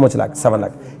rupees how much lakh? 7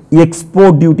 lakh.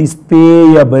 Export duties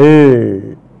payable.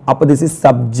 அப்ப this is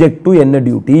subject to என்ன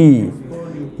duty.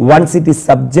 Once it is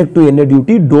subject to என்ன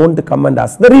duty, don't come and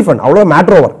ask the refund. அவ்வளவு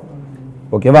matter over.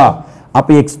 ஓகேவா?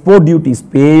 அப்போ export duty is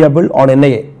payable on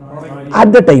NIA at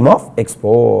the time of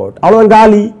export. அவ்வளவுதான்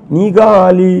காலி, நீ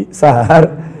காலி சார்.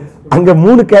 அங்க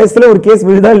 3 கேஸ்ல ஒரு கேஸ்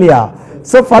விழுதா இல்லையா?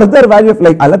 So further value of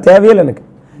like அதெல்லாம் தேவையில்லை எனக்கு.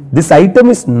 This item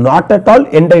is not at all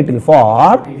entitled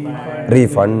for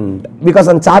refund because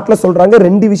அந்த சார்ட்ல சொல்றாங்க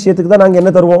ரெண்டு விஷயத்துக்கு தான் நாங்க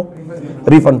என்ன தருவோம்,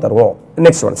 refund தருவோம்.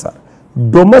 Next one sir,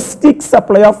 domestic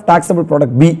supply of taxable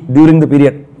product B during the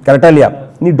period. கரெக்டா இல்லையா?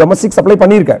 நீ domestic supply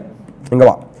பண்ணிருக்க, இங்க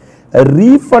வா.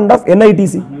 Refund of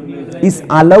NITC is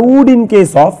allowed in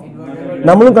case of,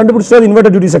 நம்மளும் கண்டுபிடிச்சது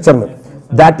inverted duty section.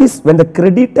 That is when the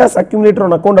credit has accumulated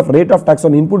on account of rate of tax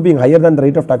on input being higher than the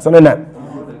rate of tax on NI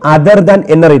other than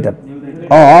enumerated,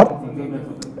 or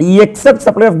except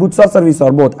supply of goods or service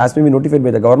or both as may be notified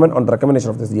by the government on the recommendation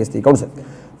of the GST Council.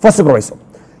 First proviso,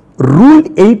 Rule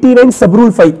 89 sub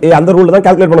rule 5 அந்த rule தான்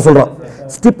calculate பண்ண சொல்றோம்.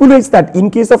 Stipulates that in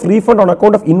case of refund on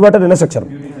account of inverted NI section,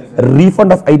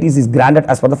 refund of ITC is granted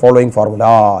as per the following formula.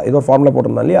 இது ஒரு formula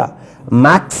போட்டுருந்தோம் இல்லையா?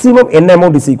 Maximum N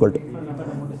amount is equal to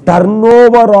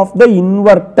turnover of the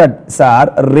inverted sir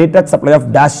rated supply of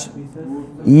dash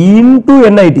into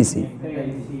NITC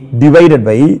divided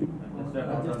by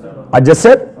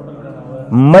adjusted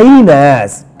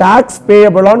minus tax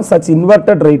payable on such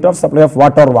inverted rate of supply of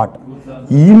what or what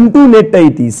into net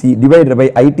ITC divided by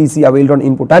ITC availed on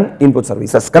input and input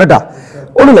services. Correct?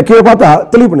 ஒண்ணு இல்ல, கீழே பார்த்தா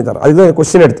தெளிவு பண்ணி தரேன். அதுதான்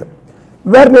question எடுத்து.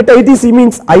 Where net ITC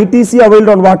means ITC availed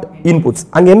on what inputs.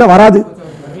 அங்க என்ன வராது?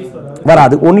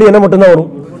 வராது. only என்ன மட்டும் தான்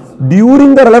வரும்?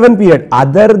 During the relevant period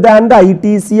other than the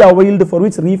ITC availed for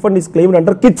which refund is claimed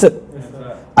under kits.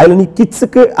 அதுல நீ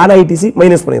கிட்ஸ்க்கு ஆன ITC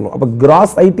மைனஸ் பண்ணிடணும். அப்ப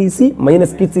gross ITC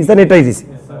minus kits is the net ITC.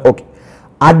 Okay.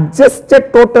 Adjusted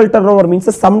total turnover means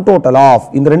the sum total of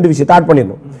இந்த ரெண்டு விஷயத்தை add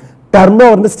பண்ணிடணும்.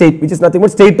 Turnover in the state which is nothing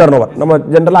but state turnover. நம்ம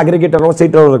general aggregate turnover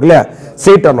state turnover இருக்குல்ல,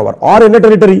 state turnover or என்ன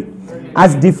territory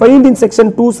as defined in section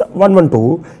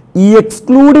 2112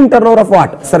 excluding turnover of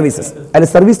what services. And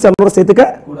service turnover சேர்த்துக்க,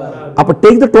 அப்ப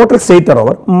take the total state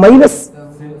turnover minus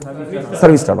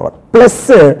service turnover plus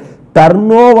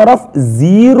turnover of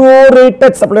zero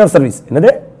rated supply of service.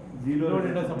 என்னது?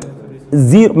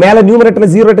 Zero மேல numeratorல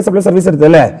zero rated supply service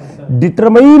இருக்குல்ல,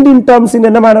 determined in terms in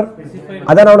என்ன manner,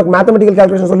 அதான் நான் உனக்கு mathematical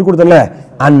calculation சொல்லி கொடுத்தேன்ல,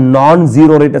 and non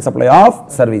zero rated supply of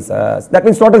services. That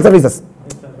means total services,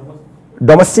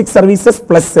 domestic services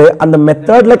plus அந்த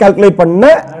மெத்தட்ல கால்குலேட் பண்ண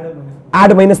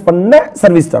add minus பண்ண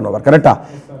service turnover. கரெக்ட்டா?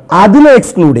 அதுல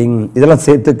excluding இதெல்லாம்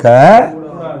சேர்த்துக்க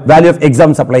value of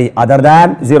exempt supply other than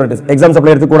zero rated. Exempt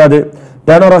supply எடுத்துக்க கூடாது.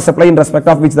 Turnover of supply in respect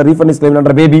of which the refund is claimed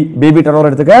under baby turnover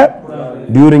எடுத்துக்க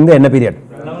during the என்ன period.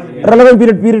 Relevant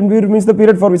period means the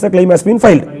period for which the claim has been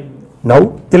filed. Now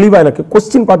தெளிவா எனக்கு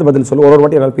question பார்த்து பதில் சொல்லு, ஒரு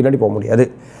வாட்டி என்னால பின்னாடி போக முடியாது.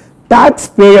 Tax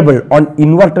payable on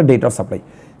inverted date of supply.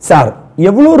 Sir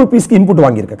எவ்வளவு ரூபீஸ்க்கு இன்புட்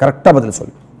வாங்கியிருக்க? கரெக்டா பதில்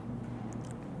சொல்லு.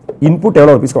 இன்புட்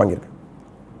எவ்வளவு ரூபீஸ்க்கு வாங்கியிருக்க?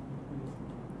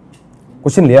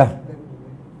 क्वेश्चन இல்லையா?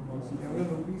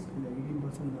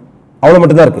 அவ்வளவு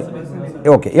மட்டும் தான் இருக்கு.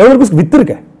 ஓகே, எவ்வளவு ரூபீஸ்க்கு வித்து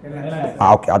இருக்க?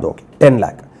 ஓகே, அது ஓகே. 10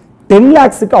 lakh. 10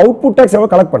 lakhsக்கு அவுட்புட் டாக்ஸ்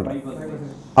எவ்வளவு கலெக்ட் பண்ற?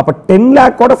 அப்ப 10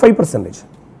 lakh ஓட 5%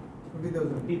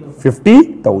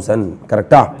 50,000.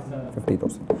 கரெக்ட்டா?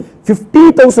 50,000.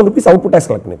 50,000 rupees அவுட்புட் டாக்ஸ்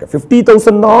கலெக்ட் பண்ணிருக்க.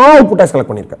 50,000 தான் அவுட்புட் டாக்ஸ்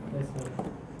கலெக்ட் பண்ணிருக்க.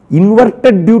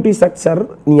 இன்வெர்ட்டட் டியூட்டி ஸ்ட்ரக்சர்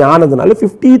நீ ஆனதுனால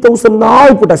 50,000 தான்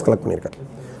அவுட்புட் டாக்ஸ் கலெக்ட் பண்ணிருக்க.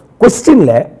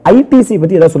 क्वेश्चनல ஐடிசி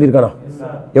பத்தி ஏதாவது சொல்லிருக்கானா?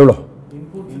 எவ்வளவு?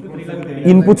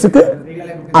 இன்புட்ஸ்க்கு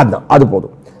அதான், அது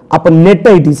போதும். அப்ப நெட்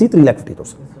ஐடிசி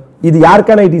 3,50,000. இது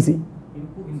யாருக்கான ஐடிசி?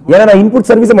 ஏன்னா நான் இன்புட்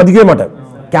சர்வீஸ் மதிக்கவே மாட்டேன்,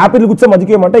 கேபிட்டல் குட்ஸை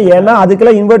மதிக்கவே மாட்டேன், ஏன்னா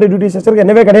அதுக்கெல்லாம் இன்வெர்ட்டட் டியூட்டி ஸ்ட்ரக்சருக்கு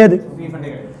என்னவே கிடையாது.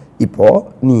 இப்போ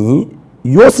நீ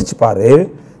யோசிச்சு பாரு,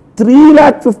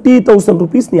 3,50,000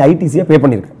 rupees நீ ஐடிசியா பே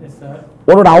பண்ணிருக்க.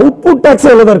 உன்னோட அவுட்புட் டாக்ஸ்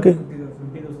எவ்வளவு இருக்கு?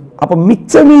 அப்ப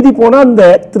மிச்ச மீதி போனா அந்த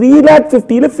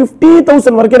 3,50,000ல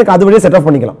 50,000 வரைக்கும் எனக்கு அது வழியா செட் ஆஃப்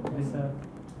பண்ணிக்கலாம்.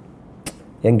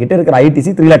 என்கிட்ட இருக்கிற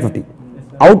ஐடிசி 3,50,000,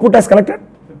 அவுட்புட் டாக்ஸ் கலெக்டட்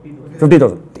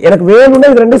 50,000. எனக்கு வேணும்னா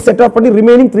இது ரெண்டும் செட் ஆஃப் பண்ணி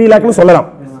ரிமைனிங் 3 lakhனு சொல்லலாம்.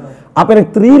 அப்ப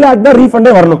எனக்கு 3 lakh தான்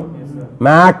ரீஃபண்டே வரணும்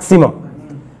மேக்ஸிமம்.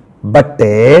 பட்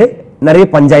நிறைய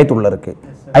பஞ்சாயத்து உள்ள இருக்கு.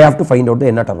 I have to find out the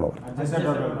என்ன turnover,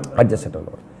 adjusted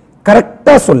turnover.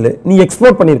 கரெக்ட்டா சொல்லு. நீ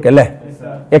எக்ஸ்போர்ட் பண்ணிருக்கல,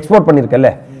 எக்ஸ்போர்ட் பண்ணிருக்கல,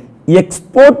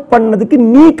 எக்ஸ்போர்ட் பண்ணதுக்கு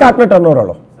நீ காட்டின டர்னோவர்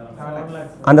எவ்வளவு?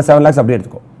 அந்த 7 lakhs அப்படியே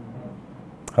எடுத்துக்கோ.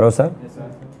 ஹலோ சார்,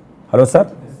 ஹலோ சார்,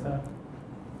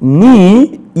 நீ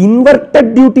இன்வெர்ட்டட்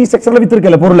டியூட்டி செக்ஷன்ல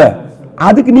வித்திருக்கல பொருளை,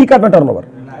 அதுக்கு நீ காட்டின டர்னோவர்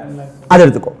அதை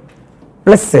எடுத்துக்கோ.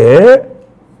 பிளஸ்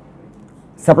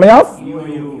சப்ளை ஆஃப்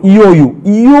இஓயு,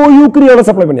 இஓயுக்கு எவ்வளவு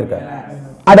சப்ளை பண்ணிருக்க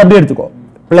அதை அப்படியே எடுத்துக்கோ.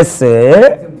 பிளஸ்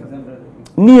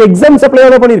நீ எக்ஸாம் சப்ளை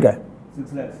எவ்வளவு பண்ணிருக்க?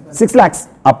 6 lakhs.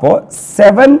 அப்போ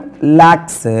 7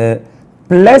 lakhs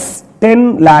plus 10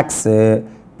 lakhs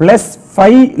plus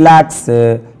 5 lakhs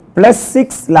plus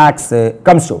 6 lakhs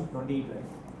comes to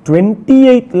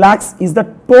 28 lakhs is the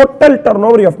total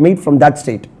turnover you have made from that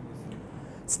state.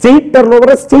 State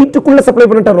turnover state குள்ள சப்ளை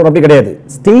பண்ண turnover அப்படி கிடையாது.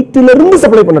 ஸ்டேட்ல இருந்து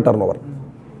சப்ளை பண்ண turnover.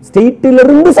 ஸ்டேட்ல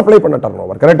இருந்து சப்ளை பண்ண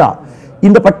turnover. கரெக்ட்டா?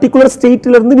 இந்த பர்టిక్యులர்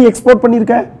ஸ்டேட்ல இருந்து நீ எக்ஸ்போர்ட்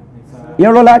பண்ணிருக்க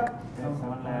எவ்வளவு லாக்?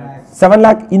 7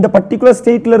 lakh. இந்த பர்టిక్యులர்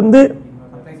ஸ்டேட்ல இருந்து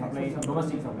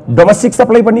டொமஸ்டிக்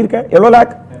சப்ளை பண்ணிருக்க எவ்வளவு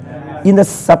லாக்? இந்த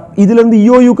இதுல இருந்து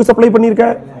EOU க்கு சப்ளை பண்ணிருக்க,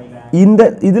 இந்த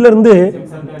இதுல இருந்து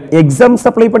எக்ஸாம்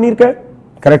சப்ளை பண்ணிருக்க.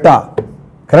 கரெக்ட்டா?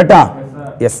 கரெக்ட்டா?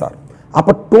 Yes sir. அப்ப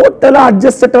டோட்டலா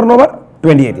அட்ஜஸ்டட் டர்னோவர்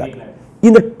 28 lakh.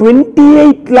 இந்த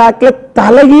 28 lakhல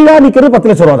தலைகீழா நிக்கிறது 10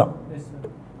 லட்சம் ரூபாய் தான்.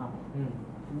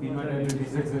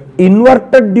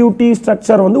 இன்வெர்டட் டியூட்டி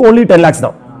ஸ்ட்ரக்சர் வந்து only 10 lakhs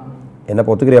தான். என்ன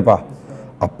போத்துக்கிறியப்பா?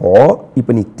 அப்போ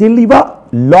இப்போ நீ தெளிவா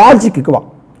லாஜிக்கு வா.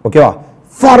 ஓகேவா?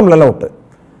 ஃபார்முலா விட்டு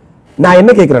நான்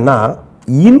என்ன கேட்கிறேன்னா,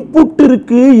 இன்புட்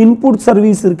இருக்கு, இன்புட்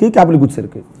சர்வீஸ் இருக்கு, கேபிட்டல் குட்ஸ்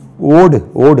இருக்கு. ஓடு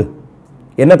ஓடு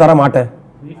என்ன தர மாட்டேன்?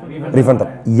 ரீஃபண்ட் தர.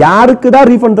 யாருக்கு தான்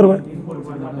ரீஃபண்ட் தருவேன்?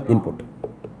 இன்புட்.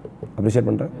 அப்ரிஷியேட்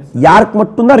பண்றேன். யாருக்கு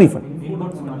மட்டும் தான் refund?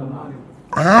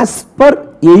 as per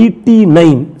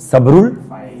 89 sub rule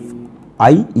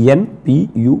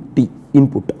INPUT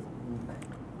input.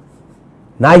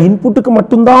 நான் இன்புட்டுக்கு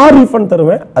மட்டும் தான் ரீஃபண்ட்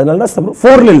தருவேன். அதனால தான் சப்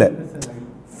 4ல இல்ல.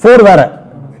 4 வேற.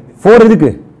 4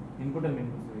 எதுக்கு?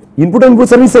 Input and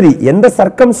input service. சரி, எந்த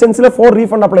சர்க்கம்ஸ்டன்ஸ்ல 4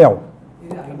 ரீஃபண்ட் அப்ளை ஆகும்?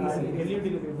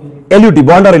 LUT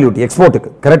bond or LUT எக்ஸ்போர்ட்டுக்கு.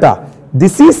 கரெக்ட்டா?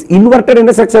 this is inverted in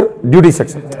the structure duty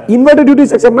structure. inverted duty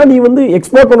structure னா நீ வந்து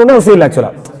எக்ஸ்போர்ட் பண்ணனும்னா அவசியம் இல்ல.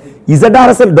 ஆக்சுவலா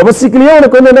ZRSL டொமஸ்டிக்லயே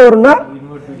உனக்கு வந்து என்ன வரும்னா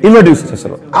inverted duty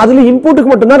structure. அதுல இன்புட்டுக்கு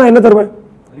மட்டும் தான் நான் என்ன தருவேன்?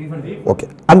 ஓகே.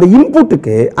 அந்த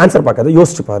இன்புட்டுக்கு ஆன்சர் பார்க்காத,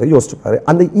 யோசிச்சு பாரு.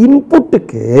 அந்த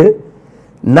இன்புட்டுக்கு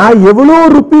நான் எவ்வளவு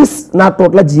ரூபீஸ் நான்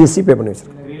டோட்டலா ஜிஎஸ்டி பே பண்ணி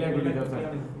வச்சிருக்கேன்?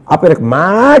 அப்ப எனக்கு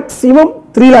மேக்ஸிமம்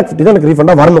 3,50,000 தான் எனக்கு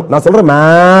ரீஃபண்டா வரணும். நான் சொல்றேன்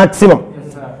மேக்ஸிமம்.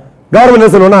 கவர்மெண்ட்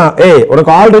என்ன சொல்லுவானா, ஏய்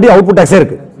உனக்கு ஆல்ரெடி அவுட்புட் டாக்ஸே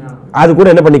இருக்கு, அது கூட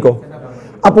என்ன பண்ணிக்கோ.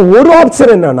 அப்போ ஒரு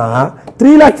ஆப்ஷன் என்னன்னா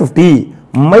 3,50,000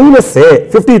 மைனஸ்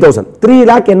 50,000. 3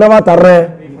 lakh என்னவா தர்றேன்?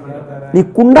 நீ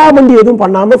குண்டாமண்டி எதுவும்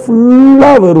பண்ணாம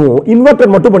ஃபுல்லா வரும்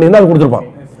இன்வெர்டர் மட்டும் பண்ணிருந்தா அது கொடுத்துருப்பான்.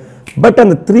 பட்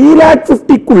அந்த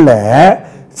 3,50,000 குள்ள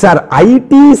sir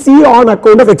ITC on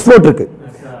account of export இருக்கு,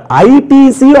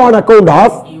 ITC on account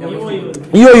of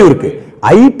EOU இருக்கு,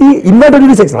 ஐடி இன்வெர்டட்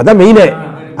டியூட்டி செக்ஷன் அதான் main.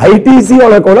 ITC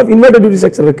on account of inverted duty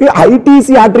section இருக்கு,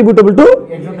 ஐடிசி அட்ரிபியூட்டபிள் டு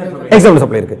எக்ஸாம்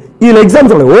சப்ளை இருக்கு. இதுல எக்ஸாம்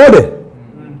சப்ளை ஓடு.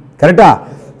 கரெக்ட்டா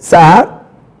சார்?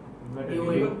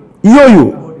 EOU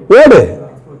ஓடு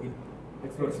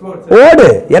ஓடு.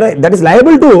 ஏன்னா that is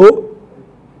liable to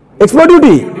export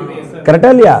duty. கரெக்ட்டா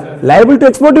இல்லையா? liable to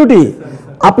export duty.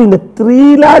 அப்ப இந்த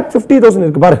 3,50,000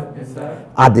 இருக்கு பாரு,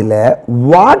 அதுல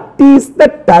what is the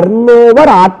turnover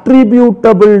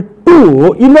attributable to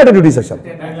inverted duty section?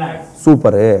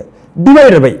 Super.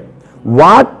 Divided by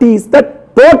what is the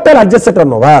total adjusted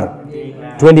turnover?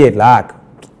 28 lakh.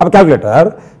 அப்ப calculator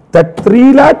that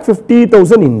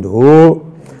 3,50,000 into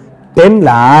 10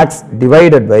 lakhs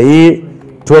divided by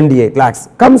 28 lakhs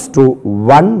comes to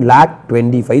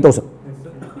 1,25,000.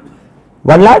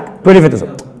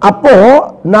 1,25,000. அப்போ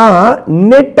நான்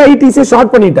net ITC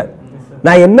short பண்ணிட்டேன்.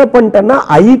 நான் என்ன பண்ணிட்டேன்னா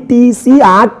ITC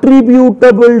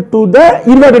attributable to the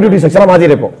inverted duty section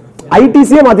மாத்திட்டேன்.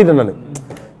 ஐடிசியே மாத்திட்டேன் நான்.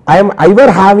 I am either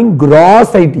having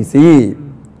gross ITC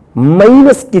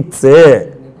minus kits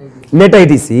net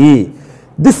ITC.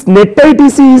 This net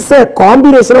ITC is a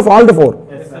combination of all the 4.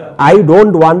 I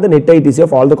don't want the net ITC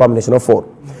of all the combination of 4.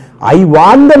 I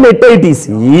want the net ITC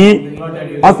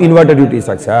of inverted duty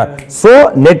structure. So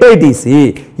net ITC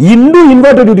into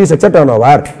inverted duty structure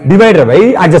turnover divided by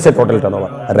adjusted total turnover.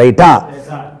 Right?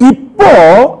 இப்போ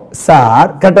sir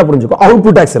கரெக்டா புரிஞ்சுக்கோ,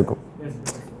 output tax இருக்கும்.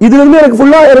 இதுல இருந்து எனக்கு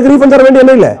ஃபுல்லா எனக்கு refund தர வேண்டிய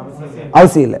என்ன இல்ல,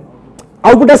 அவசியம் இல்ல.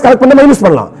 அவுட்புட் டாக்ஸ் கலெக்ட் பண்ண மைனஸ்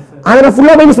பண்ணலாம், ஆனா நான்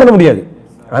ஃபுல்லா மைனஸ் பண்ண முடியாது.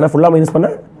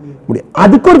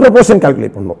 அதுக்கு ஒரு ப்ரொபோர்ஷன்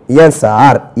கால்குலேட் பண்ணணும். ஏன்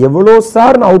சார் எவ்வளவு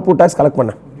சார் நான் அவுட்புட் டாக்ஸ் கலெக்ட்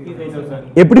பண்ணேன்?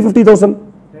 எப்படி 50,000?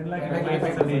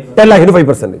 10 lakh into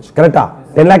 5%. கரெக்ட்டா?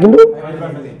 10 lakh into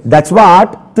that's what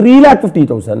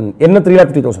 3,50,000. என்ன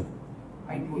 3,50,000?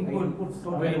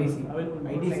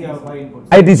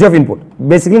 ITC of input.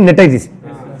 Basically net ITC.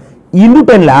 Into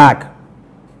 10 lakh.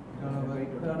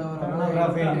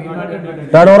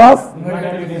 Turnover of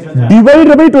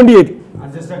divided by 28.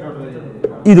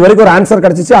 இது வரைக்கும் ஒரு ஆன்சர்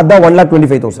கிடைச்சிச்சு, அதான்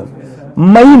 1,25,000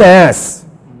 மைனஸ்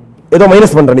ஏதோ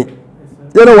மைனஸ் பண்ற நீ,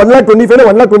 ஏதோ 1,25,000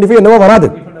 1,25,000 என்னவோ வராது,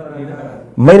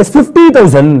 மைனஸ்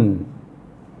 50,000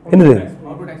 என்னது?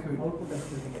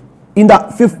 இந்த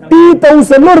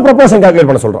 50,000 ஒரு ப்ரொபோர்ஷன் கால்குலேட்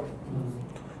பண்ண சொல்றோம்.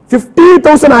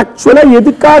 50,000 ஆக்சுவலா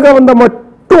எதுக்காக வந்த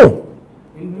மட்டும்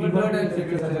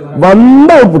வந்த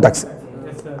அவுட்புட் டாக்ஸ்,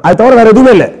 அது தவிர வேற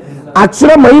எதுவுமே இல்லை.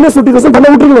 ஆக்சுவலா மைனஸ் 50,000 பண்ண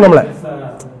விட்டுருக்கணும் நம்மள,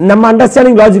 நம்ம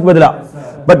அண்டர்ஸ்டாண்டிங் லாஜிக் பதிலா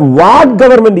But what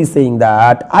government is saying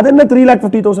that adanna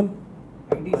 3,50,000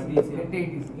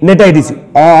 net ITC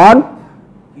on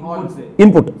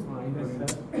input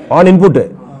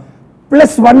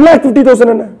plus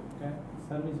 1,50,000 enna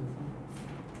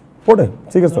podu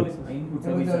seeker sol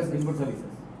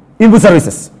input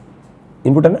services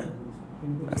input enna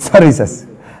services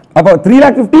appo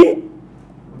 3,50,000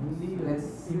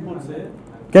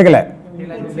 கேக்கல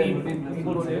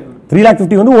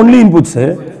 3,50,000 வந்து only inputs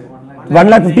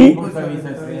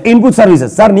 1,50,000 input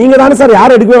services sir நீங்க தானே சார்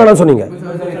யார் எடுக்கவே வேணாம் சொன்னீங்க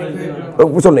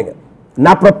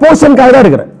நான் ப்ரொபோர்ஷனுக்காக தான்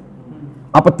எடுக்கிறேன்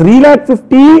அப்ப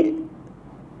 3,50,000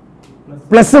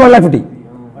 plus 1,50,000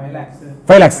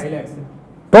 5 lakhs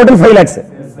total 5 lakhs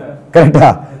correct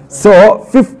so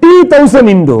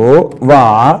 50,000 into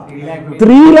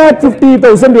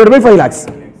 3,50,000 divided by 5 lakhs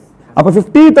அப்ப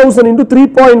 50,000 into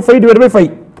 3.5 divided by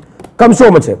 5 comes so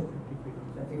much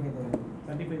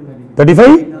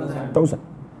 35,000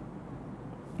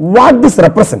 what this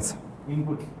represents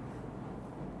input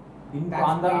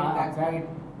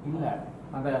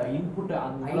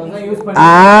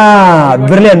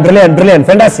brilliant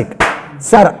fantastic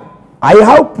sir I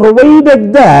have provided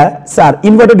the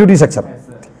inverted duty structure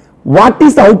what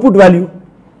is the output value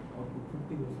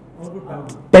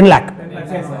 10 lakh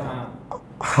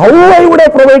how I would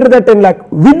have provided that 10 lakh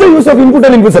with the use of input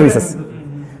and input services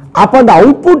அப்ப அந்த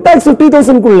output tax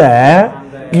 50,000 குள்ள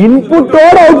input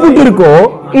ஓட output இருக்கும்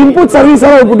input service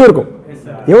ஓட output இருக்கும்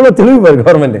எவ்வளவு தெளிவு பாருங்க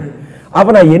கவர்மெண்ட் அப்ப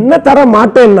நான் என்ன தர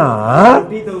மாட்டேன்னா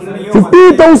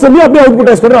 50,000 அப்படியே output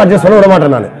tax கூட அட்ஜஸ்ட் பண்ண விட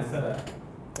மாட்டேன் நான்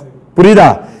புரியுதா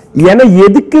ஏன்னா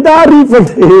எதுக்கு தான்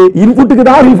ரீஃபண்ட் இன்புட்டுக்கு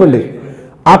தான் ரீஃபண்ட்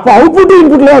அப்ப அவுட்புட்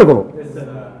இன்புட்ல தான் இருக்கணும்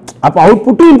அப்ப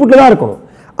அவுட்புட் இன்புட்ல தான் இருக்கணும்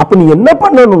அப்ப நீ என்ன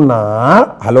பண்ணணும்னா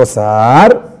ஹலோ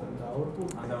சார்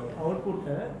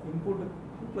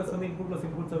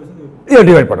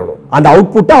divide பண்ணனும் அந்த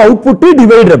output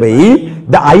divided by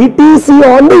the ITC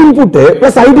on the input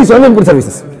plus ITC on the input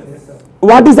services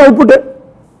what is the output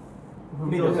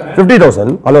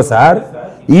 50,000 hello sir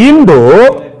into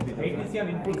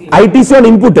ITC on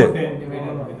input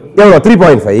எவ்வளவு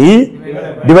 3.5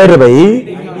 divided by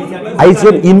ITC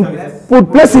on input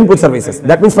plus input services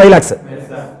that means 5 lakhs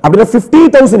அப்படினா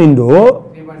 50,000 into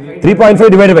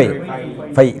 3.5 divided by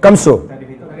 5 comes to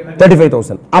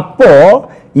 35,000 அப்போ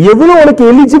எவ்வளவு உனக்கு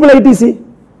eligible ITC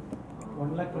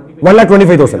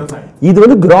 1,25,000 இது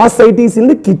வந்து cross ITC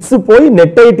இருந்து kids போய்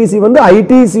net ITC வந்து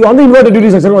ஐடிசி வந்து இன்வெர்டட்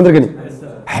டியூட்டி செக்ஷன் வந்திருக்கு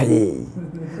நீ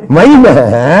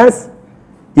மைனஸ்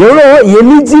எவ்வளவு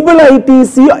eligible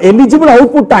ITC eligible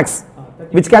output tax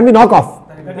which can be knock off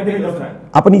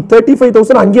அப்ப நீ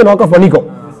 35,000 அங்கேயே knock off பண்ணிக்கோ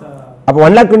அப்ப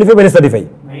 1,25,000 minus 35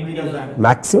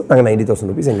 மேக்ஸிமம் நாங்க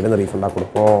 90,000 rupees எங்க இருந்து ரீஃபண்டா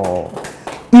கொடுப்போம்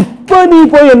இப்போ நீ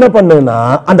போய் என்ன பண்ணுனா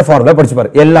அந்த ஃபார்முலா படிச்சு பாரு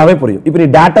எல்லாமே புரியும் இப்போ நீ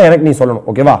டேட்டா எனக்கு நீ சொல்லணும்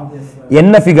ஓகேவா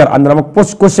என்ன ஃபிகர் அந்த நமக்கு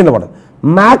क्वेश्चनல போடு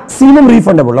மேக்ஸிமம்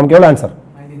ரீஃபண்டபிள் நமக்கு எவ்வளவு answer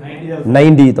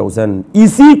 90,000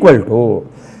 is equal to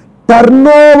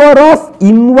turnover of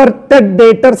inverted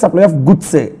data supply of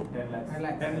goods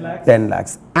 10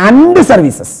 lakhs and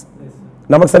services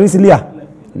நமக்கு சர்வீஸ் இல்லையா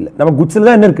இல்ல நம்ம goodsல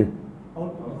தான் என்ன இருக்கு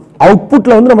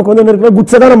அவுட்புட்ல வந்து நமக்கு வந்து என்ன இருக்கு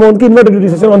goods தான் நம்ம வந்து inverted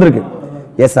duty section வந்திருக்கு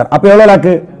எஸ் சார் அப்ப எவ்வளவு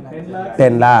lock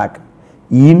 10 lakh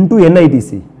into NITC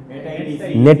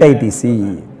net ITC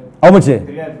how much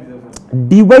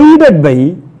divided by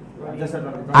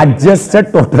adjusted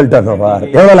total turnover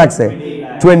எவ்வளவு lakhs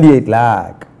 28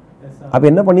 lakh அப்ப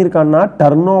என்ன பண்ணிருக்கான்னா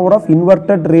turnover of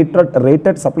inverted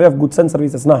rated supply of goods and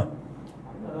services na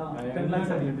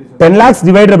 10 lakhs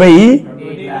divided by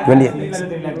 28 lakhs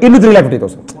into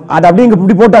 3,50,000 அது அப்படியே இங்க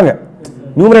இப்படி போட்டாங்க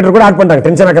நியூமரேட்டர் கூட add பண்றாங்க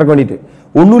டென்ஷன் ஆக்கற வேண்டிட்டு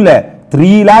ஒண்ணும் இல்ல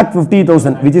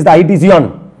 3,50,000 which is the ITC on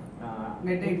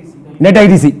net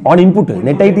ITC on input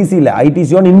net ITC இல்ல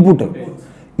ITC on input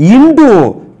into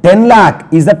 10 lakh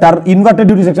is the inverted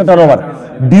duty section turnover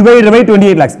divided by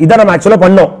 28 lakhs இத நம்ம एक्चुअली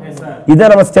பண்ணோம் இத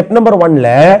நம்ம ஸ்டெப் நம்பர் 1 ல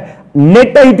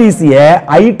net ITC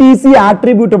ITC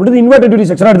attributable to the inverted duty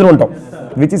section எடுத்து வந்துட்டோம்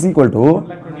which is equal to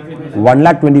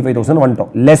 1,25,000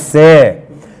 வந்துட்டோம் less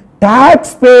tax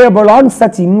payable on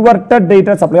such inverted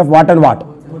data supply of what and what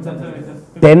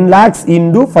 10 lakhs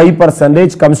into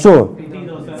 5% comes to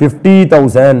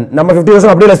 50,000 நம்ம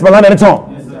 50,000 அப்படியே less பண்ணலாம் நினைச்சோம்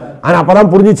ஆனா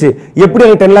அப்பதான் புரிஞ்சிச்சு எப்படி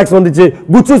எனக்கு 10 lakhs வந்துச்சு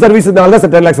goods servicesனால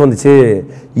தான் 10 lakhs வந்துச்சு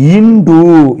into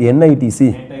NITC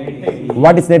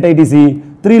what is net ITC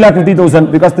 3,50,000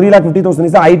 because 3,50,000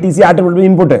 is the ITC attributable to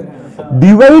input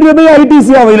divided by ITC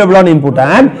available on input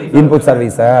and input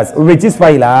services which is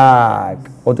 5 lakh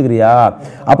ஒத்துக்கிறியா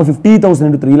அப்ப 50,000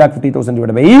 into 3,50,000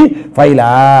 divided by 5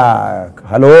 lakh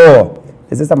hello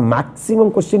this is the maximum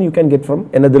question you can get from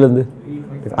என்னதுல இருந்து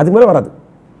அதுக்கு மேல வராது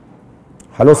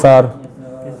hello sir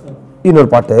இன்னொரு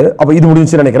பாட்டு அப்ப இது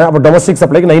முடிஞ்சுன்னு நினைக்கிறேன். அப்ப domestic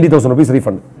supply 90,000 rupees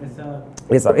refund.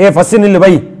 Yes sir. A first in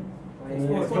why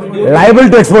liable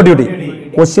to export duty.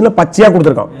 Question பச்சையா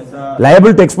கொடுத்திருக்கான்.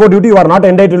 Liable to export duty, you are not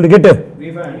entitled to get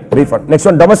refund. Next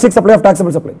one, domestic supply of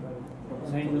taxable supply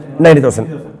 90,000.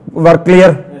 Were clear?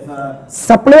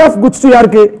 Supply of goods to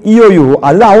யாருக்கு EOU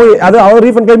அது அவ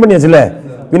refund claim பண்ணியாச்சுல,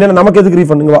 பின்ன நமக்கு எதுக்கு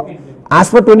refund? As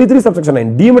per 23 subsection 9,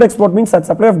 deemed export means such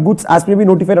supply of goods as may be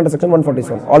notified under section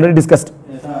 147, already discussed.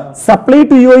 Supply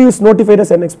to EOU is notified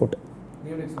as an export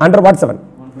under what 7?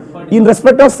 In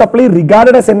respect of supply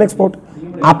regarded as an export,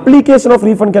 application of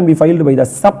refund can be filed by the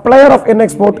supplier of an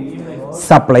export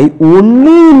supply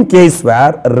only in case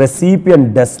where recipient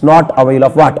does not avail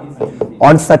of what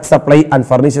on such supply and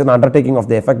furnishes an undertaking of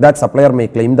the effect that supplier may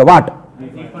claim the what.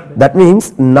 That means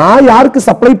நான் யாருக்கு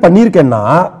supply பண்ணிருக்கேன்னா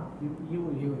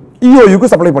EOU க்கு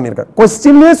supply பண்ணிருக்கேன்.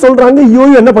 क्वेश्चनலே சொல்றாங்க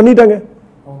EOU என்ன பண்ணிட்டாங்க?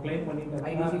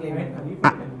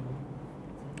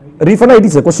 refund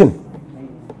ITC question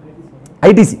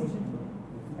ITC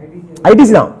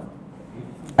தான்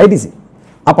ITC.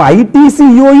 அப்ப ITC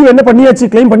EOU என்ன பண்ணியாச்சு?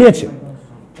 claim பண்ணியாச்சு.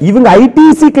 இவங்க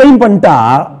ITC claim பண்ணிட்டா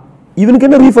இவனுக்கு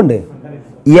என்ன refund?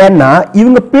 ஏன்னா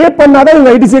இவங்க பே பண்ணாதான்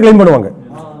இவங்க ITC claim பண்ணுவாங்க.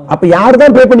 அப்ப யார்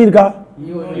தான் பே பண்ணிருக்கா?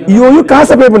 EOU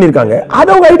காசை பே பண்ணிருக்காங்க, அத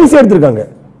அவங்க ITC எடுத்துருக்காங்க.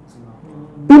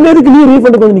 பின்னதுக்கு நீ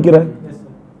refund கொஞ்சம் நிக்கிற,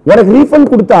 உனக்கு refund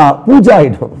கொடுத்தா பூஜா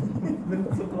ஆயிடும்.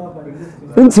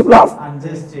 Principle of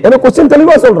என்ன question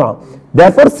தெளிவா சொல்றான்.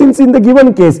 Therefore, since in the given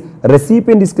case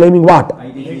recipient is claiming what?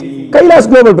 Kailash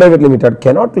Global Private Limited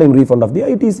cannot claim refund of the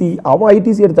ITC. அவன்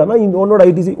ITC எடுத்தானா இந்த உன்னோட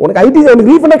ITC உனக்கு ITC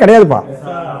உனக்கு refund கிடையாதுப்பா.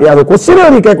 அது क्वेश्चன்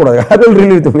நீ கேட்க கூடாது. அது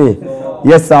relieve with me.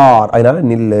 Yes sir. அதனால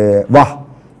நில்லு வா.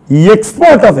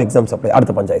 எக்ஸ்போர்ட் ஆஃப் எக்ஸாம் சப்ளை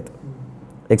அடுத்த panchayat.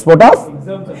 Export of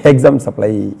exam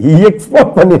supply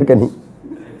export பண்ணிருக்க நீ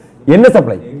என்ன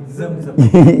சப்ளை?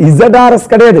 ZRS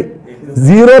கிடையாது,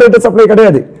 ஜீரோ ரேட் சப்ளை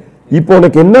கிடையாது. இப்போ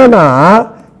உனக்கு என்னன்னா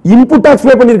இன்புட் டாக்ஸ்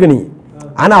பே பண்ணிருக்க நீ,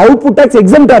 ஆனா அவுட்புட் டாக்ஸ்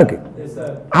எக்ஸம்ப்டா இருக்கு,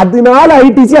 அதனால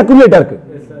ITC அக்யூமுலேட்டா இருக்கு.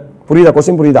 புரியுதா?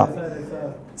 क्वेश्चन புரியுதா?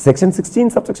 Section 16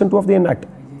 subsection 2 of the ANM Act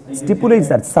stipulates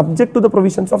that subject to the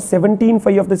provisions of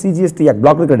 17(5) of the CGST Act,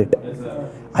 block credit,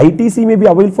 ITC may be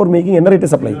availed for making என்ன rate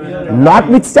supply,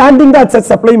 notwithstanding that such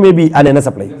supply may be an என்ன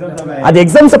supply. அது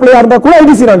exam சப்ளையா இருந்தா கூட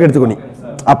ITC நாங்க எடுத்துக்கோ. நீ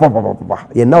அப்பா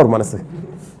என்ன ஒரு மனசு.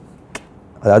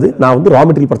 அதாவது நான் வந்து ரா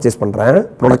மெட்டீரியல் பர்ச்சேஸ் பண்றேன்,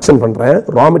 ப்ரொடக்ஷன் பண்றேன்,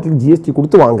 ரா மெட்டீரியல் GST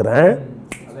கொடுத்து வாங்குறேன்,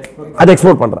 அதை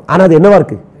எக்ஸ்போர்ட் பண்றேன், ஆனா அது என்னவா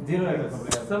இருக்கு?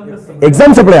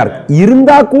 எக்ஸாம் சப்ளையா இருக்கு.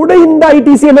 இருந்தா கூட இந்த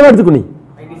ITC என்னவா எடுத்துக்கோ? நீ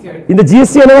இந்த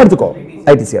GST என்னவா எடுத்துக்கோ?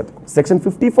 ITC எடுத்துக்கோ. Section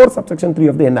 54 subsection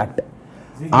 3 of the ANM Act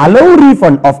allow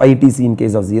refund of ITC in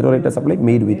case of zero rate supply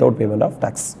made without payment of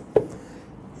tax.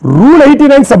 Rule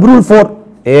 89 sub rule 4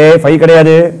 5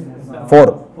 கிடையாது 4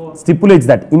 stipulates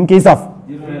that in case of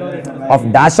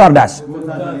dash or dash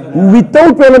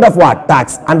without payment of what? Tax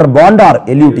under bond or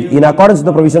LUT in accordance with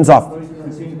the provisions of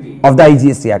the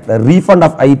IGST Act, the refund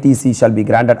of ITC shall be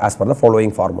granted as per the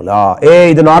following formula.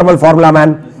 இது normal formula man.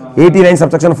 89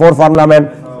 subsection 4 formula man.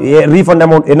 Refund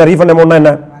amount என்ன? refund amount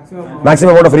என்ன?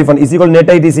 maximum amount of refund is equal net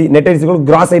ITC. Net ITC equal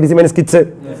gross ITC minus kits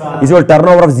is equal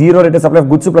turnover of zero rate supply of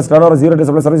goods plus turnover of zero rate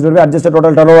supply of service divided by adjusted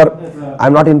total turnover. I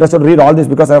am not interested to read all this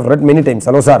because I have read many times.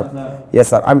 Hello sir. Yes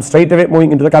sir. I am straight away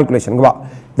moving into the calculation.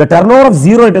 The turnover of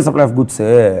zero rate supply of goods,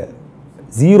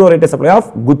 zero rate supply of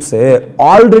goods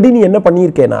already நீ என்ன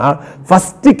பண்ணியிருக்கேனா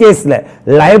first caseல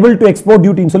liable to export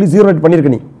duty ன்னு சொல்லி zero rate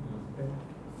பண்ணியிருக்க. நீ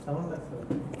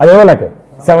அது எவ்வளவு lock?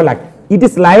 7 lakh. It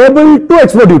is liable to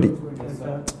export duty.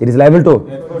 It is liable to.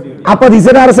 அப்ப அது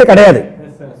ZRS கிடையாது.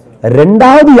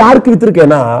 ரெண்டாவது யாருக்கு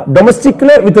வித்திருக்கேனா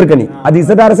டொமஸ்டிக்ல வித்திருக்க நீ, அது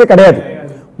ZRS கிடையாது.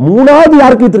 மூணாவது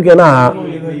யாருக்கு வித்திருக்கேனா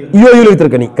EOU ல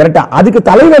வித்திருக்க நீ. கரெக்ட்டா? அதுக்கு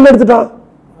தலைவர் என்ன எடுத்துட்டான்?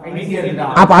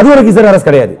 அப்ப அது வரைக்கும் ZRS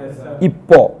கிடையாது.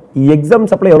 இப்போ எக்ஸாம்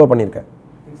சப்ளை எவ்வளவு பண்ணிருக்க?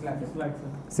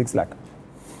 6 lakh.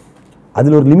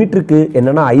 அதுல ஒரு லிமிட் இருக்கு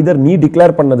என்னன்னா either நீ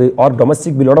டிக்ளேர் பண்ணது or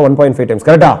domestic bill ஓட 1.5 times.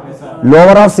 கரெக்ட்டா?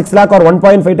 lower of 6 lakh or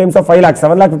 1.5 times of 5 lakh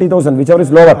 7,50,000 whichever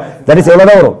is lower, that is எவ்வளவு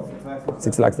தான் வரும்?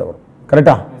 6 lakhs தான் வரும்.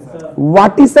 கரெக்ட்டா?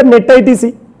 what is the net ITC?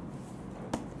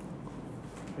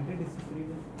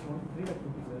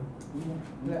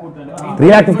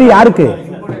 3,50,000 யாருக்கு?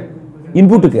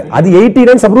 இன்புட்டுக்கு. அது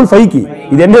 89 sub rule 5 க்கு.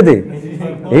 இது என்னது?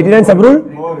 89 sub rule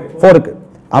 4 க்கு.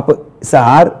 அப்ப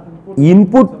sir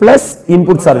input plus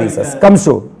input services comes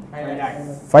to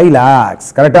 5 lakhs.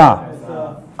 கரெக்ட்டா?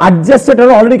 adjusted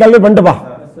already calculate பண்ணிட்டப்பா.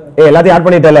 எல்லாத்தையும் ஆட்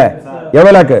பண்ணிட்டல.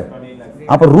 எவ்வளவு லாக்?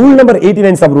 அப்ப ரூல் நம்பர்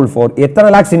 89 sub rule 4 எத்தனை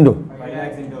lakhs into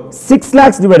 6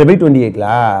 lakhs divided by 28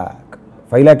 lakh.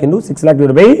 5 lakh into 6 lakh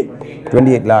divided by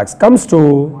 28 lakhs comes to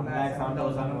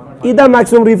இத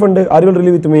maximum refund. Are you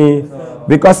really with me?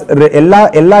 Because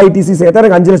எல்லா ITC சேர்த்தா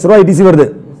எனக்கு 5 லட்சம் ரூபாய் ITC வருது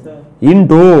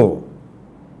into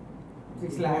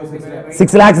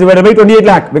 6 lakhs divided by 28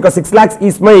 lakh because 6 lakhs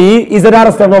is my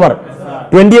ZRS turnover.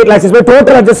 28 lakhs is my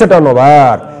total adjusted turnover.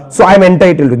 So I am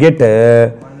entitled to get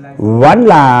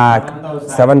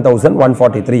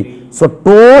 1,07,143. So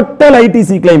total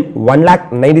ITC claim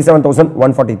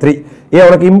 1,97,143.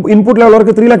 Yeah, input level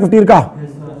 3,50,000 irka?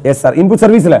 Yes sir. Input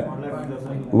service le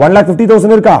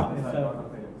 1,50,000 irka?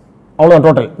 All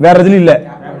total. Where is it?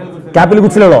 Capital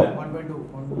goods level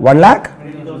 1 lakh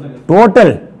total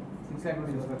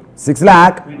 6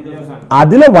 lakh.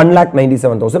 Adila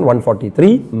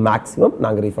 1,97,143 maximum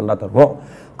naanga refund tharuvom.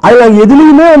 Adila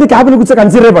edhiliyume and capital goods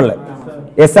consider pannala.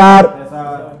 Yes sir.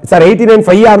 Sir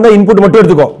 89.5 ஆ இருந்தா input மட்டும்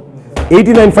எடுத்துக்கோ.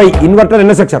 89.5 inverter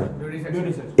என்ன section?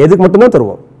 எதுக்கு மட்டும் தான்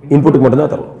தருவோம்? இன்புட்டுக்கு மட்டும்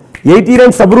தான் தருவோம்.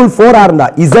 89 sub rule 4 ஆ இருந்தா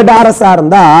ZRS ஆ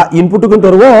இருந்தா இன்புட்டுக்கும்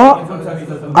தருவோம்.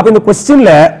 அப்ப இந்த क्वेश्चनல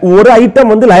ஒரு ஐட்டம்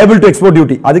வந்து liable to export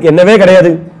duty. அதுக்கு என்னவே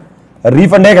கிடையாது.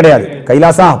 ரீஃபண்டே கிடையாது.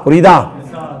 கைலாசா புரியுதா?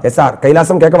 எஸ் சார்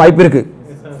கைலாசம் கேட்க வாய்ப்பு இருக்கு.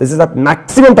 This is the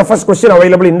maximum toughest question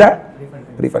available in the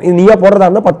refund. இது நீயா போடுறதா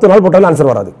இருந்தா 10 நாள் போட்டாலும்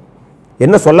ஆன்சர் வராது.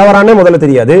 என்ன சொல்ல வரானே முதல்ல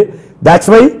தெரியாது. That's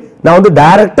why நான் வந்து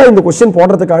டைரக்டா இந்த क्वेश्चन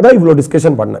போடுறதுக்காக தான் இவ்வளவு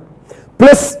டிஸ்கஷன் பண்ணேன்.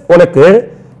 பிளஸ் உனக்கு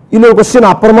இன்னொரு क्वेश्चन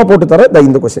அப்புறமா போட்டு தரேன்.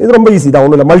 இந்த क्वेश्चन இது ரொம்ப ஈஸி தான்.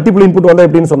 ஒண்ணும் இல்ல மல்டிபிள் இன்புட் வந்தா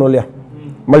எப்படின்னு சொன்னோம் இல்லையா?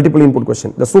 Multiple input question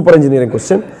the super engineering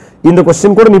question. இந்த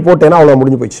क्वेश्चन கூட நீ போட்டேனா அவ்வளவு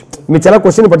முடிஞ்சு போயிடுச்சு. மிச்சலாம்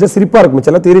क्वेश्चन படிச்சா சிரிப்பா இருக்கும்.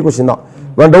 மிச்சலாம் தியரி क्वेश्चन தான்.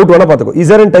 one doubt வேணா பாத்துக்கோ. is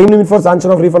there a time limit for sanction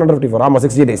of refund under 54? ஆமா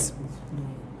 60 days.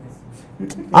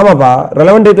 ஆமாப்பா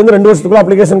ரெலவென்ட் டேட் வந்து 2 வருஷத்துக்குள்ள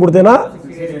அப்ளிகேஷன் கொடுத்தேனா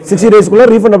 60 டேஸ்க்குள்ள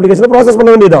ரீஃபண்ட் அப்ளிகேஷனை ப்ராசஸ் பண்ண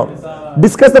வேண்டியதுதான்.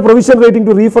 Discuss the provision relating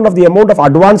to refund of the amount of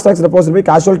advance tax deposited by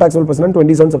casual taxable person and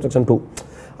 27 subsection 2.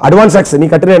 Advance tax நீ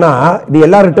கட்டறேனா நீ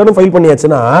எல்லா ரிட்டர்னும் ஃபைல்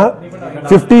பண்ணியாச்சுனா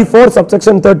 54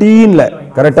 subsection 13 ல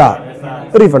கரெக்ட்டா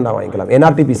ரீஃபண்ட் வாங்கிக்கலாம்.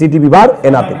 NRTP CTP bar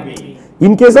NRTP.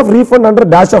 In case of refund under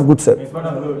dash of goods,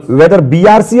 whether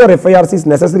BRC or FIRC is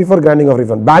necessary for granting of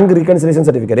refund. Bank reconciliation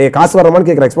certificate. காசு வரமான்னு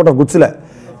கேக்குற export of goods ல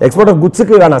export of goods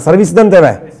க்கு வேணா service தான்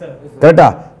தேவை. கரெக்ட்டா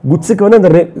goods க்கு வந்து அந்த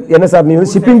என்ன சார் நீ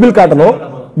வந்து shipping bill காட்டணும்.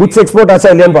 goods export ஆச்சா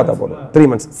இல்லையான்னு பார்த்தா போதும் 3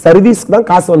 months. சர்வீஸ்க்கு தான்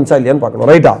காசு வந்துச்சா இல்லையான்னு பார்க்கணும்.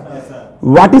 ரைட்டா?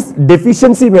 What is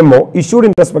deficiency memo issued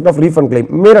in respect of refund claim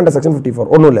made under section 54?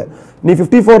 ஒண்ணும் இல்ல. நீ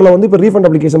 54 ல வந்து இப்ப refund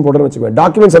application போடுறன்னு வெச்சுக்கோ.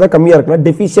 டாக்குமெண்ட்ஸ் எல்லாம் கம்மியா இருக்குனா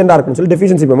டெஃபிஷியன்ட்டா இருக்குன்னு சொல்லி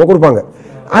deficiency memo கொடுப்பாங்க.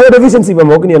 அந்த deficiency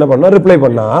memo க்கு நீ என்ன பண்ணனும்? ரிப்ளை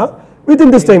பண்ணா within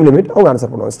this time limit அவங்க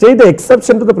ஆன்சர் பண்ணுவாங்க. State the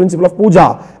exception to the principle of puja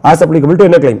as applicable to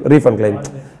any claim, refund claim.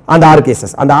 அந்த 6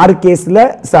 கேसेस. அந்த 6 கேஸ்ல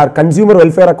சார் கன்சியூமர்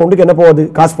வெல்ஃபேர் அக்கவுண்ட்க்கு என்ன போகுது?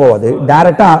 காசு போகாது.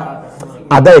 டைரக்ட்டா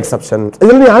other exception.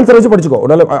 இதெல்லாம் நீ ஆன்சர் வச்சு படிச்சுக்கோ.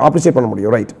 உடனே அப்ரிஷியேட் பண்ண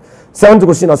முடியும். ரைட். 7th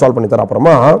क्वेश्चन நான் சால்வ் பண்ணி தரேன்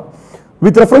அப்புறமா.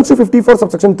 With reference to 54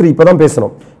 subsection 3 இப்பதான்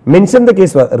பேசணும். Mention the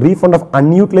case where refund of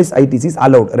unutilized ITC is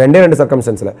allowed. ரெண்டு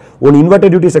சர்க்கம்ஸ்டன்ஸ்ல ஒன்னு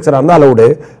இன்வெர்டட் டியூட்டி செக்ஷன் இருந்தா allowed,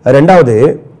 ரெண்டாவது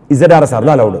ZRS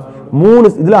இருந்தா allowed. மூணு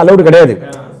இதுல allowed கிடையாது.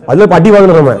 அதுல பட்டி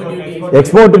வாங்கணும் நம்ம.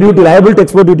 Export duty liable to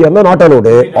export duty இருந்தா not allowed.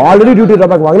 Already duty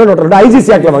drawback வாங்கல not allowed. ICC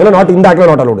ஆக்ட்ல வாங்கல not இந்த ஆக்ட்ல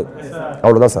not allowed.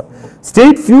 அவ்வளவுதான் sir.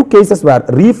 State few cases where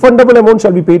refundable amount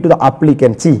shall be paid to the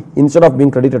applicant instead of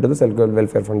being credited to the self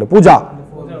welfare fund. Puja.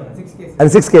 And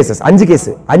 6 cases. 5 case.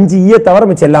 5 ஈய தவிர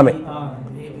மிச்ச எல்லாமே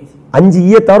 5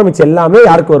 ஈய தவிர மிச்ச எல்லாமே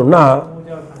யாருக்கு வரும்னா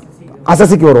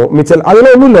அசசிக்கு வரும். மிச்சல்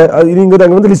அதெல்லாம் ஒண்ணும் இல்ல. நீங்க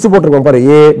வந்து லிஸ்ட் போட்டுருக்கோம் பாரு.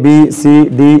 A B C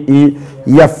D E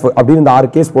F அப்படி இந்த 6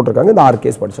 கேஸ் போட்டுருக்காங்க. இந்த 6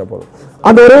 கேஸ் படிச்சா போதும்.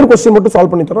 அந்த ஒரே ஒரு क्वेश्चन மட்டும்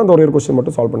சால்வ் பண்ணி தரேன். அந்த ஒரே ஒரு क्वेश्चन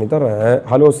மட்டும் சால்வ் பண்ணி தரேன்.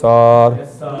 Hello sir.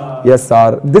 Yes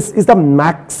sir. This is the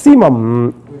maximum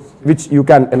which you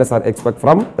can expect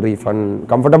from refund.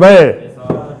 Comfortable?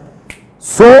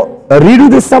 So redo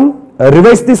this sum,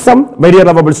 revise this sum. My dear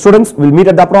lovable students, we'll meet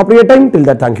at the appropriate time. Till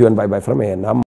that, thank you and bye bye from ANM.